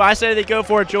kick it through. I say they go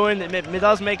for it, Julian. It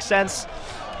does make sense.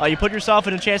 You put yourself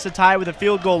in a chance to tie with a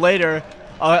field goal later.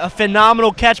 A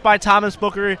phenomenal catch by Thomas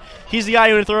Booker. He's the guy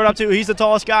you want to throw it up to. He's the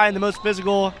tallest guy and the most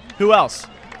physical. Who else?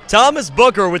 Thomas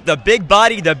Booker with the big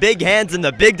body, the big hands, and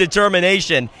the big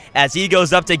determination as he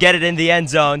goes up to get it in the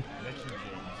end zone.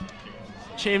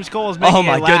 James Cole is making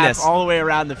a lap all the way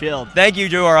around the field. Thank you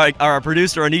to our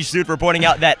producer, Aneesh Sood, for pointing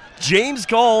out that James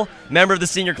Cole, member of the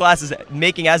senior class, is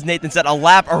making, as Nathan said, a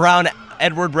lap around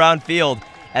Edward Brown Field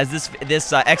as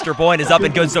this extra point is up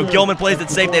and good. So Gilman plays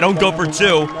it safe. They don't go for 2,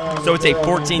 so it's a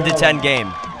 14-10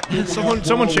 game.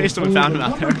 Someone chased him and found him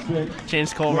out there.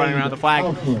 James Cole running around the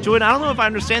flag. Julian, I don't know if I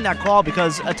understand that call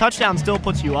because a touchdown still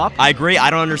puts you up. I agree. I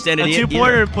don't understand it either. A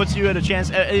 2-pointer puts you at a chance.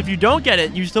 If you don't get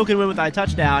it, you still can win with that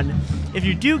touchdown. If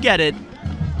you do get it,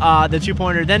 the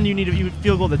 2-pointer, then you need a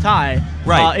field goal to tie.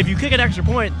 Right. If you kick an extra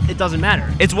point, it doesn't matter.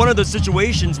 It's one of those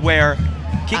situations where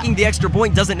kicking the extra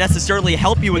point doesn't necessarily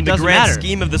help you in the grand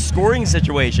scheme of the scoring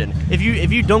situation. If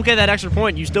you don't get that extra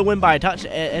point, you still win by a touch.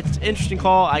 It's an interesting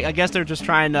call. I guess they're just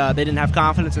trying to. They didn't have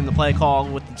confidence in the play call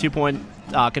with the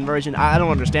 2-point conversion. I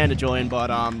don't understand it, Julian, but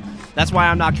that's why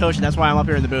I'm not coaching. That's why I'm up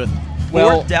here in the booth.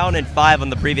 4th down and 5 on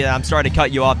the previous. I'm sorry to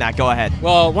cut you off, Matt. Go ahead.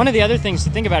 Well, one of the other things to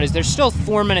think about is there's still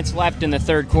 4 minutes left in the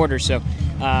third quarter, so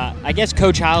I guess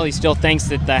Coach Heinlein still thinks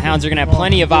that the Hounds are going to have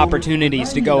plenty of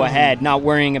opportunities to go ahead, not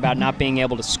worrying about not being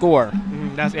able to score.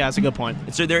 That's a good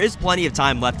point. So there is plenty of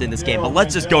time left in this game, but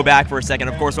let's just go back for a second.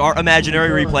 Of course, our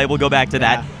imaginary replay, we'll go back to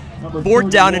that.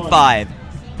 4th down and 5.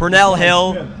 Purnell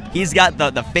Hill, he's got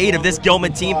the fate of this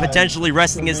Gilman team potentially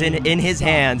resting in his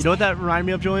hands. You know what that reminded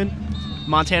me of, Julian?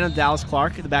 Montana Dallas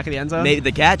Clark at the back of the end zone.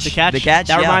 The catch. That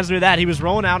reminds me of that. He was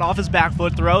rolling out off his back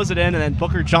foot, throws it in, and then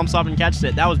Booker jumps up and catches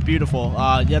it. That was beautiful.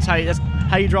 That's how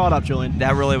you draw it up, Julian.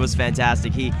 That really was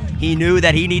fantastic. He knew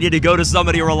that he needed to go to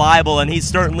somebody reliable, and he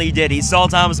certainly did. He saw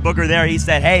Thomas Booker there. He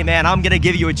said, "Hey, man, I'm going to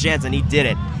give you a chance," and he did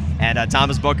it. And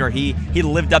Thomas Booker, he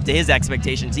lived up to his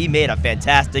expectations. He made a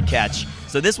fantastic catch.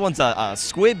 So this one's a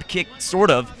squib kick,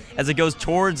 sort of, as it goes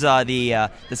towards the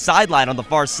sideline on the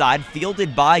far side,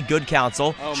 fielded by Good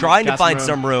Counsel, trying to find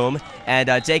some room,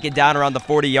 and take it down around the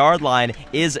 40-yard line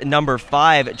is number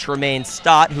 5, Tremaine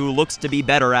Stott, who looks to be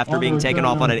better after being taken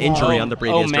off on an injury on the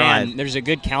previous drive. Oh, man, there's a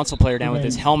Good Counsel player down with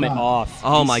his helmet off.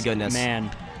 Oh, my goodness.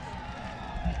 Man.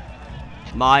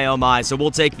 My, oh my. So we'll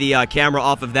take the camera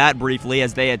off of that briefly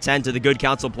as they attend to the Good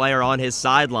Counsel player on his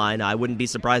sideline. I wouldn't be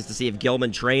surprised to see if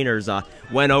Gilman trainers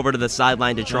went over to the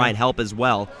sideline to try and help as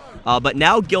well. But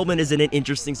now Gilman is in an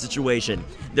interesting situation.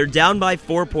 They're down by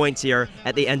 4 points here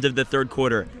at the end of the third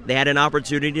quarter. They had an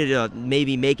opportunity to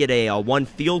maybe make it a 1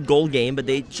 field goal game, but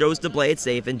they chose to play it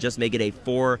safe and just make it a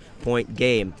 4-point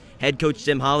game. Head coach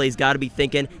Tim Holley's got to be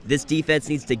thinking this defense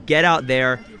needs to get out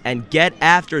there and get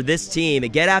after this team,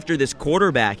 get after this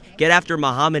quarterback, get after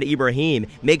Muhammad Ibrahim,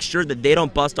 make sure that they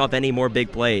don't bust off any more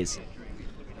big plays.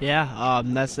 Yeah,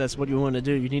 that's what you want to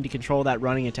do. You need to control that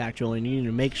running attack, Julian. You need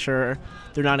to make sure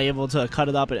they're not able to cut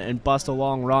it up and bust a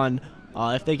long run.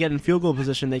 If they get in field goal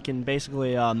position, they can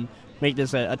basically make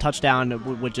this a touchdown,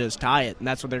 which is tie it, and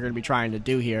that's what they're going to be trying to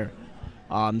do here.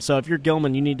 So if you're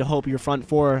Gilman, you need to hope your front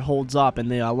four holds up, and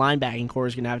the linebacking core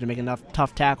is going to have to make enough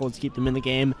tough tackles to keep them in the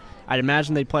game. I'd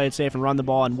imagine they'd play it safe and run the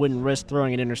ball and wouldn't risk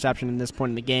throwing an interception in this point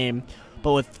in the game.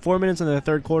 But with 4 minutes in the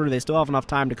third quarter, they still have enough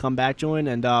time to come back, Julian,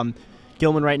 and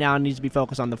Gilman right now needs to be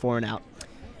focused on the 4 and out.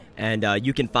 And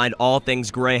you can find all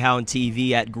things Greyhound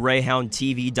TV at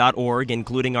greyhoundtv.org,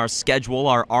 including our schedule,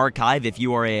 our archive. If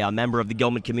you are a member of the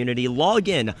Gilman community, log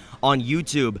in on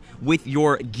YouTube with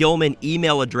your Gilman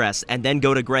email address and then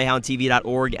go to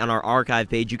greyhoundtv.org on our archive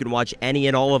page. You can watch any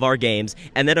and all of our games.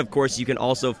 And then, of course, you can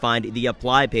also find the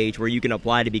apply page where you can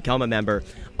apply to become a member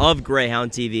of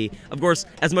Greyhound TV. Of course,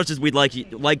 as much as we'd like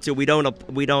to, we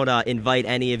don't invite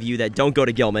any of you that don't go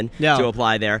to Gilman to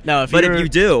apply there. No, but if you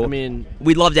do, I mean,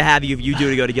 we'd love to have you if you do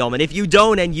to go to Gilman. If you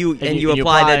don't and you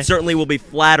apply, that certainly will be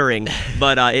flattering,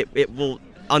 but it will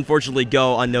unfortunately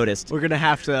go unnoticed. We're gonna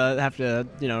have to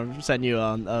send you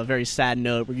a very sad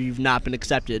note where you've not been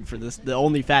accepted for this. The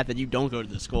only fact that you don't go to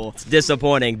the school. It's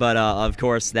disappointing, but of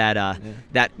course that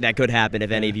could happen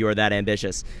if any of you are that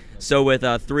ambitious. So with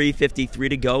 3:53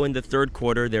 to go in the third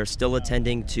quarter, they're still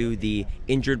attending to the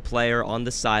injured player on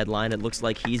the sideline. It looks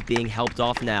like he's being helped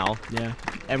off now. Yeah,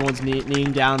 everyone's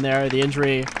kneeing down there. The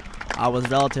injury was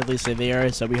relatively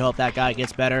severe, so we hope that guy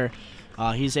gets better.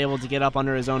 He's able to get up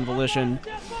under his own volition,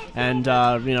 and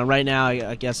right now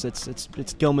I guess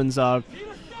it's Gilman's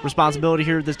responsibility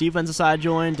here. This defensive side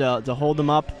joined to hold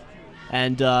them up,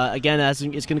 and again, as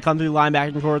it's going to come through the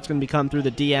linebacking core, it's going to come through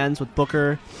the DNs with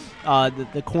Booker.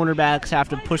 The cornerbacks have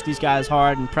to push these guys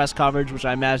hard and press coverage, which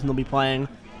I imagine they'll be playing.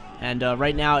 And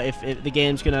right now, if the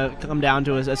game's going to come down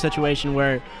to a situation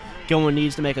where Gilman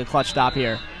needs to make a clutch stop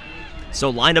here. So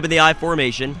lined up in the I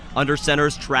formation, under center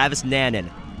is Travis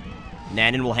Nannon.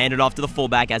 Nannon will hand it off to the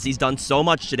fullback, as he's done so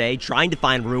much today, trying to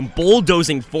find room,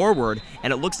 bulldozing forward,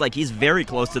 and it looks like he's very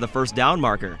close to the first down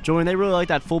marker. Julian, they really like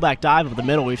that fullback dive up the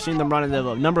middle. We've seen them run it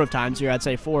a number of times here, I'd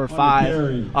say 4 or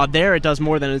 5. There it does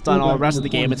more than it's done all the rest of the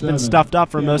game. It's been stuffed up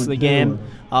for most of the game,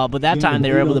 but that time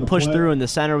they were able to push through, and the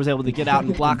center was able to get out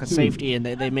and block a safety, and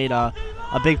they made a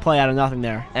big play out of nothing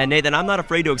there. And Nathan, I'm not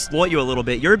afraid to exploit you a little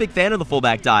bit. You're a big fan of the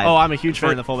fullback dive. Oh, I'm a huge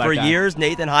fan of the fullback dive. For years,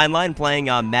 Nathan Heinlein playing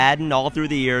Madden all through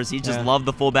the years. He just loved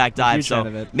the fullback dive.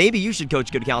 So maybe you should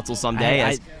coach Good Counsel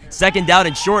someday. Second down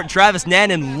and short, Travis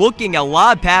Nannon looking a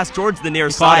lob pass towards the near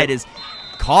side is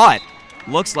caught.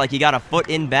 Looks like he got a foot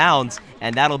in bounds,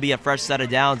 and that'll be a fresh set of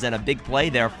downs and a big play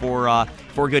there for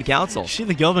Good Counsel. See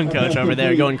the Gilman coach over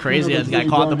there going crazy as the guy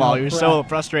caught the ball. He was so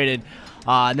frustrated.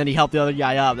 And then he helped the other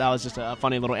guy up. That was just a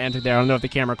funny little antic there. I don't know if the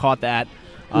camera caught that.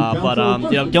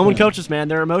 Gilman coaches, man,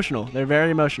 they're emotional. They're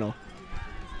very emotional.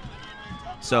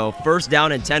 So first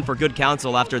down and 10 for Good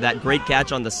Counsel after that great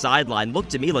catch on the sideline.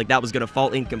 Looked to me like that was going to fall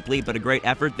incomplete, but a great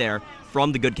effort there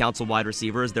from the Good Counsel wide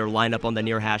receivers. They're lined up on the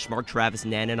near hash mark. Travis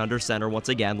Nannon under center once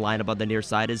again. Lined up on the near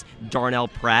side is Darnell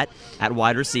Pratt at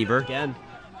wide receiver. Again.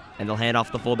 And they'll hand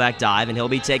off the fullback dive, and he'll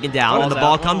be taken down. And the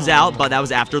ball comes out, but that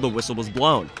was after the whistle was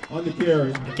blown.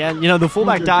 Again, the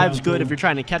fullback dive's good if you're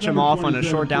trying to catch him off on a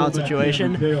short down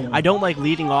situation. I don't like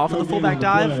leading off with the fullback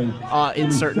dive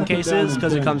in certain cases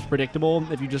because it becomes predictable.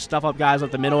 If you just stuff up guys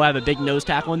up the middle, have a big nose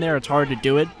tackle in there, it's hard to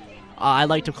do it. I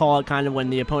like to call it kind of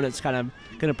when the opponent's kind of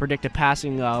going to predict a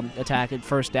passing attack at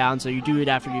first down, so you do it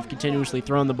after you've continuously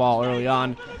thrown the ball early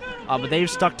on. But they've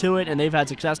stuck to it, and they've had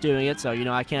success doing it, so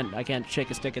I can't shake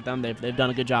a stick at them. They've done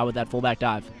a good job with that fullback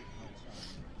dive.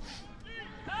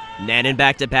 Nannon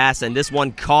back to pass, and this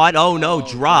one caught. Oh no,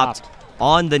 dropped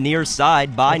on the near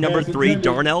side by number 3,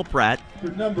 Darnell Pratt.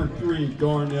 Number 3,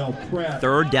 Darnell Pratt.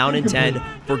 Third down and 10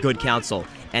 for Good Counsel.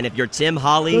 And if you're Tim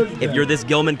Holly, if you're this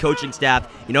Gilman coaching staff,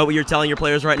 you know what you're telling your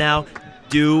players right now?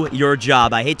 Do your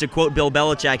job. I hate to quote Bill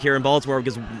Belichick here in Baltimore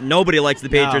because nobody likes the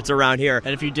Patriots around here.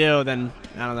 And if you do, then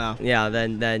I don't know. Yeah,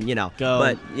 then Go.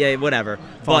 But yeah, whatever.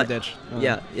 But ditch.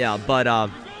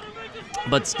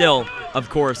 But still, of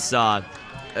course,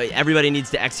 everybody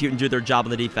needs to execute and do their job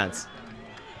on the defense.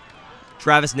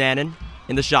 Travis Nannon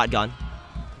in the shotgun.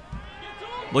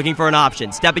 Looking for an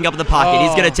option, stepping up in the pocket.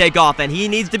 He's going to take off, and he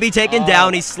needs to be taken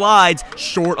down. He slides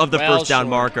short of the first down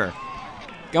marker.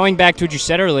 Going back to what you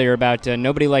said earlier about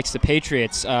nobody likes the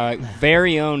Patriots,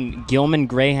 very own Gilman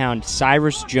Greyhound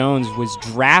Cyrus Jones was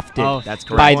drafted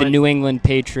by the New England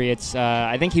Patriots.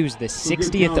 I think he was the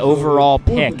 60th overall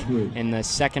pick in the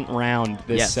second round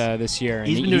this year.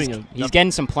 And he's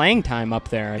getting some playing time up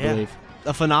there, I believe.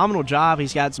 A phenomenal job.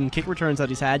 He's got some kick returns that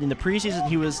he's had. In the preseason,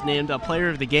 he was named a player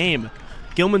of the game.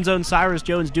 Gilman's own Cyrus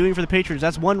Jones doing for the Patriots.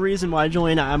 That's one reason why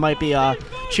Julian I might be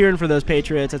cheering for those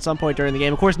Patriots at some point during the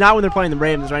game. Of course, not when they're playing the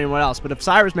Ravens or anyone else. But if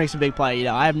Cyrus makes a big play,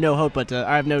 I have no hope, but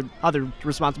I have no other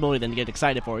responsibility than to get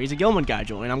excited for. He's a Gilman guy,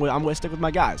 Julian. I'm going to stick with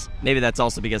my guys. Maybe that's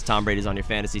also because Tom Brady's on your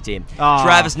fantasy team.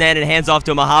 Travis Nannon hands off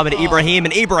to Muhammad Ibrahim,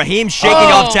 and Ibrahim shaking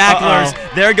off tacklers.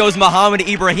 There goes Muhammad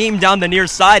Ibrahim down the near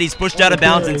side. He's pushed out of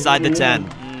bounds inside the 10.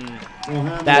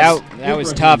 That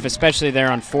was tough, especially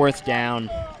there on fourth down.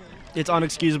 it's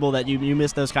unexcusable that you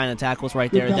miss those kind of tackles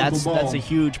right there. That's a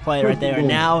huge play right there. And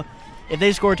now, if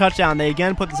they score a touchdown, they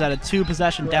again put this at a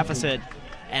 2-possession deficit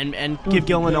and give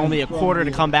Gilman only a quarter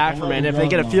to come back from it. And if they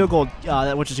get a field goal,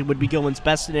 which would be Gilman's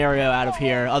best scenario out of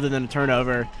here, other than a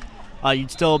turnover,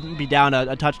 you'd still be down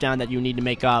a touchdown that you need to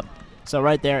make up. So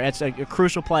right there, it's a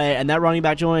crucial play. And that running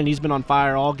back, Julian, he's been on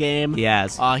fire all game. He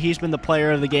has. He's been the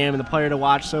player of the game and the player to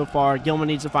watch so far. Gilman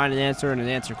needs to find an answer, and an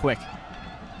answer quick.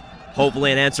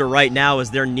 Hopefully an answer right now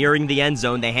as they're nearing the end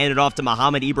zone. They hand it off to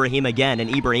Muhammad Ibrahim again,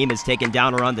 and Ibrahim is taken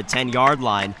down around the 10-yard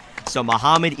line. So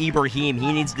Muhammad Ibrahim,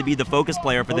 he needs to be the focus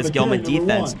player for this Gilman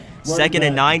defense. 2nd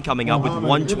and 9 coming up with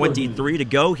 1:23 to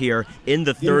go here in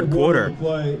the third quarter.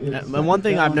 And one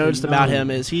thing I've noticed about him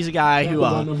is he's a guy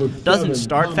who doesn't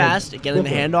start fast at getting the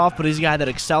handoff, but he's a guy that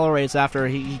accelerates after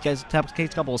he takes a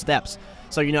couple of steps.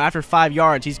 So, after 5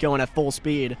 yards, he's going at full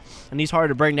speed, and he's hard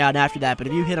to bring down after that. But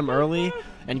if you hit him early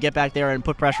and get back there and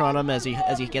put pressure on him as he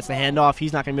gets the handoff,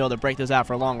 he's not going to be able to break those out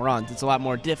for long runs. It's a lot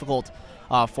more difficult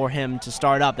for him to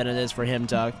start up than it is for him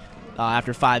to,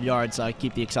 after 5 yards,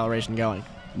 keep the acceleration going.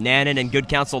 Nannon and Good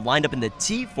Counsel lined up in the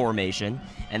T formation,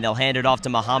 and they'll hand it off to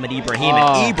Muhammad Ibrahim,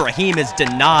 and Ibrahim is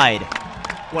denied.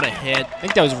 What a hit. I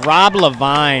think that was Rob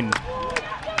Levine.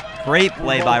 Great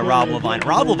play by Rob Levine.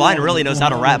 Rob Levine really knows how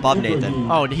to wrap up,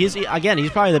 Nathan. Oh, he's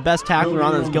probably the best tackler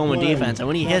on this Gilman defense, and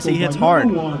when he hits hard.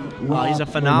 He's a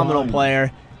phenomenal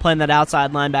player, playing that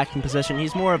outside linebacking position.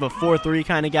 He's more of a 4-3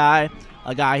 kind of guy,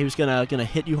 a guy who's gonna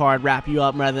hit you hard, wrap you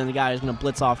up, rather than a guy who's gonna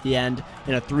blitz off the end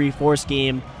in a 3-4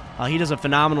 scheme. He does a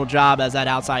phenomenal job as that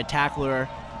outside tackler,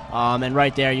 and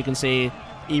right there you can see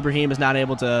Ibrahim is not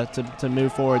able to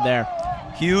move forward there.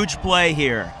 Huge play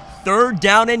here. 3rd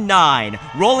down and 9.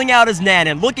 Rolling out is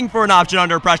Nannon, looking for an option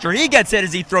under pressure. He gets hit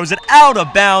as he throws it out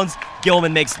of bounds.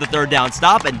 Gilman makes the 3rd down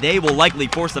stop, and they will likely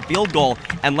force a field goal,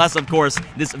 unless, of course,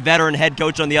 this veteran head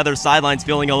coach on the other sideline's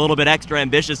feeling a little bit extra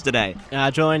ambitious today.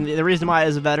 Julian, the reason why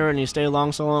he's a veteran and he stayed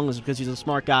along so long is because he's a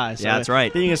smart guy. So yeah, that's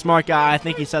right. Being a smart guy, I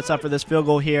think he sets up for this field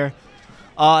goal here.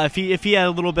 If he had a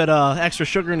little bit of extra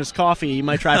sugar in his coffee, he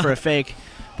might try for a fake.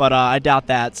 But I doubt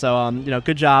that. So,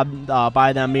 good job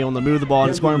by them being able to move the ball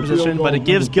in scoring position. But it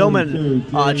gives Gilman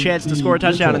a chance to score a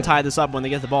touchdown and tie this up when they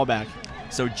get the ball back.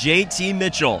 So J.T.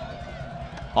 Mitchell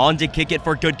on to kick it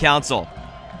for Good Counsel.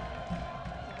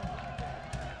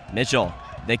 Mitchell,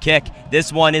 the kick.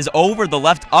 This one is over the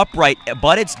left upright,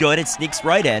 but it's good. It sneaks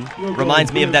right in.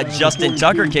 Reminds me of that Justin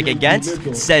Tucker kick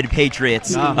against said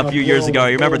Patriots a few years ago.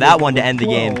 You remember that one to end the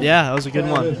game? Yeah, that was a good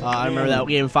one. I remember that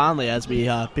game fondly as we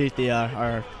beat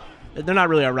our. They're not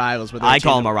really our rivals, but I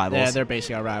call them our rivals. Yeah, they're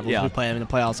basically our rivals. Yeah. We play them in the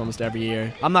playoffs almost every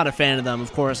year. I'm not a fan of them,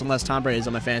 of course, unless Tom Brady's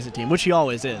on my fantasy team, which he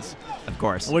always is. Of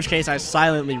course. In which case, I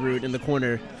silently root in the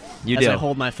corner. I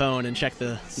hold my phone and check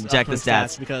the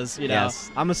stats because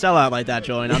I'm a sellout like that,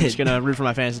 Julian. I'm just gonna root for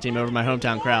my fantasy team over my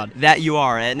hometown crowd. That you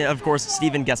are, and of course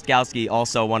Stephen Gostkowski,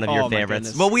 also one of your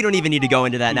favorites. Well, we don't even need to go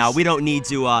into that now. We don't need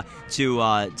to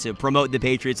promote the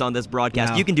Patriots on this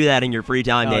broadcast. No. You can do that in your free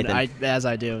time, Nathan. As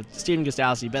I do. Stephen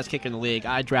Gostkowski, best kicker in the league.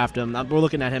 I draft him. We're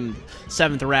looking at him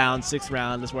 7th round, 6th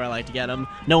round. That's where I like to get him.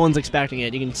 No one's expecting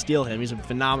it. You can steal him. He's a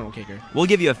phenomenal kicker. We'll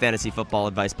give you a fantasy football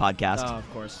advice podcast. Oh,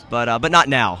 of course. But not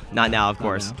now. Not now, of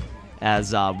course.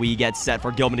 As we get set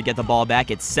for Gilman to get the ball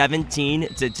back. It's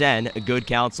 17-10, a Good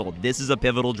Counsel. This is a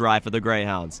pivotal drive for the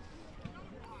Greyhounds.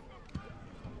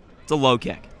 It's a low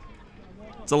kick.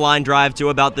 It's a line drive to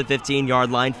about the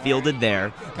 15-yard line, fielded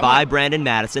there by Brandon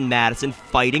Madison. Madison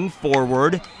fighting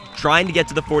forward, trying to get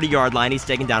to the 40-yard line. He's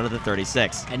taken down to the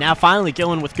 36. And now finally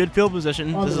Gilman with good field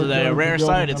position. This is a rare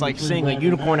sight. It's like seeing a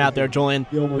unicorn out there, Julian.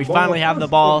 We finally have the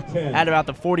ball at about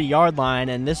the 40-yard line,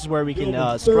 and this is where we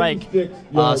can strike.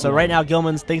 So right now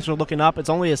Gilman's things are looking up. It's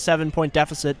only a 7-point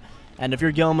deficit. And if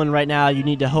you're Gilman right now, you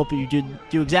need to hope you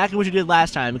do exactly what you did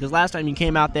last time, because last time you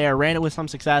came out there, ran it with some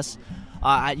success.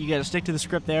 You got to stick to the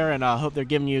script there and hope they're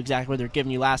giving you exactly what they're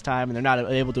giving you last time, and they're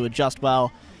not able to adjust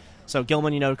well. So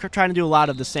Gilman, trying to do a lot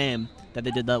of the same that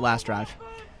they did that last drive.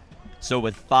 So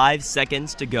with 5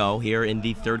 seconds to go here in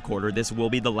the third quarter, this will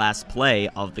be the last play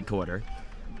of the quarter.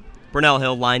 Brunel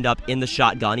Hill lined up in the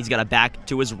shotgun. He's got a back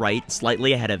to his right,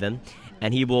 slightly ahead of him,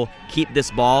 and he will keep this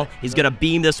ball. He's going to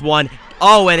beam this one.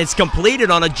 Oh, and it's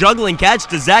completed on a juggling catch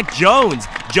to Zach Jones.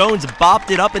 Jones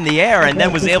bopped it up in the air and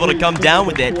then was able to come down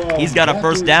with it. He's got a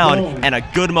first down and a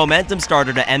good momentum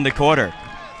starter to end the quarter.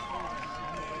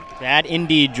 That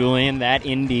indeed, Julian, that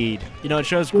indeed. It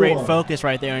shows great focus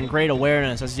right there and great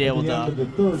awareness as he's able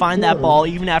to find that ball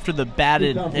even after he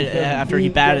batted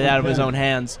it out of his own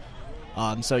hands.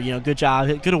 So, good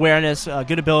job, good awareness,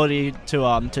 good ability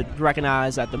to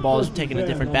recognize that the ball is taking a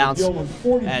different bounce,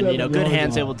 and good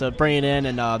hands able to bring it in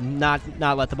and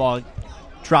not let the ball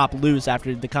drop loose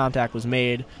after the contact was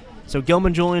made. So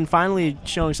Gilman Julian finally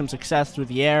showing some success through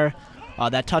the air.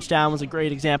 That touchdown was a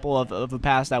great example of a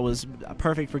pass that was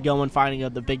perfect for Gilman, finding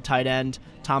the big tight end,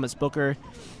 Thomas Booker.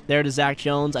 There to Zach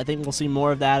Jones. I think we'll see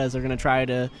more of that as they're going to try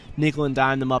to nickel and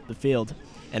dime them up the field.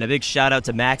 And a big shout out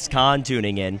to Max Kahn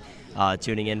tuning in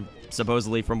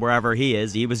supposedly from wherever he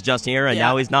is. He was just here, and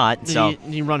now he's not. Did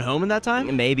he run home in that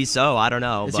time? Maybe so. I don't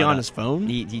know. Is he on his phone?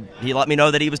 He let me know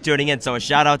that he was tuning in, so a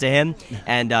shout out to him.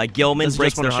 And Gilman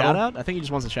breaks their shout out. I think he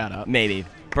just wants a shout out. Maybe.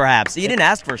 Perhaps. He didn't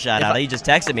ask for a shout out. He just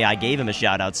texted me. I gave him a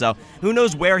shout out. So who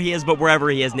knows where he is, but wherever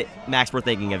he is, Max, we're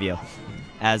thinking of you.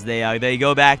 As they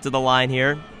go back to the line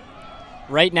here.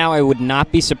 Right now, I would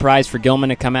not be surprised for Gilman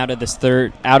to come out of this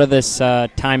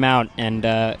timeout and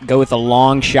go with a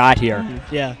long shot here.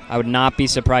 Yeah, I would not be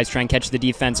surprised. Try and catch the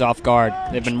defense off guard.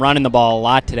 They've been running the ball a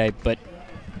lot today, but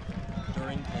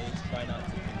during plays, try not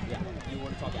to. Yeah, you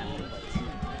want to talk about plays?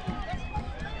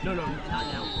 No, not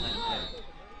now.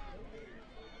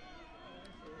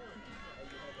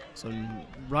 So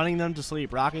running them to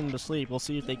sleep, rocking them to sleep. We'll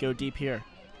see if they go deep here.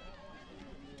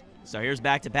 So here's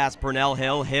back to pass Pernell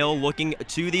Hill. Hill looking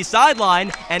to the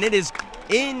sideline, and it is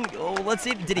in. Oh, let's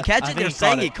see. Did he catch it? They're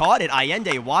saying he caught it.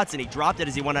 Allende Watson, he dropped it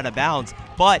as he went out of bounds,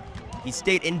 but he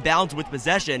stayed in bounds with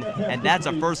possession, and that's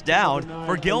a first down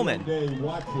for Gilman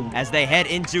as they head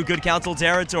into Good Counsel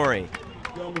territory.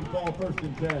 Gilman ball 1st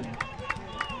and 10.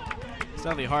 It's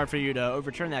definitely hard for you to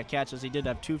overturn that catch, as he did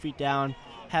have 2 feet down,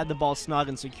 had the ball snug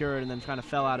and secured, and then kind of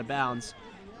fell out of bounds.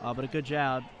 But a good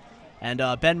job. And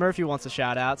Ben Murphy wants a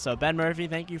shout out. So Ben Murphy,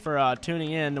 thank you for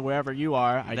tuning in wherever you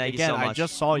are. Thank you so much. I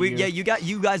just saw you. Yeah,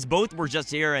 you guys both were just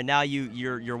here, and now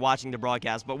you're watching the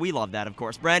broadcast. But we love that, of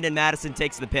course. Brandon Madison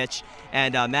takes the pitch,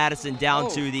 and Madison down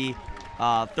to the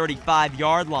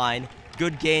 35-yard line.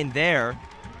 Good gain there.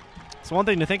 So one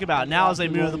thing to think about now as they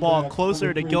move the ball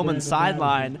closer to Gilman's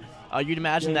sideline. You'd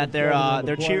imagine that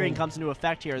their cheering comes into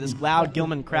effect here. This loud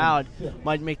Gilman crowd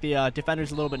might make the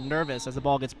defenders a little bit nervous as the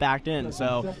ball gets backed in.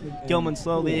 So Gilman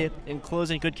slowly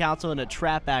enclosing Good Counsel in a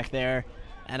trap back there,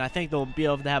 and I think they'll be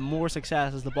able to have more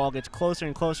success as the ball gets closer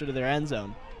and closer to their end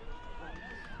zone.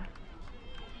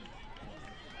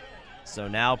 So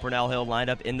now Pernell Hill lined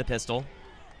up in the pistol.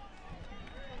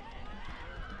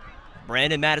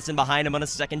 Brandon Madison behind him on a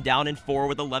 2nd down and 4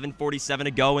 with 11:47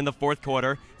 to go in the 4th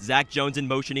quarter. Zach Jones in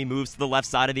motion. He moves to the left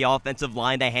side of the offensive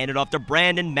line. They hand it off to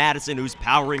Brandon Madison, who's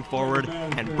powering forward.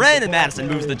 And Brandon Madison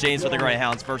moves the chains for the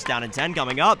Greyhounds. 1st down and 10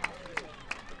 coming up.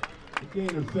 A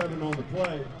gain of 7 on the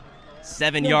play.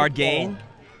 7-yard gain.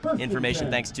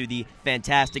 Information thanks to the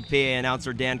fantastic PA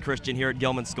announcer Dan Christian here at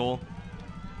Gilman School.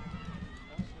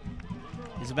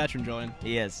 He's a veteran, Julian.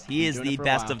 He is. He is the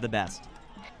best of the best.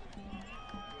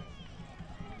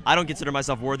 I don't consider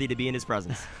myself worthy to be in his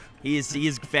presence. He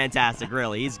is fantastic,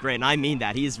 really. He's great, and I mean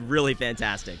that. He is really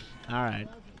fantastic. All right.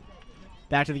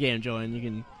 Back to the game, Julian. You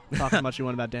can talk as much as you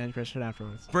want about Dan Christian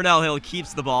afterwards. Pernell Hill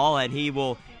keeps the ball, and he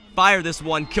will fire this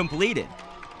one completed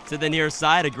to the near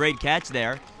side. A great catch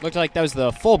there. Looked like that was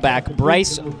the fullback,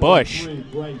 Bryce Bush.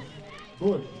 I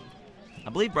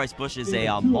believe Bryce Bush is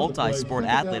a multi-sport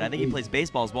athlete. I think he plays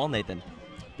baseball as well, Nathan.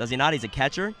 Does he not? He's a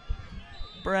catcher.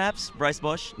 Perhaps Bryce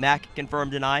Bush. Mac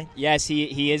confirm, deny. Yes,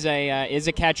 he is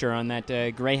a catcher on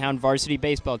that Greyhound varsity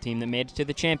baseball team that made it to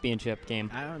the championship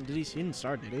game. He didn't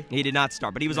start, did he? He did not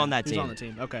start, but he was on that team. He was on the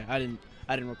team. Okay, I didn't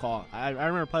recall. I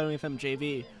remember playing with him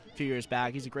JV a few years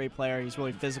back. He's a great player. He's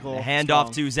really physical. A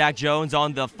handoff to Zach Jones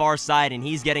on the far side, and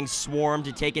he's getting swarmed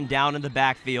and taken down in the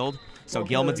backfield. So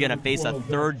Gilman's going to face a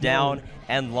 3rd down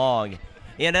and long.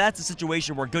 And that's a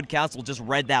situation where Good Counsel just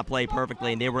read that play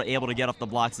perfectly, and they were able to get off the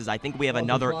blocks. As I think we have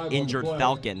another injured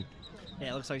Falcon.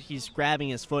 Yeah, it looks like he's grabbing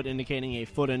his foot, indicating a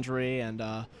foot injury, and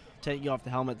taking off the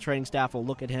helmet. Training staff will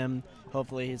look at him.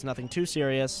 Hopefully it's nothing too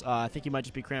serious. I think he might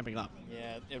just be cramping up.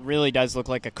 Yeah, it really does look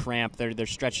like a cramp. They're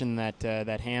stretching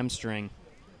that hamstring.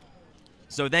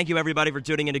 So thank you, everybody, for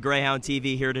tuning into Greyhound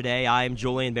TV here today. I am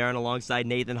Julian Barron alongside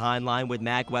Nathan Heinlein with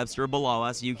Mac Webster below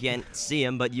us. You can't see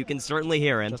him, but you can certainly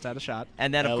hear him. Just had a shot.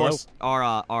 And then, of course,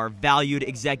 our valued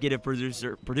executive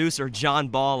producer John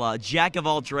Ball, jack of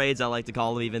all trades, I like to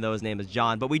call him, even though his name is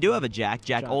John. But we do have a Jack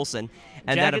Olson.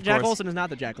 And Jack Olson is not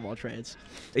the jack of all trades.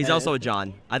 He's also a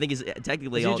John. I think he's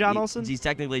technically... Is he John Olson? He's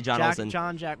technically John Jack,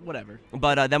 Olson. Jack, whatever.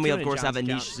 But then we, of course, have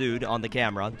Aneesh Sood on the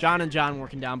camera. John and John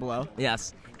working down below.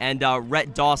 Yes. And Rhett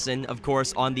Rhett Dawson, of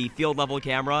course, on the field level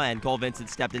camera, and Cole Vincent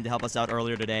stepped in to help us out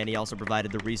earlier today, and he also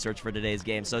provided the research for today's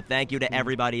game. So thank you to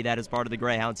everybody that is part of the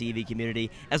Greyhound TV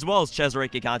community, as well as Cesare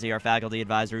Kikanti, our faculty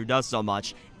advisor, who does so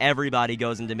much. Everybody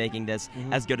goes into making this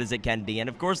as good as it can be. And,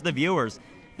 of course, the viewers.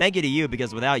 Thank you to you,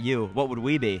 because without you, what would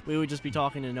we be? We would just be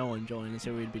talking to no one, Julian, and see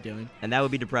what we'd be doing. And that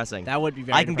would be depressing. That would be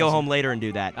very I can depressing. go home later and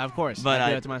do that. Of course. But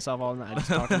I do it to myself all night. I just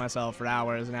talk to myself for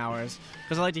hours and hours.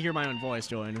 Because I like to hear my own voice,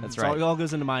 Julian. That's right. It all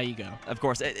goes into my ego. Of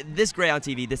course. This Greyhound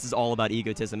TV, this is all about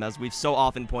egotism, as we've so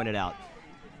often pointed out.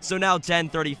 So now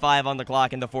 10:35 on the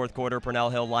clock in the fourth quarter.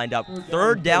 Purnell Hill lined up.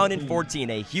 Third down and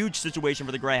 14. A huge situation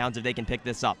for the Greyhounds if they can pick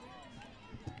this up.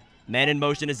 Man in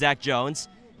motion is Zach Jones.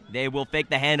 They will fake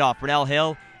the handoff. Purnell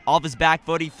Hill, off his back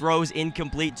foot, he throws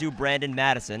incomplete to Brandon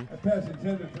Madison. A pass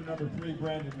intended for number 3,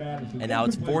 Brandon Madison. And now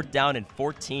it's fourth down and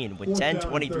 14 with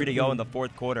 10:23 to go in the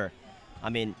fourth quarter. I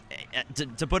mean,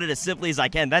 to put it as simply as I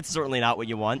can, that's certainly not what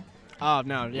you want. Oh,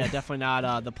 no, yeah, definitely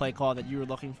not the play call that you were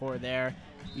looking for there.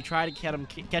 You try to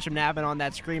catch him napping on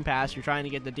that screen pass. You're trying to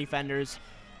get the defenders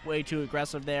way too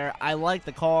aggressive there. I like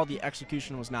the call. The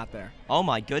execution was not there. Oh,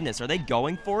 my goodness. Are they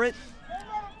going for it?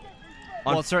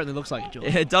 Well, it certainly looks like it,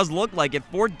 Julian. It does look like it.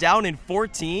 Fourth down and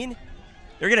 14.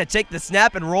 They're going to take the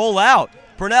snap and roll out.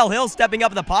 Purnell Hill stepping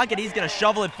up in the pocket. He's going to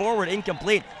shovel it forward,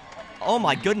 incomplete. Oh,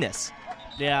 my goodness.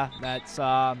 Yeah, that's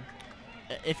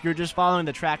if you're just following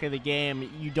the track of the game,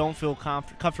 you don't feel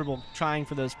comfortable trying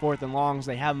for those fourth and longs.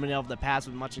 They haven't been able to pass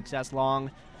with much success long.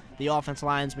 The offense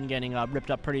line's been getting ripped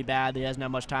up pretty bad. He hasn't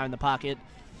had much time in the pocket.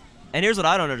 And here's what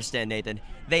I don't understand, Nathan.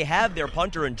 They have their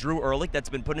punter in Drew Ehrlich that's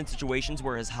been put in situations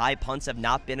where his high punts have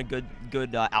not been a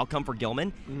good outcome for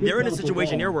Gilman. They're in a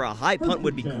situation here where a high punt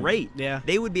would be great. Yeah.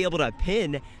 They would be able to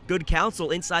pin Good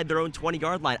Counsel inside their own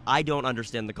 20-yard line. I don't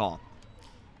understand the call.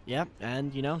 Yeah,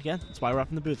 and, that's why we're up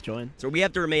in the booth, Julian. So we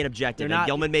have to remain objective. And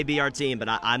Gilman may be our team, but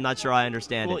I'm not sure I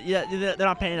understand it. Yeah, they're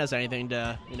not paying us anything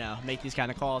to, make these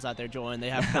kind of calls out there, Julian. They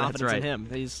have confidence in him.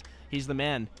 He's the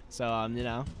man. So,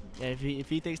 if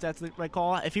he thinks that's the right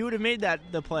call, if he would have made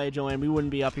the play, Julian, we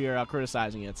wouldn't be up here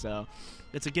criticizing it. So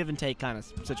it's a give and take kind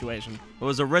of situation. It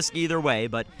was a risk either way,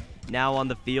 but now on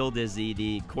the field is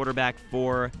the quarterback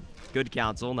for Good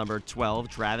Counsel, number 12,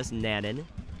 Travis Nannon.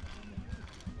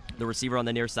 The receiver on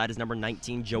the near side is number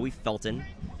 19, Joey Felton.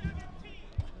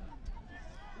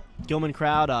 Gilman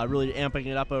crowd really amping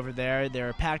it up over there.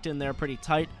 They're packed in there pretty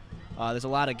tight. There's a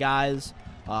lot of guys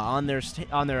on their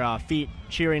feet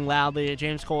cheering loudly.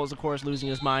 James Cole is, of course, losing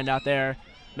his mind out there.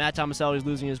 Matt Tomaselli is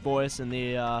losing his voice, and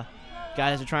the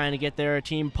guys are trying to get their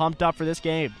team pumped up for this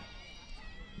game.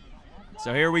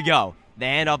 So here we go. The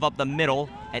handoff up the middle,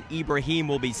 and Ibrahim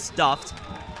will be stuffed.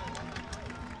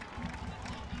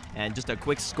 And just a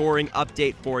quick scoring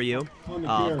update for you.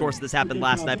 Of course, this happened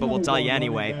last night, but we'll tell you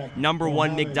anyway. Number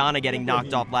 1, McDonough getting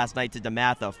knocked off last night to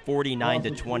DeMatha,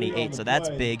 49-28. So that's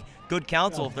big. Good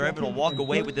Counsel, if they're able to walk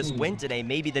away with this win today,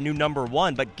 maybe the new number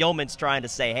 1. But Gilman's trying to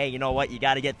say, hey, you know what? You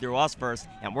got to get through us first,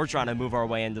 and we're trying to move our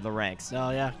way into the ranks. Oh,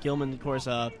 yeah. Gilman, of course,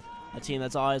 a team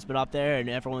that's always been up there, and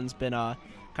everyone's been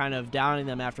kind of downing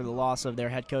them after the loss of their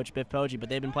head coach, Biff Poggi, but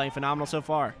they've been playing phenomenal so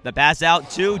far. The pass out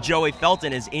to Joey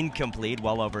Felton is incomplete,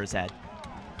 well over his head.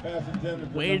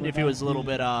 Wade, if he was a little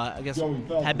bit,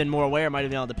 had been more aware, might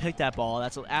have been able to pick that ball.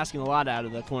 That's asking a lot out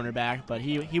of the cornerback, but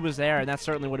he was there, and that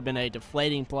certainly would have been a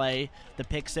deflating play. The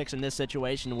pick six in this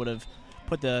situation would have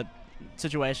put the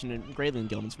situation greatly in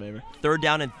Gilman's favor. Third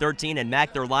down and 13, and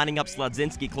Mac, they're lining up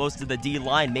Sludzinski close to the D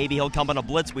line. Maybe he'll come on a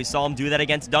blitz. We saw him do that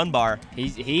against Dunbar.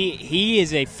 He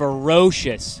is a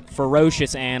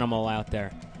ferocious animal out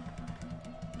there.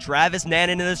 Travis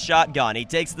Nannon in the shotgun. He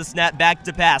takes the snap back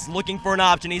to pass, looking for an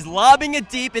option. He's lobbing it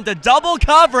deep into double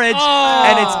coverage,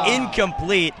 and it's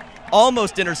incomplete.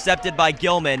 Almost intercepted by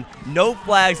Gilman. No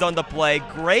flags on the play.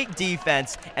 Great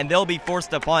defense, and they'll be forced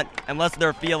to punt unless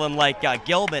they're feeling like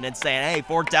Gilman and saying, hey,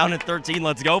 4th down and 13,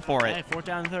 let's go for it. Hey, 4th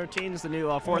down and 13 is the new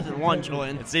 4th and 1,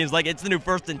 Julian. It seems like it's the new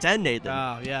 1st and 10, Nathan.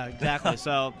 Oh, yeah, exactly.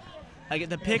 So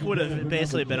the pick would have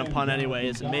basically been a punt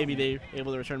anyways, and maybe they were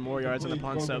able to return more yards on the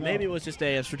punt, so maybe it was just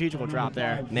a strategical drop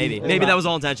there. Maybe that was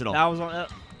all intentional. That was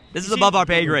this is above our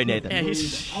pay grade, Nathan. Yeah,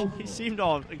 he seemed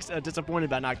all disappointed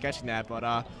about not catching that,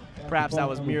 but perhaps that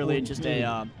was merely just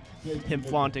a him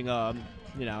flaunting,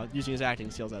 using his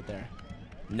acting skills out there.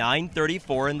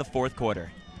 9:34 in the 4th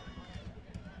quarter.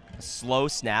 A slow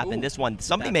snap, and this one,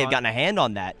 somebody may have gotten a hand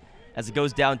on that as it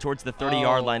goes down towards the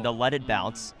 30-yard line. They'll let it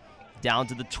bounce down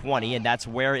to the 20, and that's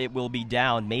where it will be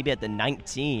down, maybe at the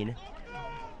 19.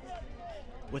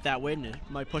 With that win, it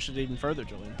might push it even further,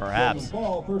 Julian. Perhaps.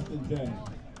 Ball, 1st and 10.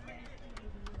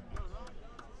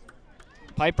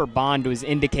 Piper Bond was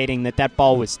indicating that that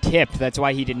ball was tipped. That's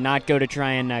why he did not go to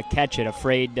try and catch it,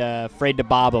 afraid to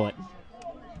bobble it.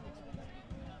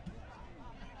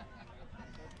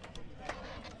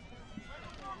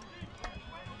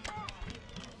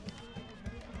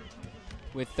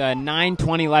 With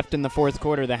 9:20 left in the fourth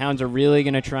quarter, the Hounds are really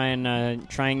going to try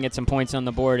and get some points on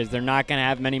the board, as they're not going to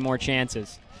have many more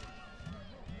chances.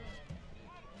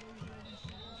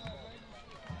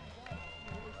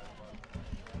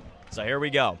 So here we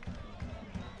go.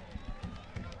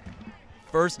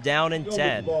 First down and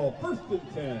 10. First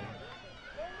and 10.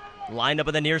 Lined up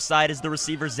on the near side is the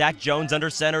receiver Zach Jones. Under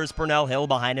center is Pernell Hill.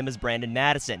 Behind him is Brandon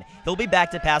Madison. He'll be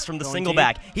back to pass from the single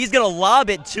back. He's going to lob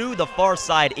it to the far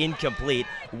side, incomplete.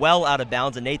 Well out of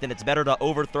bounds. And Nathan, it's better to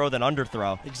overthrow than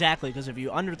underthrow. Exactly, because if you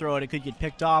underthrow it, it could get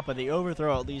picked off. But the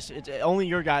overthrow, at least, only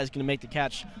your guy is going to make the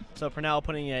catch. So Pernell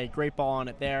putting a great ball on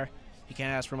it there. You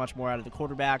can't ask for much more out of the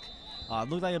quarterback.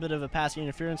 Looked like a bit of a passing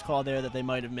interference call there that they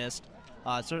might have missed.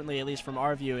 Certainly, at least from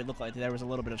our view, it looked like there was a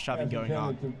little bit of shoving going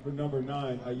on.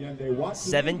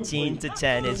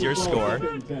 17-10 is your score.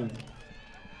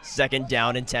 Second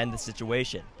down and 10, the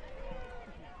situation.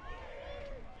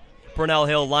 Pernell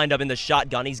Hill lined up in the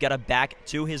shotgun. He's got a back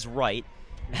to his right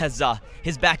as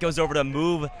his back goes over to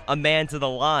move a man to the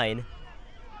line.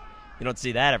 You don't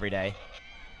see that every day.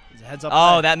 Heads up.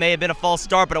 Oh, that may have been a false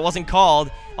start, but it wasn't called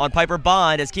on Piper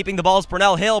Bond, as keeping the ball is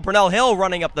Pernell Hill. Pernell Hill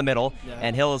running up the middle,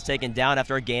 and Hill is taken down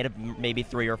after a gain of maybe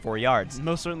 3 or 4 yards.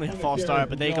 Most certainly a false start,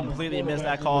 but they completely missed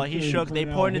that call. He shook. They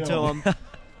pointed to him.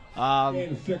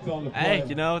 Hey,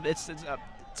 you know, it's a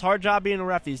hard job being a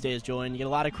ref these days, Julian. You get a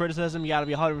lot of criticism. You got to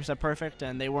be 100% perfect,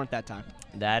 and they weren't that time.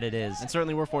 That it is. And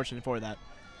certainly we're fortunate for that.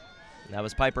 That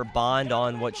was Piper Bond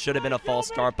on what should have been a false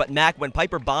start. But, Mac, when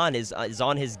Piper Bond is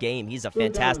on his game, he's a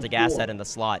fantastic asset in the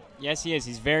slot. Yes, he is.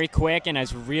 He's very quick and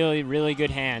has really, really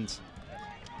good hands.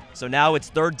 So now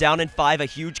it's 3rd down and 5, a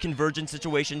huge convergence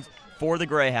situation for the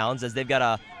Greyhounds, as they've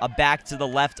got a back to the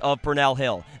left of Pernell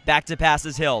Hill. Back to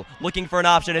passes Hill, looking for an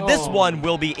option, and this one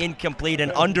will be incomplete, an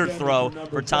underthrow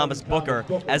for Thomas Booker,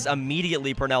 as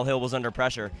immediately Pernell Hill was under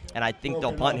pressure, and I think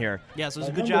they'll punt here. Yeah, so it was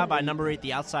a good job by number 8,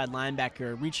 the outside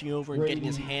linebacker, reaching over and getting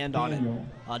his hand on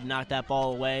it to knock that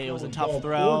ball away. It was a tough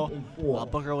throw.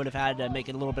 Booker would have had to make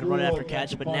it a little bit of run after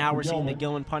catch, but now we're seeing the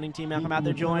Gilman punting team now come out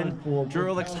there, Julian. Drew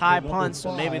Ehrlich's high punts,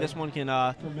 so maybe this one can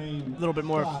a little bit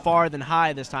more far than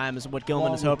high this time is what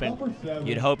Gilman is hoping.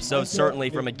 You'd hope so,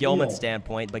 certainly from a Gilman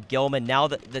standpoint, but Gilman, now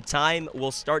that the time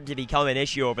will start to become an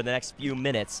issue over the next few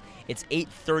minutes. It's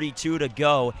 8:32 to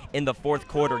go in the fourth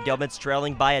quarter. Gilman's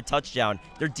trailing by a touchdown.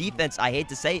 Their defense, I hate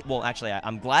to say, well, actually,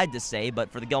 I'm glad to say, but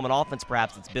for the Gilman offense,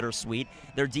 perhaps it's bittersweet.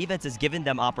 Their defense has given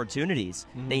them opportunities.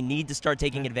 They need to start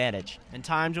taking advantage. And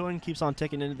time, Julian, keeps on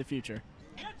ticking into the future.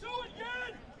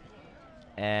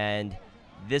 And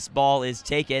this ball is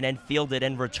taken and fielded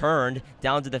and returned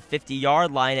down to the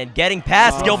 50-yard line, and getting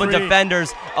past Gilman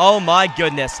defenders. Oh, my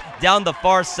goodness. Down the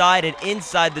far side and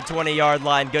inside the 20-yard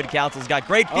line. Good Counsel's got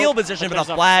great field position, but a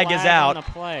flag is out.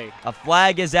 A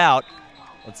flag is out.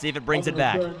 Let's see if it brings it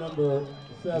back.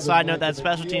 Side note, that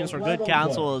special teams for Good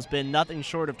Counsel has been nothing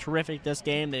short of terrific this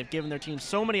game. They've given their team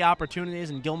so many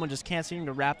opportunities, and Gilman just can't seem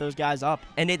to wrap those guys up.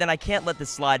 And Nathan, I can't let this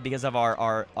slide because of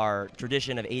our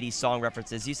tradition of 80s song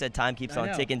references. You said time keeps on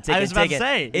ticking, ticking,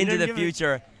 ticking into the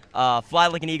future. Fly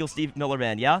like an eagle, Steve Miller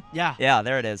Band. Yeah? Yeah. Yeah,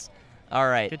 there it is. All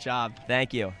right. Good job.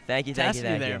 Thank you. Thank you. Thank you.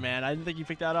 There, man. I didn't think you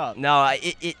picked that up. No,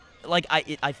 I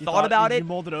thought about it. You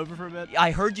mulled it over for a bit.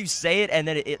 I heard you say it, and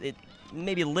then it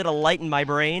maybe lit a light in my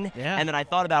brain. Yeah. And then I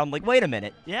thought about it. I'm like, wait a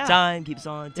minute. Yeah. Time keeps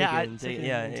on ticking.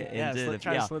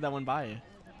 Try to slid that one by you.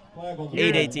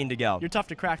 8:18 to go. You're tough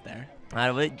to crack there.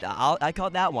 I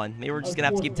caught that one. Maybe we're just gonna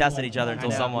have to keep testing each other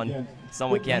until someone can't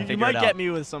figure it out. You might get me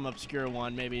with some obscure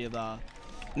one, maybe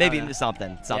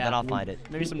something. I'll find it.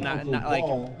 Maybe some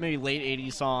like maybe late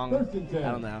 '80s song. I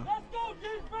don't know.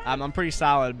 I'm pretty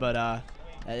solid, but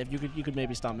if you could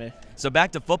maybe stump me. So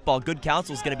back to football. Good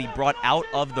Counsel is going to be brought out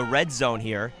of the red zone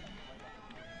here.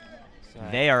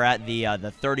 They are at the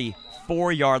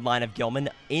 34-yard line of Gilman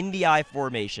in the I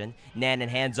formation. Nannon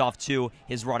hands off to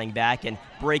his running back, and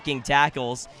breaking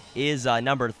tackles is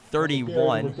number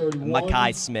 31,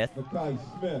 Mackay Smith. Mackay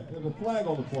Smith. There's a flag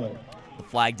on the play. The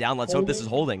flag down. Let's hope this is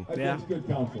holding. Yeah.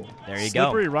 There you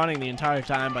go. Slippery running the entire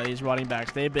time by these running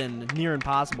backs. They've been near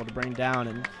impossible to bring down,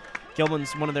 and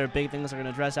Gilman's one of their big things they're going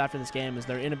to address after this game is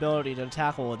their inability to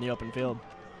tackle in the open field.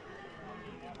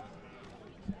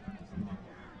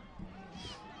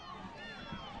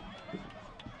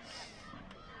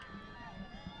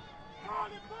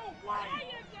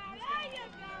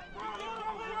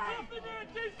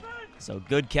 So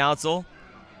Good Counsel,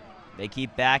 they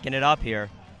keep backing it up here.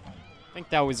 I think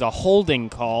that was a holding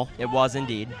call. It was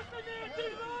indeed.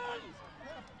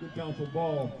 Good Counsel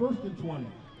ball, 1st and 20.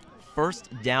 First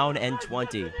down and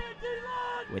 20.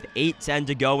 With 8:10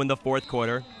 to go in the fourth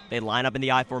quarter, they line up in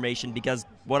the I formation because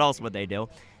what else would they do?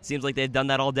 Seems like they've done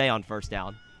that all day on first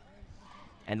down.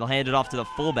 And they'll hand it off to the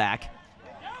fullback,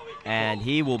 and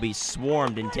he will be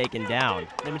swarmed and taken down.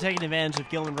 They've been taking advantage of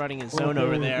Gilman running his zone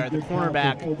over there. The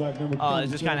cornerback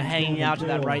is just kind of hanging out to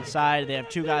that right side. They have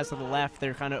two guys to the left.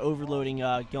 They're kind of overloading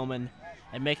Gilman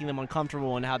and making them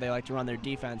uncomfortable in how they like to run their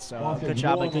defense. So good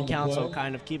job by Good Counsel,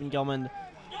 kind of keeping Gilman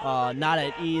not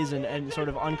at ease and sort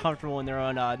of uncomfortable in their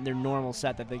own their normal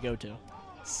set that they go to.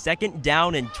 2nd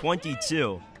down and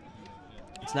 22.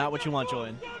 It's not what you want,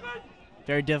 Julian.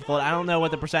 Very difficult. I don't know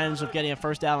what the percentage of getting a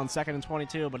first down on 2nd and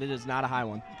 22, but it is not a high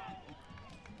one.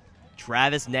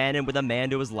 Travis Nannon with a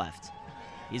man to his left.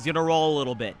 He's going to roll a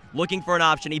little bit, looking for an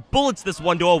option. He bullets this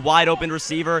one to a wide-open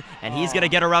receiver, and he's going to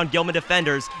get around Gilman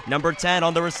defenders. Number 10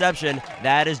 on the reception,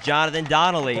 that is Jonathan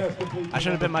Donnelly. I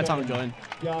should have bit my tongue, Julian.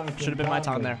 Should have bit my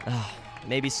tongue there.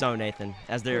 Maybe so, Nathan.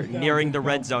 As they're nearing the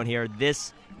red zone here,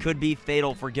 this could be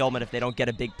fatal for Gilman if they don't get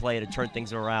a big play to turn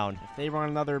things around. If they run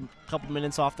another couple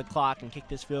minutes off the clock and kick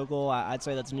this field goal, I'd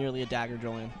say that's nearly a dagger,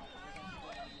 Julian.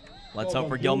 Let's hope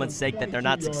for Gilman's sake that they're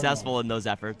not successful in those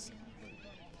efforts.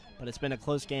 But it's been a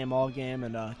close game all game,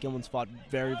 and Gilman's fought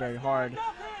very, very hard.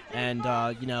 And,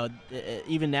 you know,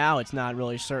 even now it's not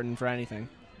really certain for anything.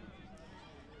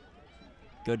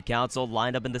 Good Counsel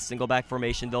lined up in the single back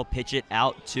formation. They'll pitch it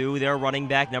out to their running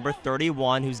back, number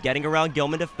 31, who's getting around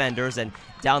Gilman defenders and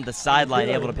down the sideline,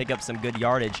 able to pick up some good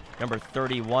yardage. Number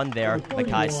 31 there,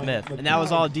 Mekhi Smith. And that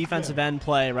was all defensive end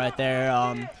play right there.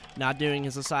 Not doing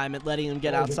his assignment, letting him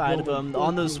get outside of him.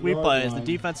 On those sweep plays, the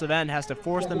defensive end has to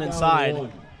force them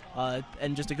inside.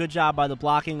 And just a good job by the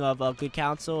blocking of Good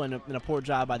Counsel and a poor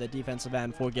job by the defensive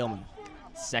end for Gilman.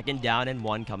 2nd down and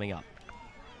 1 coming up.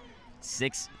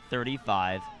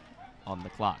 6:35 on the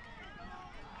clock.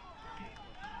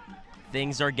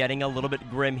 Things are getting a little bit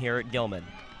grim here at Gilman.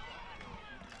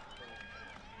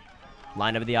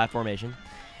 Line up in the I formation.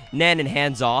 Nannon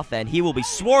hands off, and he will be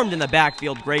swarmed in the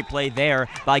backfield. Great play there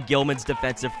by Gilman's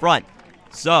defensive front.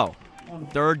 So,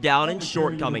 3rd down and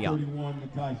short coming up.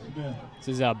 This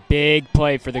is a big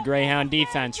play for the Greyhound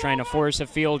defense, trying to force a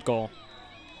field goal.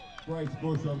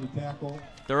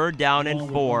 3rd down and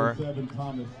 4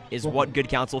 is what Good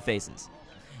Counsel faces.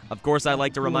 Of course, I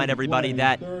like to remind everybody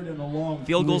that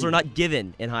field goals are not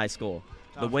given in high school.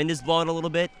 The wind is blowing a little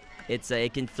bit.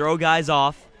 It can throw guys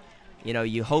off. You know,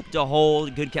 you hope to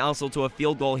hold Good Counsel to a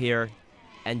field goal here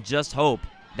and just hope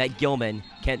that Gilman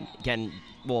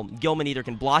Gilman either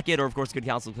can block it or, of course, Good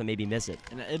Counsel can maybe miss it.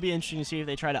 And it'd be interesting to see if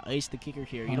they try to ice the kicker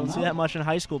here. You don't see that much in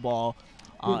high school ball.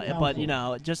 But, you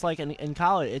know, just like in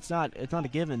college, it's not a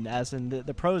given. As in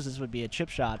the pros, this would be a chip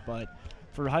shot. But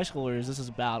for high schoolers, this is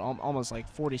about almost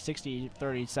like 40-60,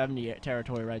 30-70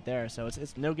 territory right there. So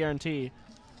it's no guarantee.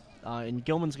 And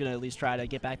Gilman's going to at least try to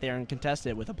get back there and contest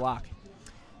it with a block.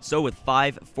 So with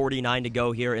 5:49 to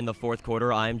go here in the fourth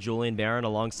quarter, I am Julian Barron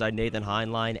alongside Nathan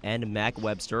Heinlein and Mac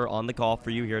Webster on the call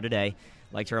for you here today.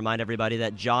 I'd like to remind everybody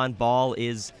that John Ball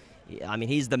is,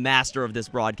 he's the master of this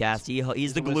broadcast.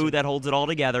 He's the glue that holds it all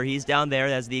together. He's down there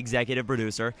as the executive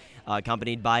producer,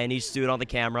 accompanied by Aneesh Sood on the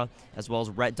camera, as well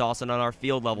as Rhett Dawson on our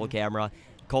field level camera,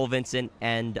 Cole Vincent,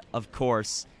 and of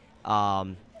course, we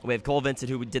have Cole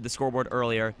Vincent who did the scoreboard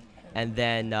earlier, and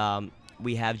then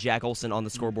we have Jack Olson on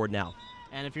the scoreboard now.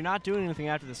 And if you're not doing anything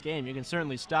after this game, you can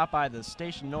certainly stop by the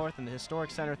Station North and the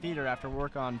Historic Center Theater after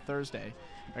work on Thursday.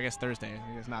 I guess Thursday.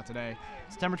 I guess not today.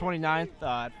 September 29th,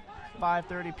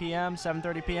 5:30 p.m.,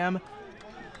 7:30 p.m.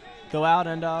 Go out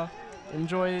and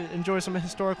enjoy some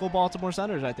historical Baltimore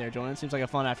Senators right there, Julian. Seems like a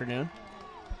fun afternoon.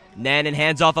 Nannon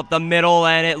hands off up the middle,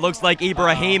 and it looks like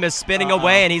Ibrahim is spinning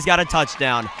away, and he's got a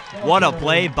touchdown. What a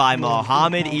play by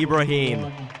Mohamed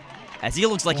Ibrahim, as he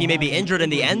looks like he may be injured in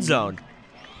the end zone.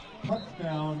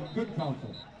 Touchdown, Good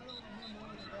Counsel.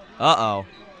 Uh-oh.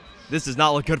 This does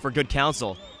not look good for Good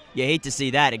Counsel. You hate to see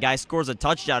that. A guy scores a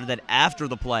touchdown and then after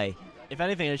the play. If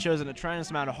anything, it shows a tremendous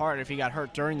amount of heart if he got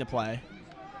hurt during the play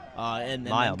and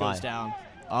then goes down.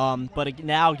 But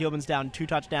now Gilman's down 2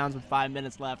 touchdowns with 5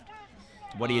 minutes left.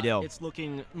 What do you do? It's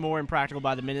looking more impractical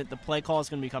by the minute. The play call is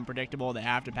going to become predictable. They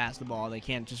have to pass the ball. They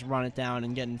can't just run it down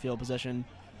and get in field position.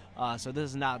 So this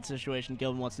is not the situation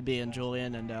Gilman wants to be in,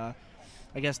 Julian. And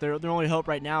I guess their only hope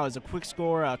right now is a quick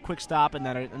score, a quick stop, and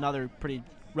then another pretty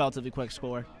relatively quick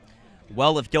score.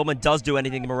 Well, if Gilman does do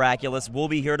anything miraculous, we'll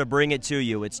be here to bring it to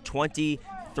you. It's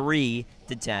 23-10,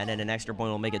 and an extra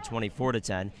point will make it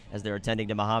 24-10 as they're attending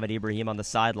to Mohamed Ibrahim on the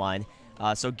sideline.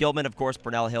 So Gilman, of course,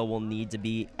 Purnell Hill will need to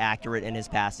be accurate in his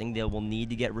passing. They will need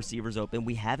to get receivers open.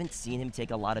 We haven't seen him take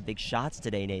a lot of big shots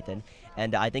today, Nathan.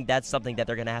 And I think that's something that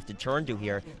they're going to have to turn to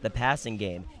here, the passing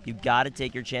game. You've got to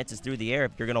take your chances through the air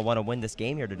if you're going to want to win this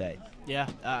game here today. Yeah,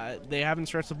 they haven't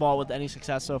stretched the ball with any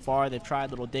success so far. They've tried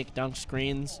little dink-dunk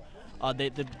screens.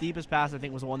 The deepest pass, I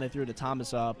think, was the one they threw to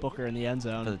Thomas Booker in the end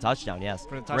zone. For the touchdown, yes.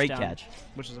 For the touchdown, great catch.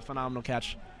 Which is a phenomenal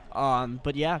catch.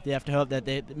 But yeah, they have to hope that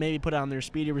they maybe put on their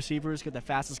speedy receivers, get the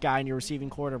fastest guy in your receiving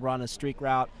core to run a streak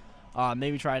route.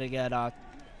 Maybe try to get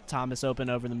Thomas open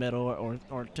over the middle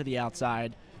or to the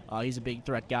outside. He's a big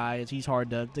threat guy. He's hard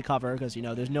to cover because, you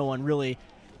know, there's no one really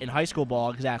in high school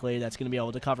ball exactly that's going to be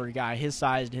able to cover a guy his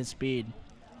size and his speed.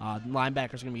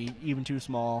 Linebackers are going to be even too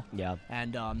small. Yeah.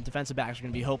 And defensive backs are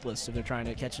going to be hopeless if they're trying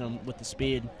to catch him with the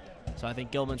speed. So I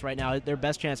think Gilman's right now, their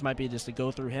best chance might be just to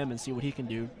go through him and see what he can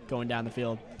do going down the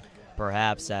field.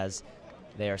 Perhaps, as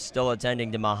they are still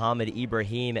attending to Muhammad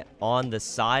Ibrahim on the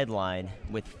sideline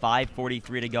with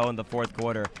 5:43 to go in the fourth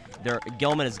quarter.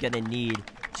 Gilman is going to need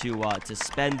to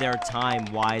spend their time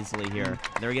wisely here.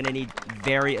 They're going to need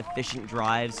very efficient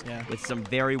drives with some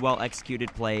very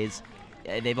well-executed plays.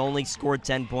 They've only scored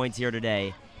 10 points here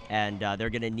today, and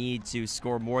they're going to need to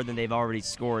score more than they've already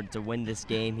scored to win this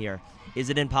game here. Is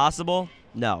it impossible?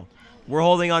 No. We're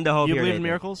holding on to hope here. You believe Nathan. in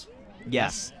miracles?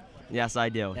 Yes. Yes, I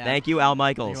do. Yeah. Thank you, Al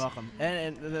Michaels. You're welcome.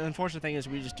 And the unfortunate thing is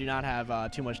we just do not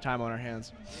have too much time on our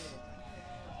hands.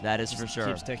 That is for sure.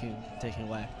 Keeps taking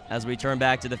away. As we turn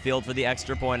back to the field for the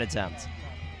extra point attempt.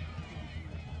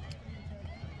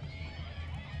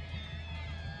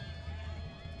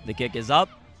 The kick is up,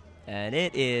 and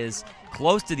it is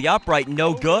close to the upright,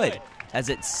 no good, as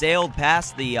it sailed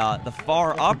past the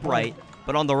far upright,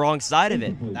 but on the wrong side of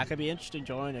it. That could be interesting,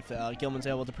 Julian, if Gilman's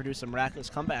able to produce some miraculous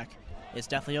comeback. It's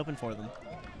definitely open for them.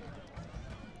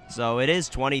 So it is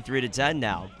 23-10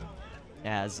 now,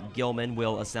 as Gilman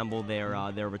will assemble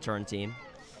their return team.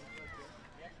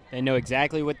 They know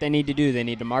exactly what they need to do. They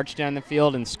need to march down the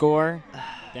field and score,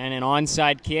 then an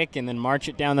onside kick, and then march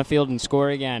it down the field and score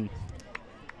again.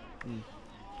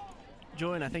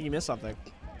 Julian, I think you missed something.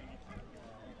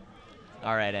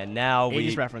 All right, and now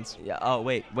 80s reference. Yeah. Oh,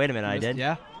 wait a minute, I did?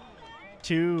 Yeah.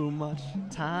 Too much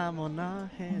time on our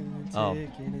hands. Oh,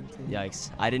 yikes.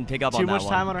 I didn't pick up on that one. Too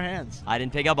much time on our hands. I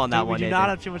didn't pick up on that one, We do Nathan. not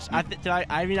have too much.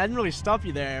 I mean, I didn't really stump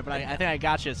you there, but I think I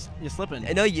got you. You're slipping.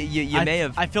 No, you may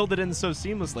have. I filled it in so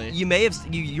seamlessly. You may have.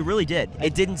 You really did.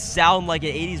 It didn't sound like an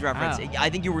 80s reference. Wow.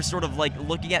 I think you were sort of like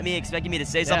looking at me, expecting me to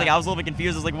say something. I was a little bit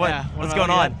confused. I was like, what? Yeah, What's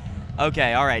going on?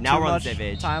 Okay, all right. Now we're on the same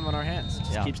page. Time on our hands.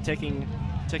 Just keeps ticking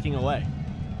away.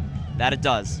 That it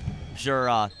does. I'm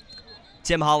sure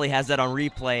Tim Holly has that on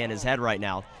replay in his head right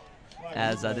now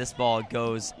as this ball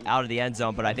goes out of the end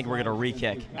zone, but I think we're going to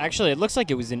re-kick. Actually, it looks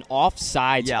like it was an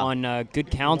offsides on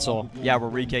Good Counsel. Yeah, we're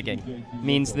re-kicking.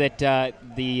 Means that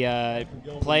the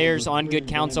players on Good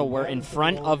Counsel were in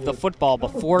front of the football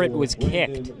before it was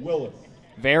kicked.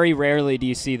 Very rarely do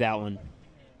you see that one.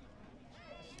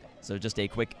 So just a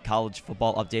quick college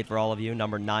football update for all of you.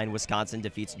 Number 9, Wisconsin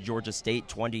defeats Georgia State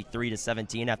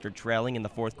 23-17 after trailing in the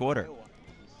fourth quarter.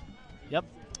 Yep.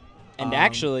 And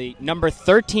actually, number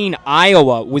 13,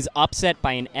 Iowa, was upset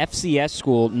by an FCS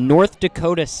school, North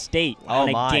Dakota State,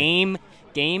 on a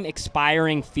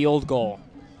game-expiring field goal.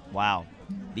 Wow.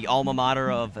 The alma mater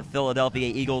of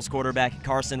Philadelphia Eagles quarterback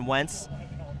Carson Wentz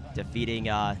defeating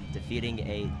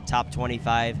a top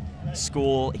 25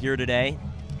 school here today.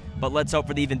 But let's hope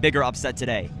for the even bigger upset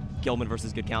today. Gilman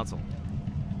versus Good Counsel.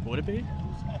 Would it be?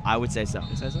 I would say so.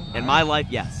 You say so? In my life,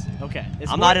 yes. Okay.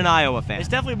 I'm not an Iowa fan. It's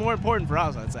definitely more important for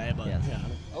us, I'd say. But yes.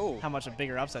 How much a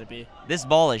bigger upset it'd be? This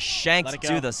ball is shanked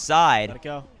to the side. Let it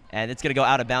go. And it's going to go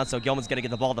out of bounds, so Gilman's going to get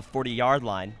the ball to the 40-yard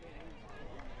line.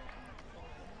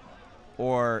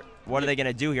 Or what are they going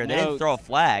to do here? They didn't throw a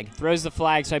flag. Throws the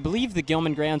flag, so I believe the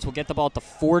Gilman Greyhounds will get the ball at the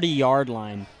 40-yard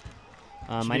line.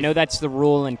 I know that's the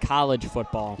rule in college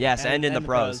football. Yes, and in the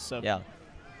pros. So yeah.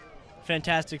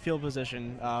 Fantastic field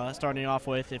position starting off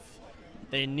with. If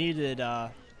they needed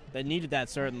that,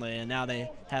 certainly, and now they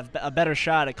have a better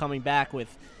shot at coming back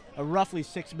with roughly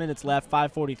 6 minutes left,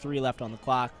 5:43 left on the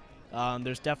clock.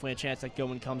 There's definitely a chance that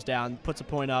Gilman comes down, puts a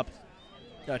point up,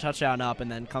 a touchdown up,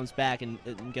 and then comes back and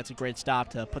gets a great stop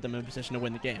to put them in position to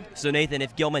win the game. So, Nathan,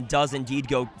 if Gilman does indeed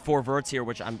go 4 verts here,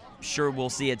 which I'm sure we'll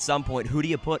see at some point, who do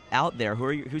you put out there?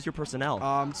 Who's your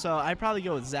personnel? So I'd probably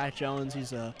go with Zach Jones.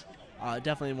 He's a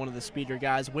Definitely one of the speeder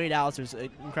guys. Wade Allister's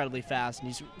incredibly fast, and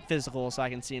he's physical, so I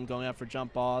can see him going up for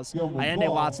jump balls. Ayende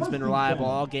Watson's been reliable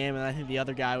all game, and I think the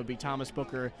other guy would be Thomas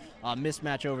Booker.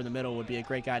 Mismatch over the middle would be a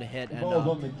great guy to hit,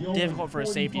 and difficult for a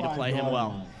safety to play him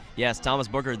well. Yes, Thomas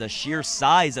Booker, the sheer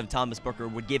size of Thomas Booker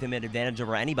would give him an advantage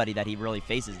over anybody that he really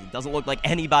faces. It doesn't look like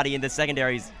anybody in the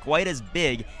secondary is quite as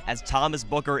big as Thomas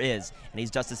Booker is, and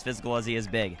he's just as physical as he is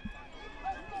big.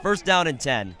 First down and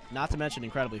 10. Not to mention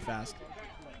incredibly fast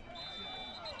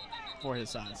for his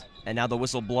size. And now the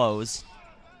whistle blows.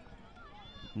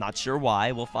 Not sure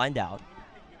why. We'll find out.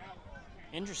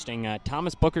 Interesting.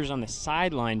 Thomas Booker's on the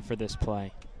sideline for this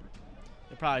play.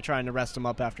 They're probably trying to rest him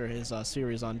up after his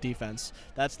series on defense.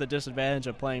 That's the disadvantage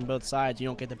of playing both sides. You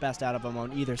don't get the best out of him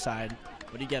on either side,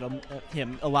 but you get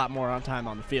him a lot more on time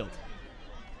on the field.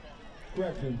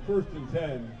 Correction, 1st and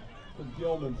 10 from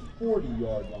Gilman's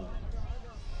 40-yard line.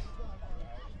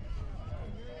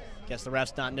 Guess the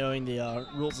refs not knowing the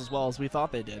rules as well as we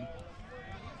thought they did.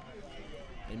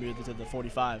 They moved it to the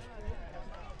 45.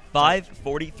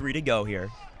 5:43 to go here.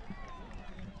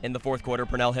 In the fourth quarter,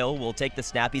 Purnell Hill will take the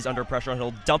snap. He's under pressure, and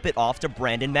he'll dump it off to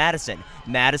Brandon Madison.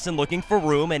 Madison looking for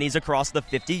room, and he's across the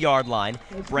 50-yard line.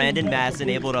 Brandon Madison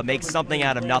able to make something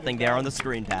out of nothing there on the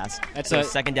screen pass. That's a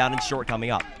 2nd down and short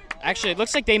coming up. Actually, it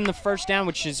looks like they aimed the first down,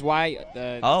 which is why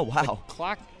the wow.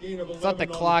 clock. I thought the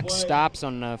clock stops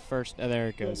on the first. There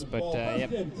it goes. But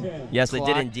yep. Yes, they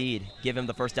did indeed give him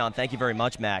the first down. Thank you very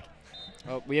much, Mac.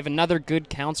 Oh, we have another Good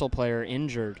Counsel player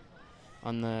injured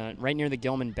on the right near the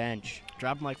Gilman bench.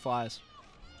 Drop him like flies.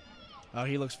 Oh,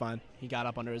 he looks fine. He got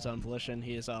up under his own volition.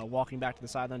 He is walking back to the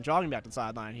sideline, jogging back to the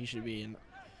sideline. He should be in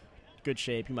good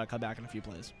shape. He might come back in a few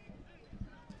plays.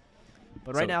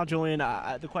 But right now, Julian,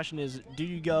 the question is, do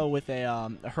you go with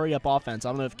a hurry-up offense? I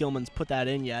don't know if Gilman's put that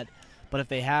in yet, but if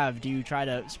they have, do you try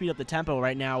to speed up the tempo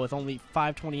right now with only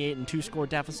 5:28 and 2-score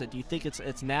deficit? Do you think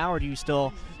it's now, or do you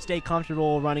still stay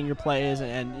comfortable running your plays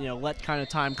and let kind of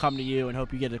time come to you and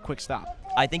hope you get a quick stop?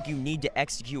 I think you need to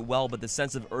execute well, but the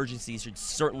sense of urgency should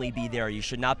certainly be there. You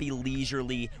should not be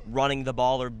leisurely running the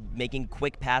ball or making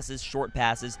quick passes, short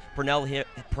passes. Purnell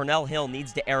Hill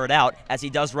needs to air it out, as he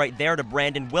does right there to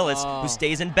Brandon Willis, who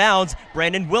stays in bounds.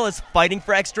 Brandon Willis fighting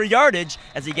for extra yardage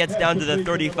as he gets down to the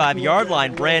 35-yard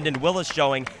line. Brandon Willis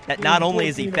showing that not only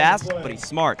is he fast, but he's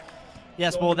smart.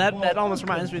 Yes, well, that almost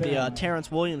reminds me of the Terrence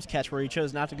Williams catch where he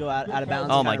chose not to go out of bounds.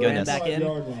 Oh, my goodness. Ran back in,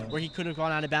 where he could have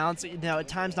gone out of bounds. Now, at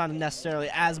times, not necessarily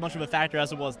as much of a factor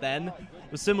as it was then.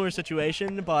 It was a similar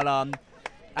situation, but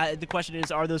the question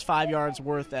is, are those 5 yards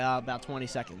worth about 20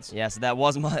 seconds? Yes, that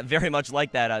was very much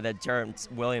like that Terrence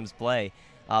Williams play.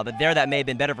 But there, that may have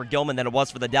been better for Gilman than it was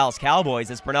for the Dallas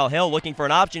Cowboys, as Purnell Hill looking for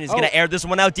an option. He's going to air this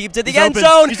one out deep to the end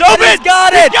zone. He's open. He's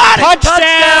got it.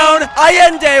 Touchdown.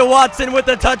 Ayende Watson with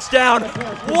the touchdown.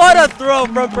 What a throw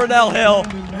from Purnell Hill.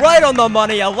 Right on the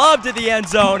money. A lob to the end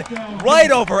zone.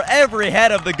 Right over every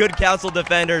head of the Good Counsel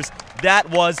defenders. That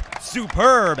was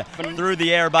superb through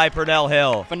the air by Purnell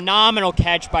Hill. Phenomenal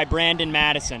catch by Brandon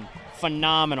Madison.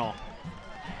 Phenomenal.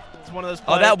 It's one of those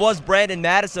plays. Oh, that was Brandon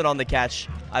Madison on the catch,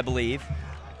 I believe.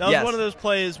 That was one of those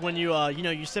plays when you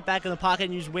you sit back in the pocket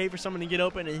and you just wait for someone to get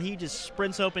open, and he just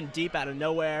sprints open deep out of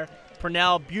nowhere.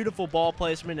 Purnell, beautiful ball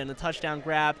placement and a touchdown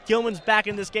grab. Gilman's back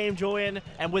in this game, Julian,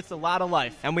 and with a lot of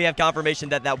life. And we have confirmation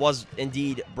that was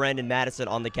indeed Brandon Madison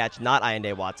on the catch, not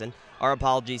Ayende Watson. Our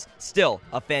apologies. Still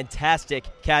a fantastic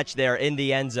catch there in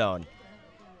the end zone.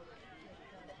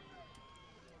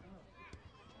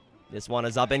 This one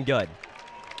is up and good.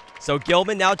 So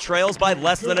Gilman now trails by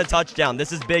less than a touchdown.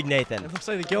 This is big, Nathan. It looks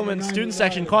like the Gilman student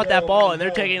section caught that ball, and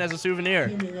they're taking it as a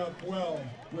souvenir.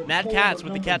 Matt Katz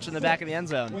with the catch in the back of the end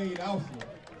zone.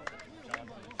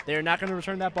 They're not going to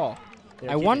return that ball.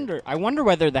 I wonder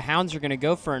whether the Hounds are going to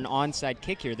go for an onside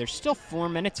kick here. There's still 4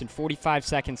 minutes and 45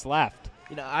 seconds left.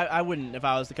 I wouldn't if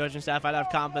I was the coaching staff. I'd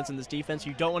have confidence in this defense.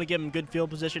 You don't want to give them good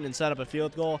field position and set up a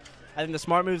field goal. I think the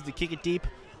smart move is to kick it deep.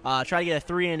 Try to get a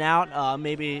 3 and out.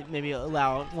 Maybe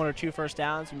allow 1 or 2 first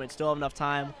downs. You might still have enough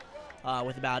time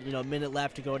with about a minute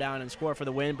left to go down and score for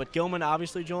the win. But Gilman,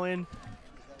 obviously, Julian,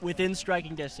 within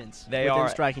striking distance. Within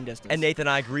striking distance. And Nathan,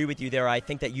 I agree with you there. I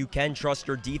think that you can trust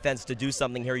your defense to do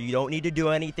something here. You don't need to do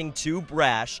anything too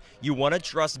brash. You want to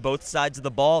trust both sides of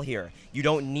the ball here. You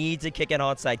don't need to kick an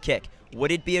onside kick.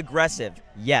 Would it be aggressive?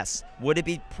 Yes. Would it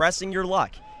be pressing your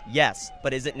luck? Yes.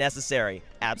 But is it necessary?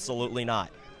 Absolutely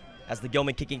not. As the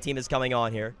Gilman kicking team is coming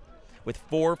on here with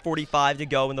 4:45 to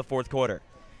go in the fourth quarter.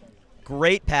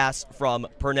 Great pass from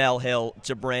Purnell Hill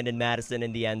to Brandon Madison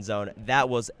in the end zone. That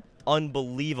was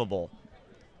unbelievable.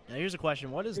 Now here's a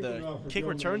question. What is the kick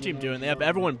return team doing? They have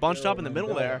everyone bunched up in the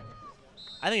middle there.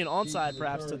 I think an onside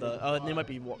perhaps to the. Oh, they might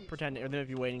be pretending, or they might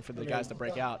be waiting for the guys to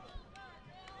break out.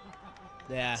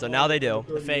 Yeah. So now they do.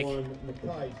 The fake.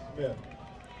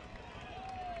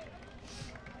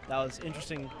 That was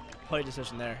interesting play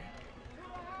decision there.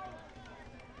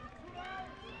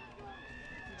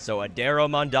 So Adero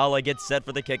Mandala gets set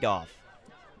for the kickoff.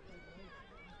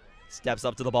 Steps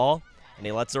up to the ball, and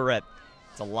he lets her rip.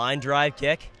 It's a line drive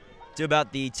kick to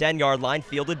about the 10-yard line,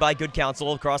 fielded by Good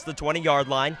Counsel across the 20-yard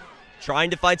line,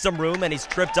 trying to find some room, and he's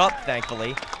tripped up,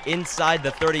 thankfully, inside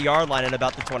the 30-yard line at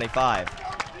about the 25.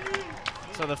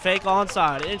 So the fake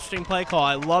onside, interesting play call.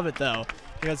 I love it, though,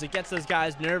 because it gets those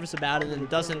guys nervous about it and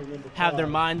doesn't have their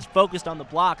minds focused on the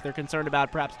block. They're concerned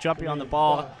about perhaps jumping on the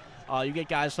ball. You get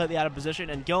guys slightly out of position,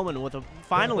 and Gilman with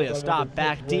finally a stop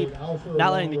back deep,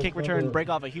 not letting the kick return break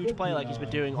off a huge play like he's been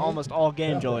doing almost all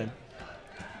game, Julian.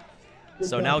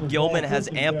 So now Gilman has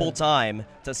ample time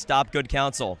to stop Good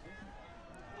Counsel.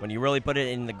 When you really put it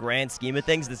in the grand scheme of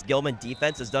things, this Gilman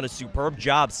defense has done a superb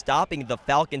job stopping the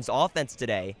Falcons' offense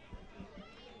today.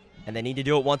 And they need to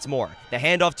do it once more. The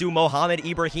handoff to Mohamed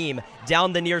Ibrahim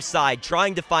down the near side,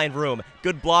 trying to find room.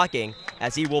 Good blocking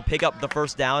as he will pick up the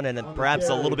first down and then perhaps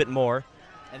a little bit more.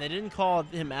 And they didn't call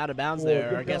him out of bounds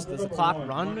there. I guess, does the clock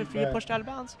run if he pushed out of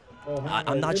bounds?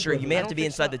 I'm not sure. You may have to be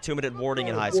inside the 2-minute warning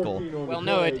in high school. Well,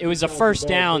 no, it was a first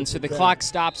down, so the clock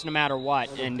stops no matter what.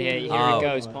 And here it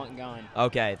goes, point and going.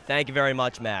 Okay, thank you very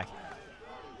much, Mac.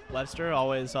 Webster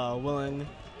always willing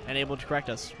and able to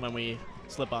correct us when we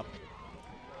slip up.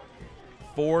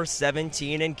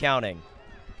 4:17 and counting.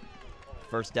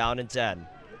 First down and 10.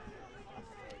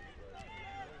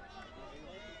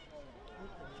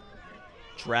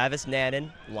 Travis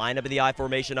Nannon, line up in the I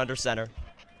formation under center.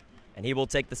 And he will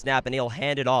take the snap and he'll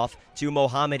hand it off to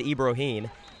Mohamed Ibrahim.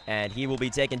 And he will be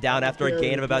taken down after a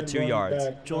gain of about 2 yards.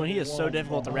 Julian, he is so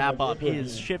difficult to wrap up. He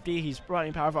is shifty. He's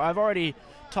running powerful. I've already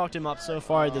talked him up so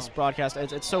far this broadcast.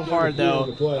 It's so hard,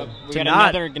 though. We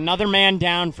got another man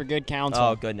down for Good Counsel.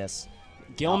 Oh, goodness.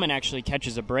 Gilman actually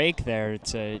catches a break there.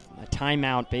 It's a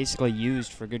timeout basically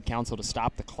used for Good Counsel to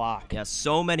stop the clock. Yeah,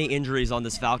 so many injuries on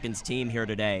this Falcons team here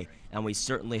today, and we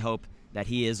certainly hope that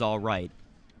he is all right.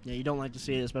 Yeah, you don't like to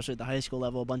see it, especially at the high school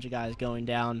level, a bunch of guys going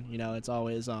down. You know, it's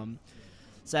always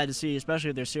sad to see,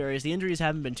 especially if they're serious. The injuries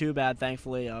haven't been too bad,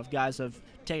 thankfully. Guys have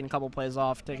taken a couple plays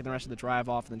off, taken the rest of the drive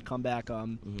off, and then come back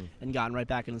and gotten right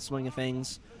back in the swing of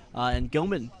things. And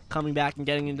Gilman coming back and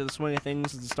getting into the swing of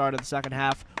things at the start of the second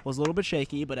half was a little bit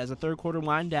shaky, but as the third quarter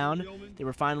wound down, they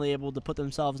were finally able to put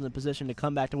themselves in a position to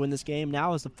come back to win this game.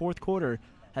 Now as the fourth quarter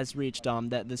has reached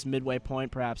this midway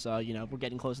point, perhaps we're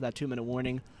getting close to that 2-minute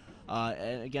warning.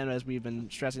 And again, as we've been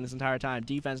stressing this entire time,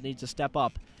 defense needs to step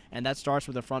up, and that starts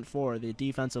with the front four. The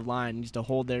defensive line needs to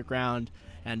hold their ground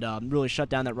and really shut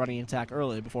down that running attack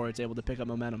early before it's able to pick up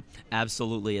momentum.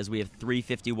 Absolutely, as we have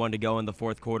 3:51 to go in the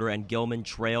fourth quarter, and Gilman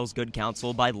trails Good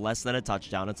Counsel by less than a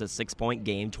touchdown. It's a 6-point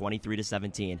game,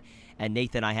 23-17. And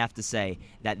Nathan, I have to say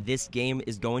that this game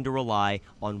is going to rely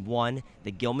on, 1,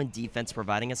 the Gilman defense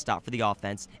providing a stop for the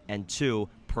offense, and 2,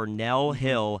 Pernell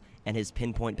Hill and his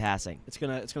pinpoint passing. It's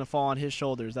gonna fall on his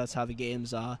shoulders. That's how the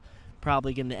game's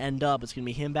probably going to end up. It's going to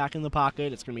be him back in the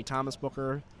pocket. It's going to be Thomas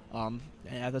Booker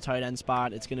at the tight end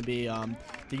spot. It's going to be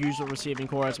the usual receiving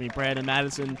core. It's going to be Brandon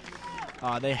Madison.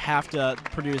 They have to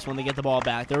produce when they get the ball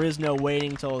back. There is no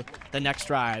waiting till the next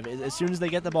drive. As soon as they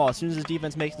get the ball, as soon as the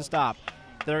defense makes the stop,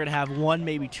 they're going to have 1,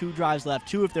 maybe 2 drives left.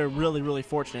 2 if they're really, really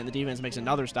fortunate and the defense makes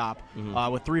another stop.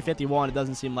 With 3:51, it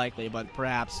doesn't seem likely, but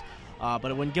perhaps.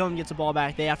 But when Gilman gets the ball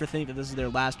back, they have to think that this is their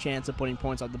last chance of putting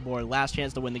points on the board, last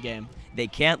chance to win the game. They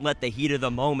can't let the heat of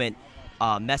the moment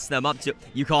mess them up.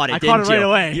 You caught it, didn't you? I caught it right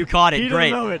away. You caught it. Heat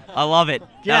Great. Of the moment. I love it.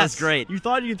 Yes. That was great. You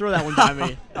thought you could throw that one by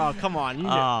me. Oh, come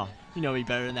on. You know me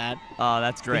better than that. Oh,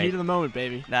 that's great. The heat of the moment,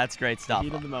 baby. That's great stuff. The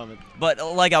heat of the moment. But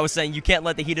like I was saying, you can't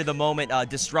let the heat of the moment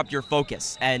disrupt your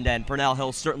focus. And then Pernell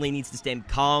Hill certainly needs to stay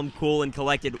calm, cool, and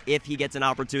collected if he gets an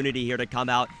opportunity here to come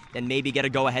out and maybe get a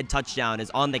go-ahead touchdown. As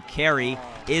on the carry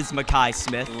is Mekhi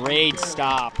Smith. Great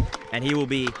stop. And he will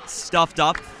be stuffed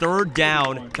up. 3rd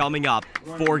down coming up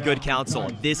for Good Counsel.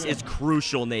 This is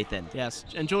crucial, Nathan. Yes.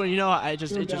 And Julian, it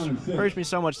just hurts me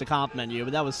so much to compliment you,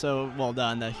 but that was so well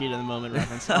done, the heat of the moment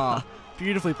reference. Oh,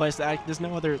 beautifully placed. There's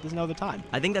no other time.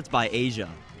 I think that's by Asia.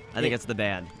 I think it's the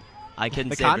band. I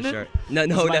couldn't say continent? for sure. No.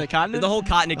 The continent? The whole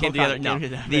continent came together. No,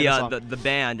 the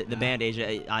band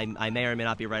Asia. I may or may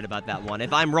not be right about that one.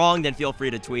 If I'm wrong, then feel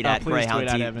free to tweet at Greyhound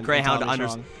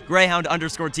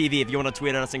underscore TV. If you want to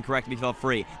tweet at us and correct me, feel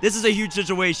free. This is a huge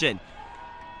situation,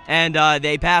 and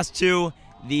they pass to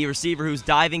the receiver who's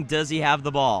diving. Does he have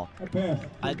the ball?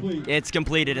 It's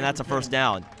completed, and that's a first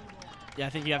down. Yeah, I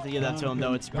think you have to give that to him,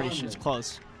 though. It's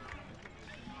close.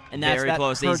 And Very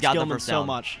close. He's hurts got the Gilman first so down.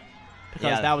 much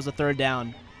because that was a 3rd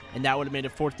down, and that would have made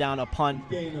it 4th down, a punt.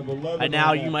 And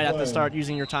now you might have to start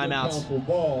using your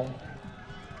timeouts.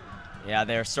 Yeah,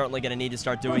 they're certainly going to need to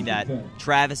start doing that.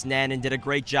 Travis Nannon did a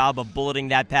great job of bulleting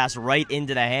that pass right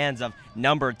into the hands of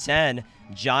number 10,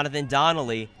 Jonathan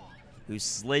Donnelly, who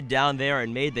slid down there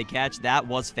and made the catch. That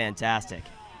was fantastic.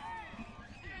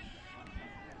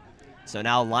 So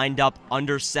now lined up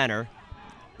under center.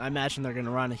 I imagine they're going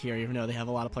to run it here, even though they have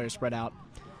a lot of players spread out.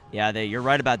 Yeah, you're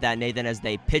right about that, Nathan, as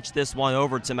they pitch this one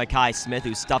over to Mekhi Smith,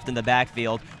 who's stuffed in the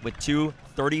backfield with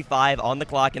 2:35 on the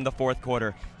clock in the 4th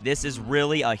quarter. This is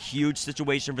really a huge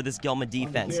situation for this Gilman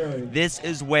defense. This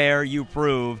is where you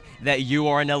prove that you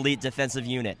are an elite defensive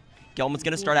unit. Gilman's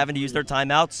going to start having to use their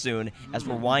timeouts soon as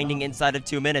we're winding inside of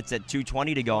 2 minutes at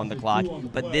 2:20 to go on the clock.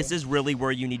 But this is really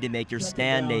where you need to make your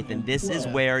stand, Nathan. This is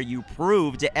where you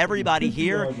prove to everybody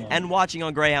here and watching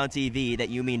on Greyhound TV that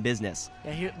you mean business.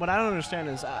 Yeah, what I don't understand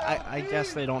is I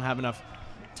guess they don't have enough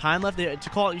time left to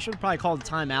call. You should probably call the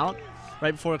timeout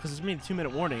right before, because it's a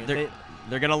 2-minute warning.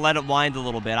 They're going to let it wind a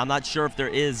little bit. I'm not sure if there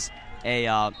is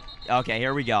a okay,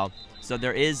 here we go. So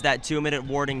there is that 2-minute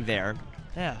warning there.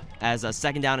 Yeah. As a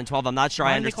 2nd down and 12, I'm not sure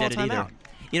I understand it either. Timeout?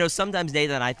 You know, sometimes,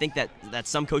 Nathan, I think that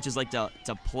some coaches like to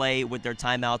play with their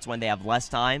timeouts when they have less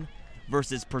time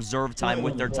versus preserve time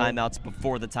with their timeouts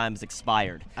before the time's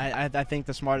expired. I think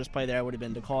the smartest play there would have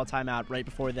been to call a timeout right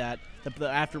before that.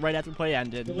 Right after the play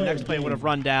ended, the next play would have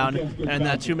run down, and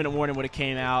that 2-minute warning would have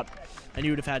came out, and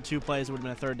you would have had 2 plays. It would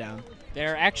have been a 3rd down.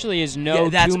 There actually is no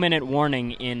 2-minute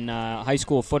warning in high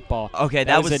school football. Okay,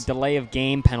 that was a delay of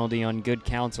game penalty on Good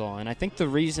Counsel, and I think the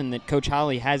reason that Coach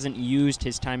Holly hasn't used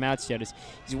his timeouts yet is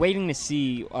he's waiting to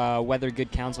see whether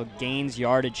Good Counsel gains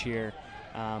yardage here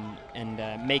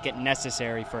and make it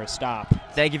necessary for a stop.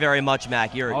 Thank you very much,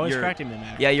 Mac. You're correcting me,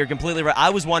 Mac. Yeah, you're completely right. I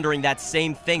was wondering that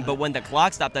same thing, but when the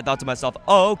clock stopped, I thought to myself,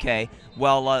 "Oh, okay.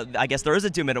 Well, I guess there is a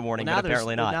 2-minute warning, but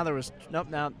apparently not." Now there was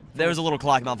there was a little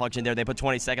clock malfunction there. They put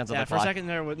 20 seconds on the clock. Yeah, for a second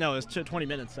there. No, it was 20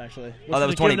 minutes actually. Oh, that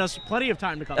was 20. Giving us plenty of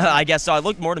time to come. I guess so. It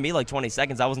looked more to me like 20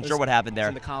 seconds. I wasn't sure what happened there.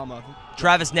 In the column.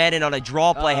 Travis Nannon on a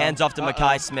draw play, hands off to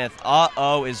Mekhi Smith.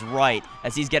 Uh-oh is right,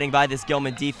 as he's getting by this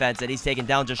Gilman defense, and he's taken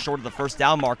down just short of the 1st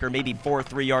down marker, maybe 4 or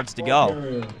 3 yards to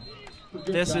go.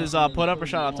 This is put up or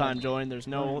shut up time, Julian. There's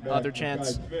no other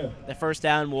chance. The 1st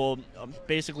down will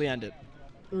basically end it.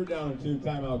 3rd down and 2,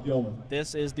 timeout Gilman.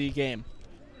 This is the game.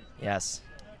 Yes,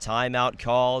 timeout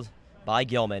called by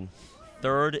Gilman.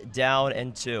 3rd down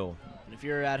and 2. If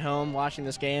you're at home watching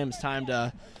this game, it's time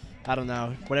to, I don't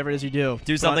know, whatever it is you do.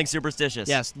 Do something superstitious.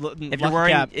 Yes. If you're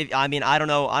wearing, I don't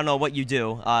know what you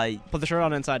do. Put the shirt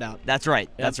on inside out. That's right.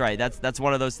 Yep. That's right. That's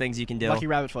one of those things you can do. Lucky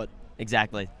rabbit foot.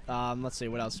 Exactly. Let's see,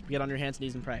 what else? Get on your hands and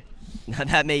knees and pray.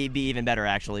 That may be even better,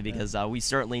 actually, because we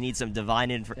certainly need some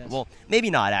divine information. Well, maybe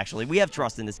not, actually. We have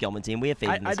trust in this Gilman team. We have faith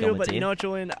in this Gilman team. But you know what,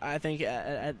 Julian? I think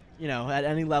at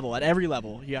any level, at every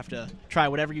level, you have to try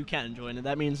whatever you can, Julian. And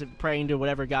that means praying to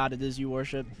whatever God it is you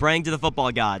worship. Praying to the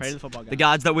football gods. Pray to the football gods. The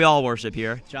gods that we all worship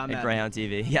here John at Greyhound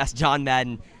TV. Yes, John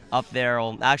Madden up there.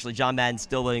 Well, actually, John Madden's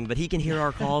still living, but he can hear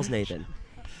our calls, Nathan.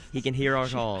 He can hear our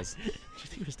calls. Did you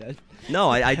think he was dead? No,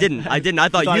 I didn't. I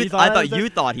thought you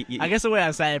thought he. I guess the way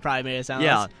I said it probably made it sound.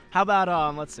 Yeah. How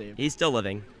about let's see. He's still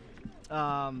living.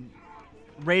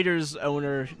 Raiders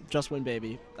owner, just win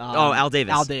baby. Al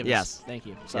Davis. Al Davis. Yes. Thank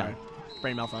you. Sorry. Yeah.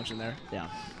 Brain malfunction there. Yeah.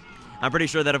 I'm pretty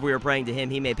sure that if we were praying to him,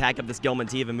 he may pack up this Gilman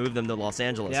team and move them to Los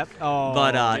Angeles. Yep. Oh.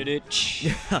 But nice.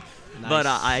 But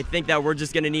I think that we're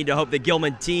just going to need to hope the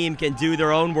Gilman team can do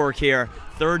their own work here.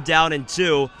 3rd down and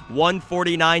 2,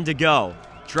 1:49 to go.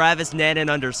 Travis Nannon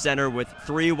under center with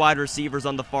 3 wide receivers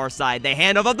on the far side. They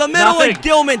hand off up the middle, and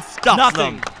Gilman stuffs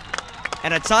them.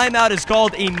 And a timeout is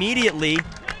called immediately,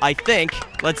 I think.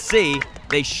 Let's see.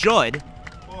 They should.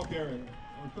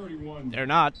 They're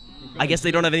not. I guess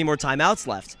they don't have any more timeouts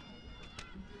left.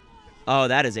 Oh,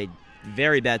 that is a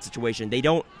very bad situation. They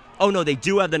don't. Oh, no, they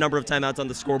do have the number of timeouts on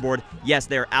the scoreboard. Yes,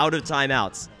 they're out of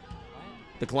timeouts.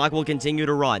 The clock will continue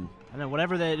to run. I know,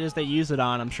 whatever it is they use it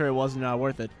on, I'm sure it wasn't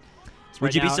worth it.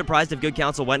 Would you be surprised if Good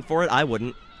Counsel went for it? I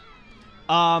wouldn't.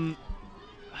 That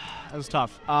was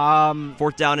tough.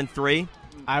 4th down and 3.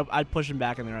 I'd push him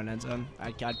back in their own end zone.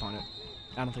 I'd punt it.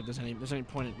 I don't think there's any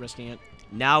point in risking it.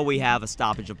 Now we have a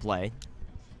stoppage of play.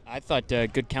 I thought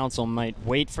Good Counsel might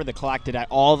wait for the clock to die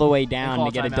all the way down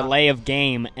to get a delay of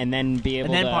game and then be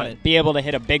able to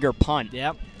hit a bigger punt.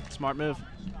 Yep, smart move.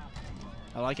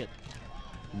 I like it.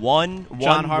 1-1-1.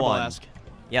 John Harbaugh-esque.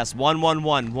 Yes,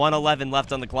 1-1-1. 1:11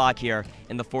 left on the clock here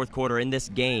in the 4th quarter in this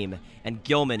game, and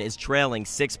Gilman is trailing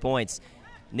 6 points.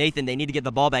 Nathan, they need to get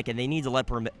the ball back, and they need to let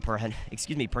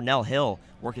Purnell Hill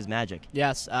work his magic.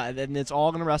 Yes, and it's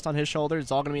all going to rest on his shoulders.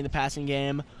 It's all going to be in the passing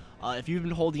game. If you've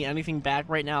been holding anything back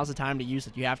right now is the time to use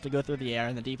it. You have to go through the air,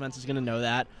 and the defense is going to know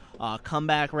that.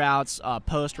 Comeback routes,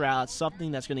 post routes,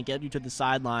 something that's going to get you to the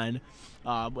sideline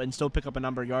and still pick up a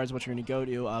number of yards, what you're going to go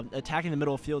to. Attacking the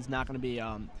middle of the field is not going to be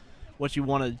what you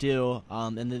want to do,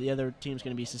 and the other team's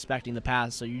going to be suspecting the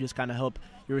pass. So you just kind of hope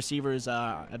your receivers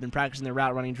have been practicing their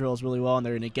route running drills really well, and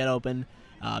they're going to get open,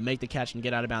 make the catch, and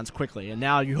get out of bounds quickly. And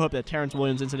now you hope that Terrence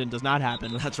Williams' incident does not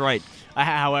happen. That's right.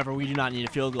 However, we do not need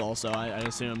a field goal, so I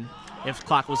assume if the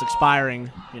clock was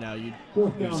expiring, you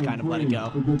just kind of let it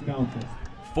go.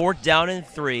 4th down and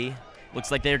 3. Looks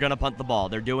like they're going to punt the ball.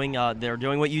 They're doing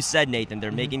what you said, Nathan.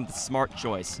 They're making the smart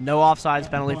choice. No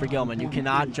offsides penalty for Gilman. You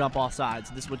cannot jump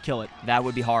offsides. This would kill it. That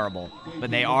would be horrible.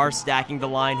 But they are stacking the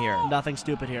line here. Nothing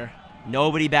stupid here.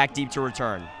 Nobody back deep to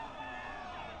return.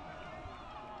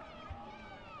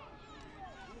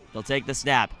 They'll take the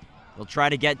snap. They'll try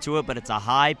to get to it, but it's a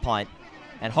high punt.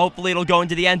 And hopefully it'll go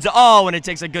into the end zone. Oh, and it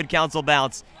takes a good counsel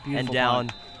bounce. Beautiful and down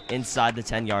punt. Inside the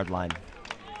 10-yard line.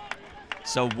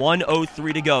 So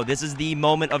 1:03 to go. This is the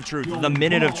moment of truth, the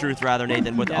minute of truth, rather,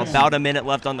 Nathan, with about a minute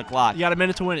left on the clock. You got a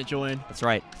minute to win it, Julian. That's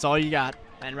right. That's all you got.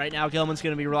 And right now, Gilman's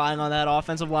going to be relying on that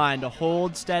offensive line to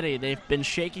hold steady. They've been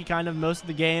shaky kind of most of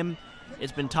the game.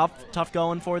 It's been tough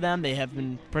going for them.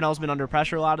 Purnell's been under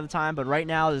pressure a lot of the time, but right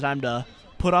now it's time to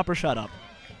put up or shut up.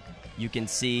 You can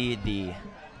see the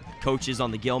coaches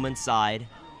on the Gilman side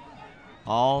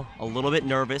all a little bit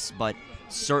nervous, but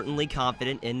certainly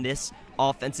confident in this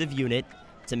offensive unit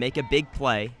to make a big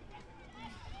play.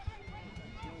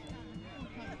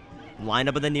 Lined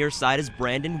up on the near side is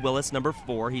Brandon Willis, number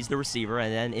 4. He's the receiver.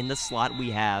 And then in the slot we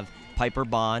have Piper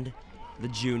Bond, the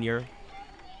junior.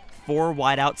 4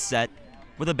 wideout set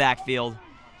with a backfield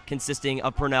consisting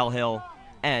of Purnell Hill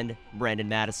and Brandon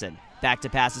Madison. Back to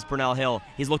pass is Purnell Hill.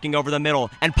 He's looking over the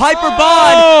middle. And Piper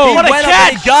Bond! He what a went catch!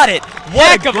 up and he got it.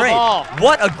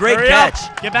 What a great Hurry catch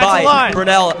up. Get back to the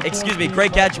line.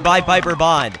 Great catch by Piper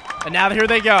Bond. And now here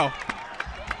they go.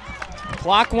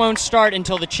 Clock won't start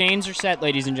until the chains are set,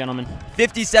 ladies and gentlemen.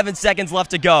 57 seconds left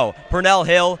to go. Purnell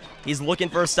Hill, he's looking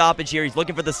for a stoppage here. He's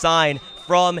looking for the sign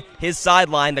from his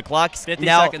sideline. The clock's 50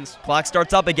 now, seconds. Clock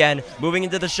starts up again. Moving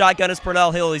into the shotgun is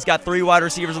Purnell Hill. He's got 3 wide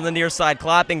receivers on the near side,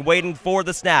 clapping, waiting for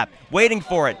the snap. Waiting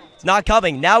for it. It's not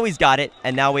coming. Now he's got it,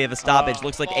 and now we have a stoppage.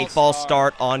 Looks like a false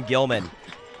start on Gilman.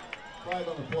 Flag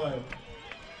on the play.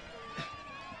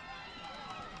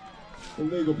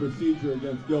 Illegal procedure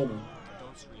against Gilman.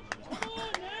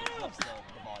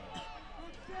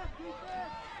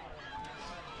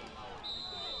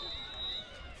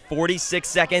 46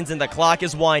 seconds and the clock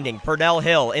is winding. Purnell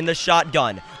Hill in the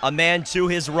shotgun. A man to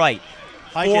his right.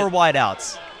 4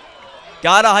 wideouts.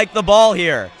 Gotta hike the ball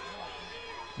here.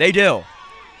 They do.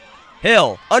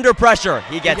 Hill under pressure.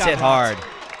 He gets hit hard.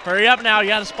 Hurry up now. You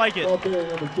gotta spike it.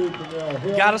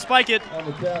 You gotta spike it.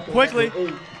 Quickly.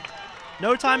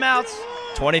 No timeouts.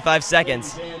 25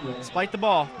 seconds. Spike the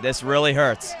ball. This really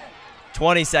hurts.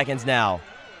 20 seconds now.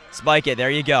 Spike it. There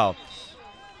you go.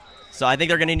 So I think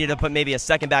they're going to need to put maybe a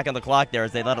second back on the clock there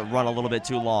as they let it run a little bit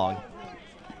too long.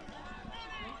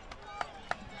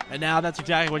 And now that's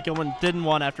exactly what Gilman didn't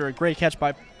want after a great catch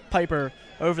by Piper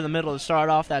over the middle to start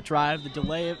off that drive. The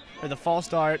delay or the false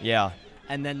start. Yeah.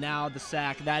 And then now the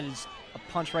sack. That is a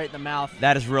punch right in the mouth.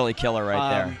 That is really killer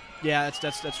right there. Yeah,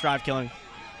 that's drive killing.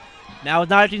 Now with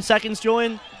 19 seconds,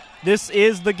 Julian, this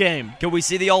is the game. Can we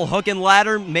see the old hook and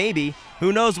ladder? Maybe.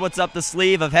 Who knows what's up the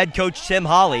sleeve of head coach Tim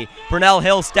Hawley. Purnell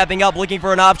Hill stepping up, looking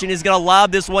for an option. He's going to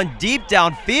lob this one deep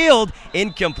downfield.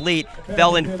 Incomplete.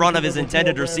 Fell in front of his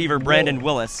intended receiver, Brandon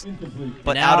Willis.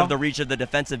 But now, out of the reach of the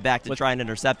defensive back to try and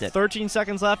intercept it. 13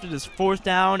 seconds left. It is 4th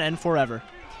down and forever.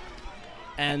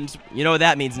 And you know what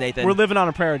that means, Nathan. We're living on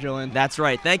a prayer, Julian. That's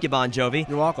right. Thank you, Bon Jovi.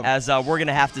 You're welcome. As we're going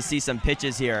to have to see some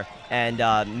pitches here and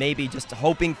maybe just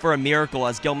hoping for a miracle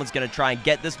as Gilman's going to try and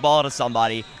get this ball to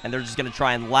somebody, and they're just going to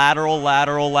try and lateral.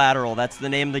 That's the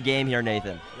name of the game here,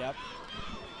 Nathan. Yep.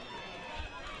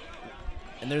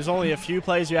 And there's only a few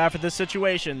plays you have for this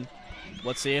situation.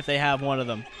 Let's see if they have one of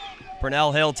them.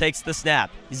 Purnell Hill takes the snap.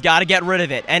 He's got to get rid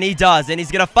of it, and he does, and he's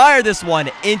going to fire this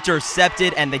one.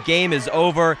 Intercepted, and the game is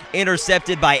over.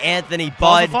 Intercepted by Anthony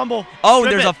Budd. Fumble. Oh,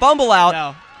 there's a fumble out.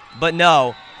 No. But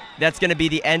no, that's going to be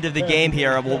the end of the game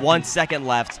here. Well, 1 second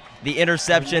left. The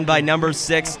interception by number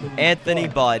 6, Anthony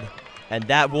Budd. And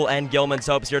that will end Gilman's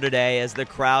hopes here today as the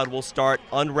crowd will start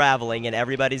unraveling, and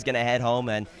everybody's going to head home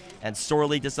and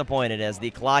sorely disappointed as the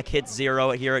clock hits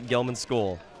 0 here at Gilman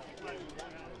School.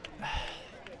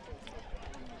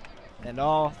 And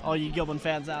all you Gilman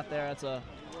fans out there, it's a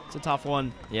It's a tough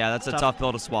one. Yeah, that's a tough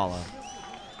pill to swallow.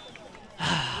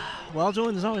 Well,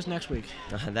 Julian, there's always next week.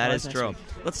 That is true.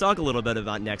 Let's talk a little bit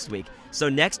about next week. So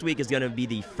next week is going to be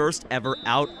the first ever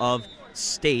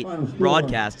out-of-state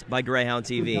broadcast by Greyhound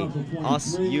TV.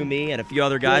 Us, you, me, and a few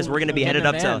other guys, we're going to be headed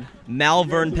up to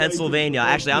Malvern, Pennsylvania.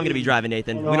 Actually, I'm going to be driving,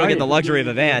 Nathan. We don't get the luxury of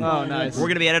a van. Oh, nice. We're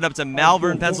going to be headed up to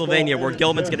Malvern, Pennsylvania, where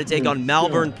Gilman's going to take on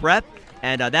Malvern Prep.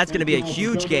 And that's going to be a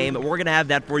huge game. We're going to have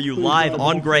that for you live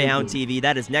on Greyhound TV.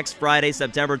 That is next Friday,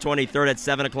 September 23rd at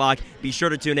 7 o'clock. Be sure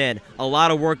to tune in. A lot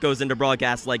of work goes into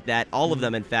broadcasts like that, all of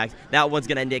them, in fact. That one's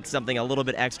going to take something a little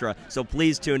bit extra, so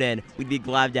please tune in. We'd be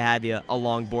glad to have you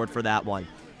along board for that one.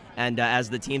 And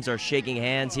as the teams are shaking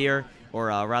hands here, or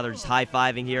rather just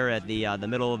high-fiving here at the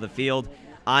middle of the field,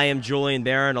 I am Julian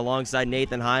Barron alongside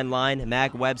Nathan Heinlein,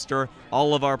 Mac Webster,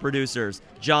 all of our producers,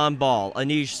 John Ball,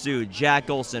 Aneesh Sood, Jack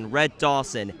Olson, Rhett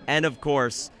Dawson, and of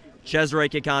course, Cesare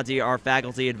Cacanti, our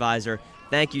faculty advisor.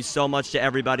 Thank you so much to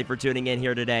everybody for tuning in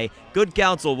here today. Good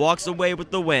Counsel walks away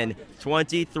with the win,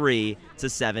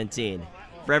 23-17.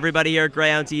 For everybody here at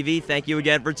Greyhound TV, thank you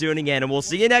again for tuning in, and we'll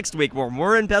see you next week when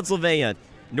we're in Pennsylvania,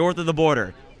 north of the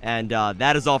border. And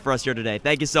that is all for us here today.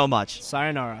 Thank you so much.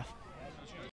 Sayonara.